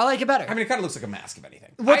cooler. I like it better. I mean, it kind of looks like a mask, if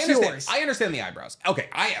anything. What's yours? I understand the eyebrows. Okay,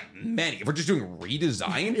 I have many. If we're just doing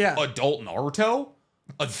redesign, yeah. Adult Naruto,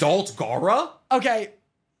 Adult Gaara. Okay,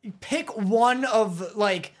 pick one of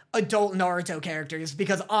adult Naruto characters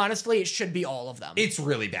because honestly, it should be all of them. It's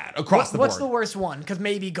really bad across the board. What's the worst one? Because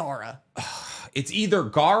maybe Gaara. It's either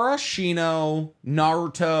Gaara, Shino,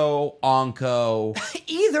 Naruto, Anko.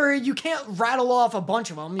 Either you can't rattle off a bunch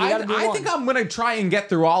of them. You gotta do one. I think I'm gonna try and get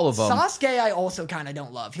through all of them. Sasuke, I also kind of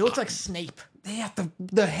don't love. He looks like Snape. They have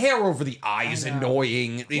the hair over the eyes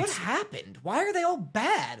annoying. What happened? Why are they all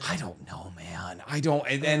bad? I don't know, man. I don't.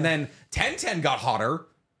 And then Tenten got hotter.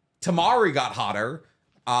 Tamari got hotter.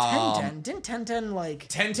 Tenten didn't Tenten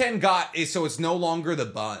Tenten got so it's no longer the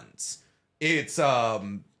buns. It's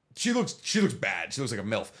She looks bad. She looks like a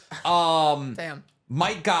MILF. Damn.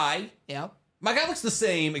 Mike Guy. Yeah. Mike Guy looks the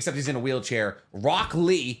same, except he's in a wheelchair. Rock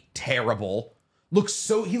Lee, terrible. He looks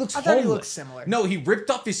homeless. I thought he looked similar. No, he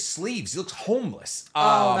ripped off his sleeves. He looks homeless.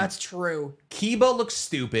 Oh, that's true. Kiba looks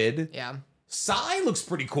stupid. Yeah. Sai looks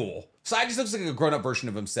pretty cool. Sai just looks like a grown-up version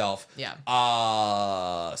of himself. Yeah.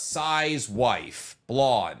 Sai's wife,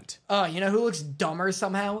 blonde. Oh, you know who looks dumber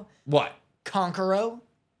somehow? What? Konkoro.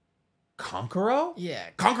 Konkoro? Yeah.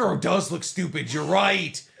 Konkoro does look stupid, you're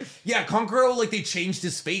right. Yeah, Konkoro, they changed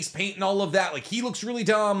his face paint and all of that. He looks really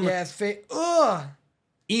dumb. Yeah, his face. Ugh.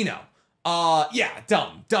 Ino. Yeah,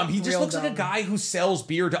 dumb. He just looks like a guy who sells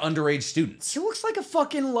beer to underage students. He looks like a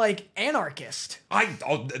fucking, anarchist.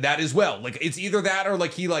 That as well. It's either that or,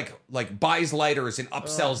 he, buys lighters and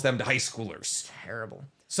upsells them to high schoolers. Terrible.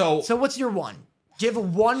 So what's your one? Give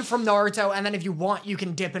one from Naruto, and then if you want, you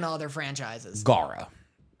can dip into other franchises.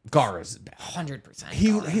 Gaara's bad. 100%.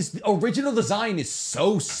 His original design is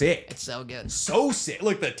so sick. It's so good. So sick.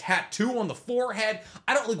 The tattoo on the forehead.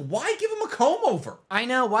 I don't why give him a comb over? I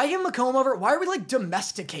know. Why give him a comb over? Why are we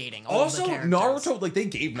domesticating all also, the characters? Naruto, they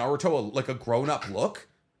gave Naruto a grown-up look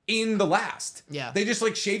in the last. Yeah. They just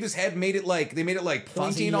shaved his head, made it pointy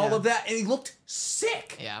Fuzzy, and all of that, and he looked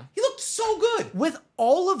sick. Yeah. He looked so good. With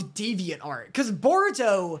all of Deviant art, because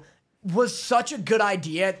Boruto was such a good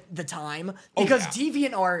idea at the time because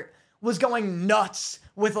Deviant art was going nuts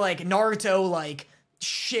with Naruto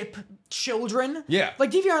ship children. Yeah.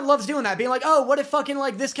 Deviant art loves doing that, being oh, what if fucking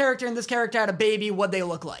this character and this character had a baby, what'd they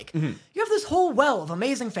look like? Mm-hmm. You have this whole well of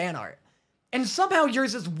amazing fan art. And somehow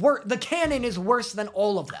yours is the canon is worse than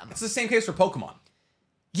all of them. It's the same case for Pokemon.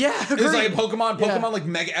 Yeah, agreed. It's Pokemon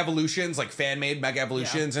Mega Evolutions, fan-made Mega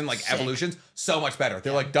Evolutions and Sick. Evolutions, so much better.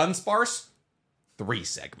 They're done sparse, 3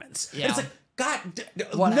 segments. Yeah. It's God,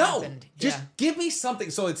 what no. happened? Just give me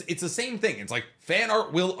something. So it's the same thing. It's fan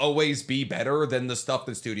art will always be better than the stuff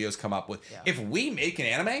that studios come up with. Yeah. If we make an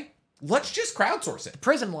anime, let's just crowdsource it.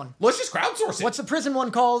 Prison one. Let's just crowdsource it. What's the prison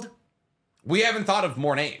one called? We haven't thought of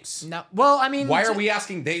more names. No. Well, I mean, why are we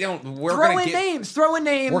asking? They don't. Throw in names. Throw in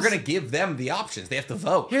names. We're gonna give them the options. They have to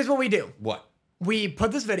vote. Here's what we do. What? We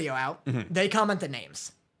put this video out. They comment the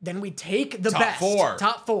names. Then we take the Top best. four.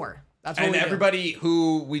 Top 4. That's what we do. And everybody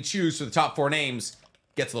who we choose for the top 4 names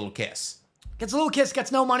gets a little kiss. Gets a little kiss,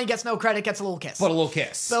 gets no money, gets no credit, gets a little kiss. But a little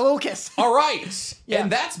kiss. A little kiss. All right. Yeah.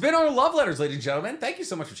 And that's been our love letters, ladies and gentlemen. Thank you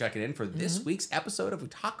so much for checking in for this week's episode of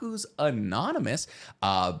Otakus Anonymous.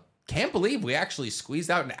 Can't believe we actually squeezed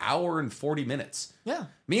out an hour and 40 minutes. Yeah.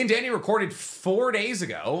 Me and Danny recorded 4 days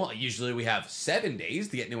ago. Usually we have 7 days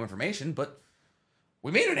to get new information, but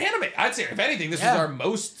we made an anime. I'd say, if anything, this was our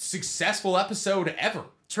most successful episode ever.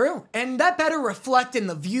 True. And that better reflect in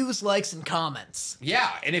the views, likes, and comments. Yeah,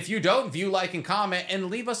 and if you don't, view, like, and comment, and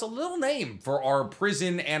leave us a little name for our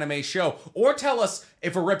Prison anime show. Or tell us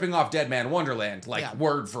if we're ripping off Dead Man Wonderland,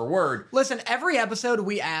 word for word. Listen, every episode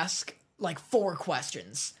we ask, 4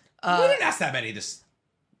 questions. We didn't ask that many this...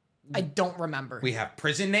 I don't remember. We have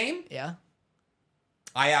Prison name. Yeah.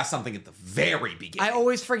 I asked something at the very beginning. I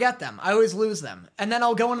always forget them. I always lose them. And then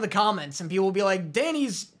I'll go into the comments and people will be like,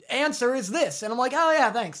 Danny's answer is this. And I'm like, oh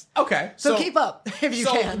yeah, thanks. Okay. So keep up if you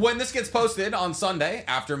can. So when this gets posted on Sunday,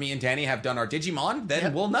 after me and Danny have done our Digimon,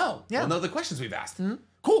 then we'll know. Yeah. We'll know the questions we've asked. Mm-hmm.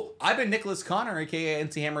 Cool. I've been Nicholas Connor, aka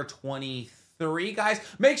NC Hammer 23. Guys,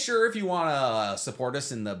 make sure if you want to support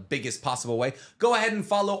us in the biggest possible way, go ahead and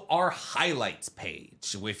follow our highlights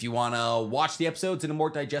page. If you want to watch the episodes in a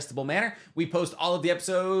more digestible manner, we post all of the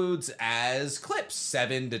episodes as clips,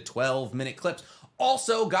 7 to 12 minute clips.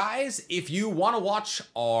 Also, guys, if you want to watch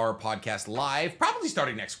our podcast live, probably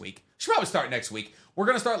starting next week, should probably start next week. We're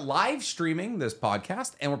going to start live streaming this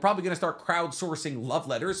podcast, and we're probably going to start crowdsourcing love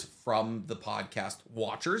letters from the podcast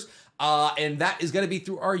watchers. And that is going to be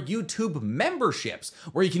through our YouTube memberships,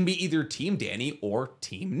 where you can be either Team Danny or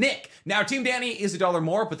Team Nick. Now, Team Danny is $1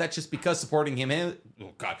 more, but that's just because supporting him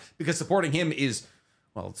is,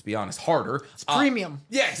 well, let's be honest, harder. It's premium.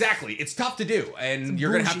 Yeah, exactly. It's tough to do, and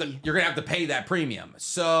you're gonna have to pay that premium.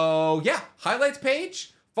 So yeah, highlights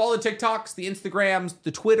page. Follow the TikToks, the Instagrams,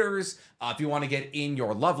 the Twitters. If you want to get in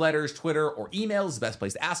your love letters, Twitter or emails is the best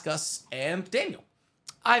place to ask us. And Daniel.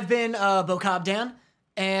 I've been Bocob Dan,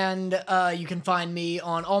 and you can find me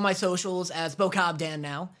on all my socials as Bocob Dan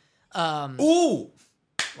now. Ooh!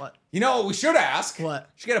 What? You know what we should ask? What?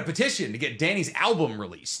 We should get a petition to get Danny's album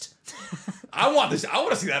released. I want this. I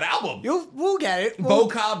want to see that album. We'll get it.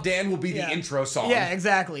 Bocob Dan will be the intro song. Yeah,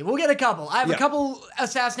 exactly. We'll get a couple. I have a couple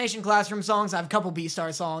Assassination Classroom songs. I have a couple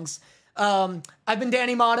B-Star songs. I've been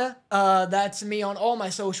Danny Mata. That's me on all my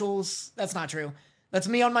socials. That's not true. That's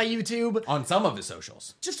me on my YouTube. On some of his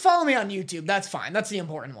socials. Just follow me on YouTube. That's fine. That's the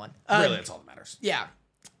important one. Really, that's all that matters. Yeah.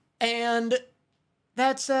 And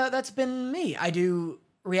that's been me. I do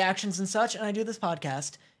reactions and such, and I do this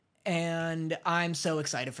podcast. And I'm so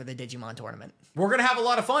excited for the Digimon tournament. We're going to have a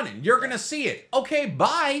lot of fun, and you're going to see it. Okay,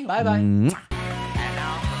 bye. Bye-bye.